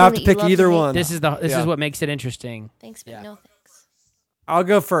 Only you have to Only you pick love either to one. This is what makes it interesting. thanks, but no thanks. I'll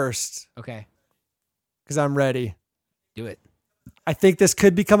go first Okay, because I'm ready. do it. I think this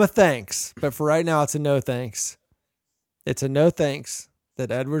could become a thanks, but for right now, it's a no thanks. It's a no thanks that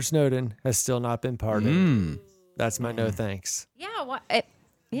Edward Snowden has still not been pardoned. That's my no thanks. Yeah. What?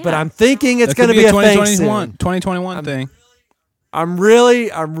 But I'm thinking it's That going to could be a a thanks 2021 soon. thing. I'm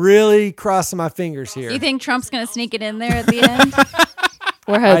really crossing my fingers here. You think Trump's going to sneak it in there at the end?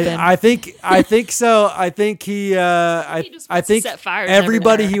 We're hoping. I think so. I think he He just I wants to think set fires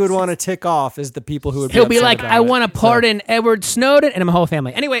everybody everywhere. he would want to tick off is the people who would. He'll be upset like, about I it. want to pardon Edward Snowden and my whole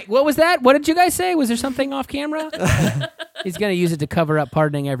family. Anyway, what was that? What did you guys say? Was there something off camera? He's gonna use it to cover up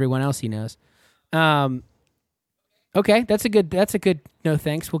pardoning everyone else he knows. Okay, that's a good no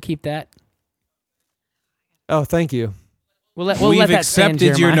thanks. We'll keep that. Oh, thank you. We'll let We've that stand,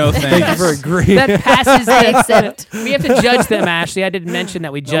 accepted your Jeremiah. no Thank you for thanks. agreeing. That passes the Accept. We have to judge them, Ashley. I didn't mention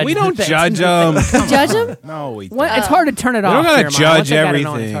that we judge. We the don't things. judge them. Judge him? No, we What? don't. It's hard to turn it We off. don't gotta Jeremiah. judge Once I got it on, it's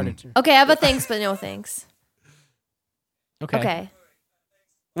everything. hard to turn- Okay, I have a thanks, but no thanks. Okay.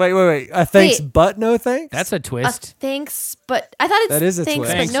 Wait. A thanks, Wait. but no thanks. That's a A twist. thanks, but I thought it's That is a thanks,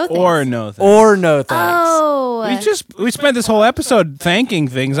 twist. but Thanks no thanks. or no thanks. or no thanks. Oh. We spent this whole episode thanking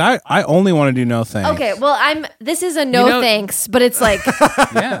things. I only want to do no thanks. Okay, well, this is a no You know- thanks, but it's like,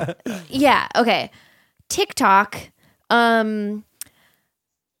 Yeah. yeah, okay. TikTok,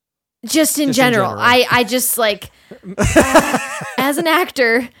 just in general. I just like, as an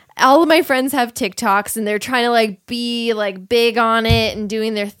actor, all of my friends have TikToks and they're trying to like be like big on it and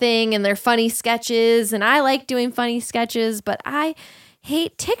doing their thing and their funny sketches. And I like doing funny sketches, but I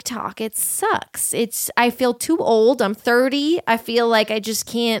hate TikTok. It sucks. I feel too old. I'm 30. I feel like I just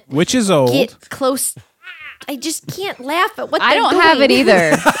can't Which is old. get close. I just can't laugh at what I they're don't doing. have it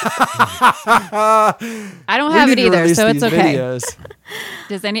either. I don't have it either, so it's okay. Videos.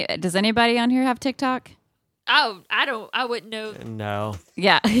 Does anybody on here have TikTok? Oh, I wouldn't know. No.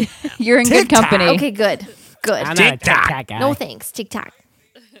 Yeah. You're in good TikTok. company. Okay, good. I'm not a TikTok guy. No thanks, TikTok.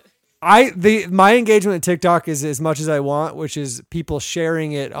 My engagement with TikTok is as much as I want, which is people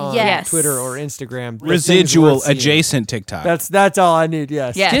sharing it on Yes. Twitter or Instagram. The things Residual worth seeing. adjacent TikTok. That's all I need.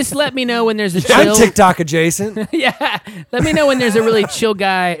 Yes. Yes. Just let me know when there's a I'm chill. TikTok adjacent. Yeah, let me know when there's a really chill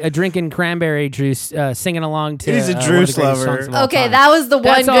guy drinking cranberry juice, singing along to. He's a one of Druce the greatest lover. songs of all Okay, time. that was the one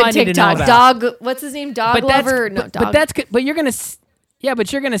That's all I good need to know TikTok. about. Dog, what's his name? Dog But that's lover? No, but, dog. but that's good. But you're gonna,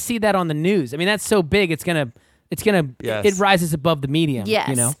 but you're gonna see that on the news. I mean, that's so big. It's gonna, Yes. it rises above the medium. Yes.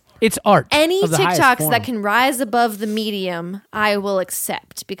 You know, it's art. Any of the highest TikToks form. that can rise above the medium, I will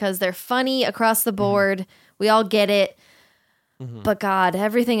accept because they're funny across the board. We all get it. But God,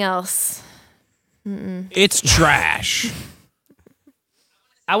 everything else. It's trash.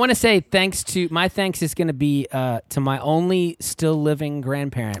 I want to say my thanks is going to be to my only still living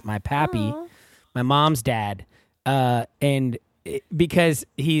grandparent, my pappy, my mom's dad, because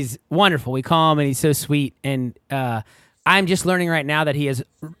he's wonderful. We call him and he's so sweet. And I'm just learning right now that he has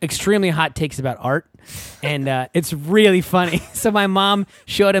extremely hot takes about art, and it's really funny. So my mom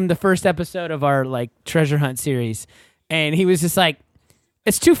showed him the first episode of our treasure hunt series, and he was just like,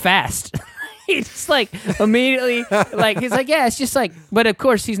 "It's too fast." He just immediately he's like, yeah, it's just but of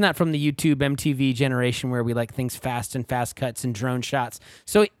course he's not from the YouTube MTV generation where we like things fast and fast cuts and drone shots.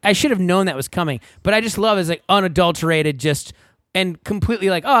 So I should have known that was coming, but I just love his unadulterated just and completely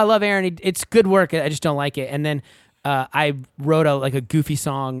oh, I love Aaron. It's good work. I just don't like it. And then I wrote a goofy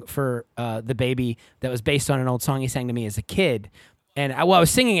song for the baby that was based on an old song he sang to me as a kid. And I was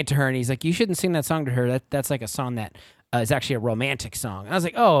singing it to her, and he's like, "You shouldn't sing that song to her. That's like a song that is actually a romantic song." And I was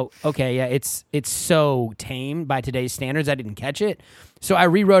like, "Oh, okay, yeah, it's so tame by today's standards. I didn't catch it." So I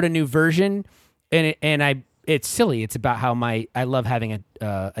rewrote a new version, and it's silly. It's about how I love having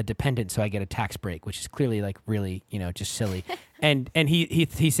a dependent, so I get a tax break, which is clearly really just silly. and he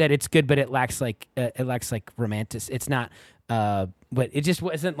said it's good, but it lacks romantic. It's not. But it just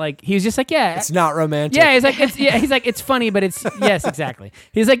wasn't he was just yeah. It's not romantic. Yeah, he's like it's funny, but it's yes, exactly.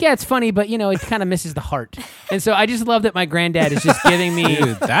 He's like, yeah, it's funny, but it kind of misses the heart. And so I just love that my granddad is just giving me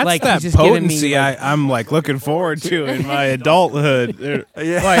Dude, that's he's that just giving potency me, I'm looking forward to in my adulthood. Yeah.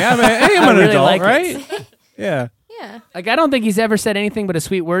 I'm an really adult, like it. right? Yeah. Yeah. I don't think he's ever said anything but a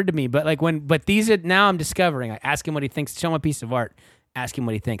sweet word to me. But but these are now I'm discovering. I ask him what he thinks. Show him a piece of art. Ask him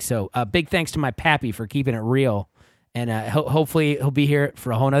what he thinks. So big thanks to my pappy for keeping it real. And hopefully he'll be here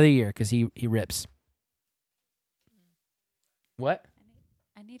for a whole nother year because he rips. What?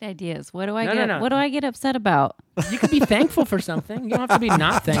 I need ideas. What do I No, get? no, no. What do I get upset about? You could be thankful for something. You don't have to be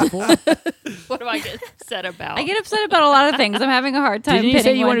not thankful. What do I get upset about? I get upset about a lot of things. I'm having a hard time. Didn't you say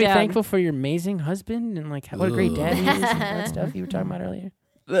pinning you one want to be down. thankful for your amazing husband and what a great dad he is and that stuff you were talking about earlier?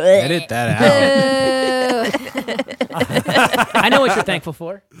 Edit that out. I know what you're thankful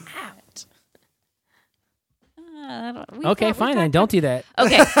for. Okay, fine then. Don't do that.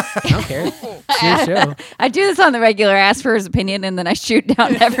 Okay. I don't care. It's your show. I do this on the regular, ask for his opinion, and then I shoot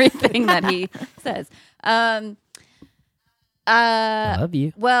down everything that he says. I love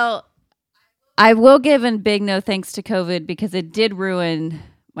you. Well, I will give a big no thanks to COVID because it did ruin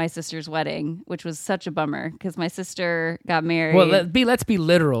my sister's wedding, which was such a bummer because my sister got married. Well, let's be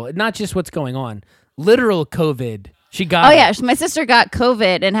literal. Not just what's going on. Literal COVID. She got. Oh it. yeah, my sister got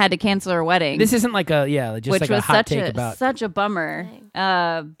COVID and had to cancel her wedding. This isn't just which like a was hot such take about. such a bummer.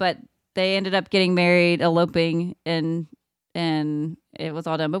 But they ended up getting married, eloping, and it was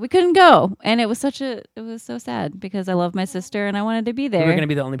all done. But we couldn't go, and it was so sad because I love my sister and I wanted to be there. We were going to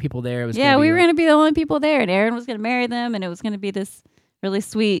be the only people there. It was Yeah, gonna be we were going to be the only people there, and Aaron was going to marry them, and it was going to be this really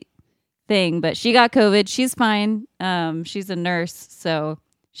sweet thing. But she got COVID. She's fine. She's a nurse, so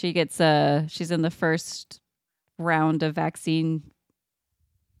she gets she's in the first round of vaccine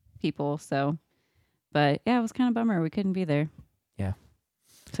people. So, but yeah, it was kind of bummer. We couldn't be there. Yeah.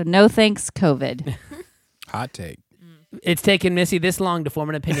 So no thanks, COVID. Hot take. It's taken Missy this long to form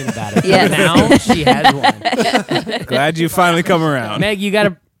an opinion about it. Yes. Now she has one. Glad you finally come around. Meg, you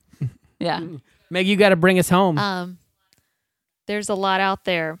gotta bring us home. There's a lot out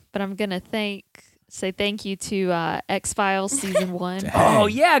there, but I'm gonna say thank you to X-Files season 1 Oh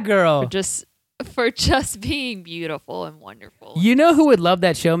yeah, girl. for just being beautiful and wonderful. You know who would love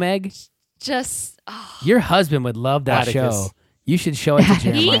that show, Meg? Your husband would love that Atticus. show. You should show it to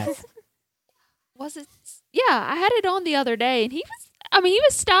Jeremiah. Was it? Yeah, I had it on the other day, and he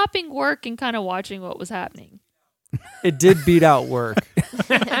was stopping work and kind of watching what was happening. It did beat out work.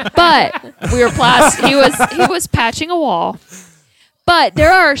 But we were he was patching a wall. But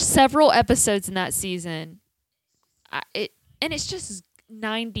there are several episodes in that season. And it's just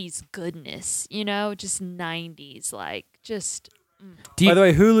 90s goodness, just 90s, Do you, By the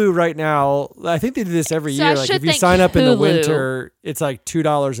way, Hulu right now, I think they do this every So year. I Like should if you thank sign up in the Hulu winter, it's like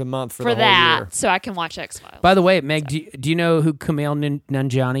 $2 a month for the whole that, year. so I can watch X Files. by the way, Meg, do you know who Kumail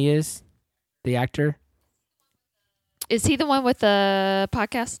Nanjiani is? The actor Is he the one with the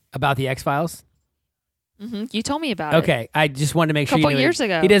podcast? about the X-Files? You told me about it. Okay, I just wanted to make sure you Couple knew it. years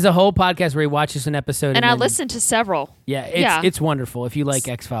ago. He does a whole podcast where he watches an episode. And I then- listened to several. Yeah, Yeah. it's wonderful. If you like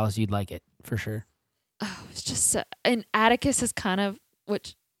X-Files, you'd like it for sure. It's just and Atticus is kind of,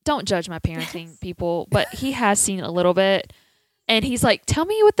 which don't judge my parenting people, but he has seen a little bit, and he's like, "Tell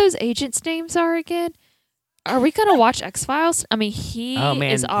me what those agents' names are again. Are we gonna watch X Files?" I mean, he Oh,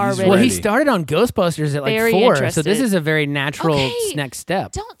 man. is He's already. Well, he ready. started on Ghostbusters at like Very 4, so interested. this is a very natural Okay. next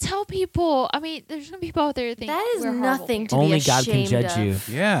step. Don't tell people. I mean, there's gonna be people out there who think That is we're horrible nothing to parents. Only be God can ashamed judge you. of.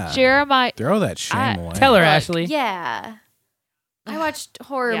 Yeah. Jeremiah. Throw that shame away. Tell her, Look, Ashley. Yeah. I watched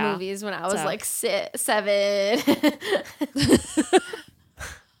horror Yeah. movies when I was So. like 7.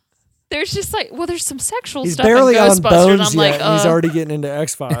 There's just like, well, there's some sexual He's stuff barely in on Ghostbusters. Bones I'm like, yet, and he's already getting into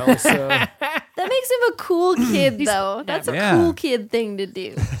X-Files. So. That makes him a cool kid, though. That's a Yeah. cool kid thing to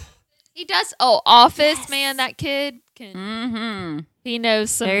do. he does. Oh, Office, man, that kid can. Mm-hmm. He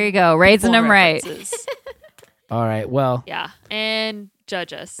knows some. There you go, raising porn them right. references. All right. Well, Yeah, and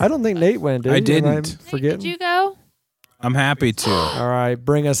judge us. I don't think Nate went, did I he? Am didn't. Nate, forgetting? did you go? I'm happy to. All right,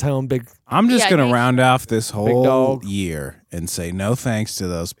 bring us home, big. I'm just Yeah, going to Nate. round off this whole dog. year and say no thanks to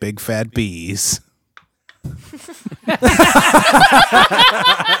those big fat bees.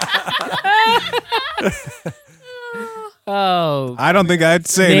 oh, I don't think I'd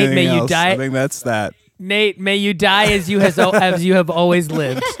say Nate, anything may you else. die- I think that's that. Nate, may you die as you have always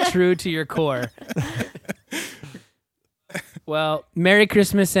lived, true to your core. Well, Merry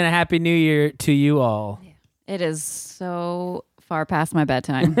Christmas and a Happy New Year to you all. It is so far past my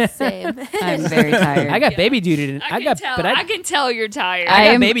bedtime. Same. I'm very tired. I got baby duty. I can tell you're tired.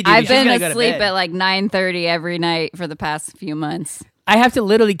 I got baby duty. I've She's been gotta go to asleep bed. at like 9:30 every night for the past few months. I have to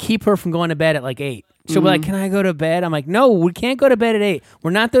literally keep her from going to bed at like 8. She'll be like, "Can I go to bed?" I'm like, "No, we can't go to bed at 8.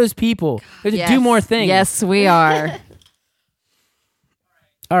 We're not those people. We have to do more things." Yes, we are.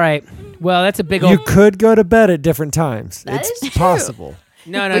 All right. Well, that's a big You old. could go to bed at different times. That it's is true. possible.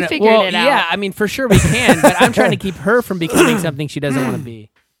 No, no, We no. figured Well, it out. yeah. I mean, for sure we can, but I'm trying to keep her from becoming something she doesn't want to be.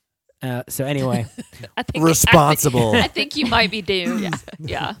 So anyway, I think Responsible. I think you might be doomed.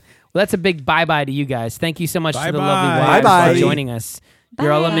 Yeah. well, that's a big bye-bye to you guys. Thank you so much to the lovely Bye-bye. wives Bye-bye. for joining us.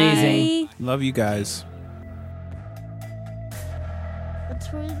 You're all amazing. Love you guys.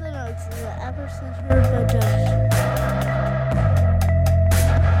 Between the Notes is an episode of Judge.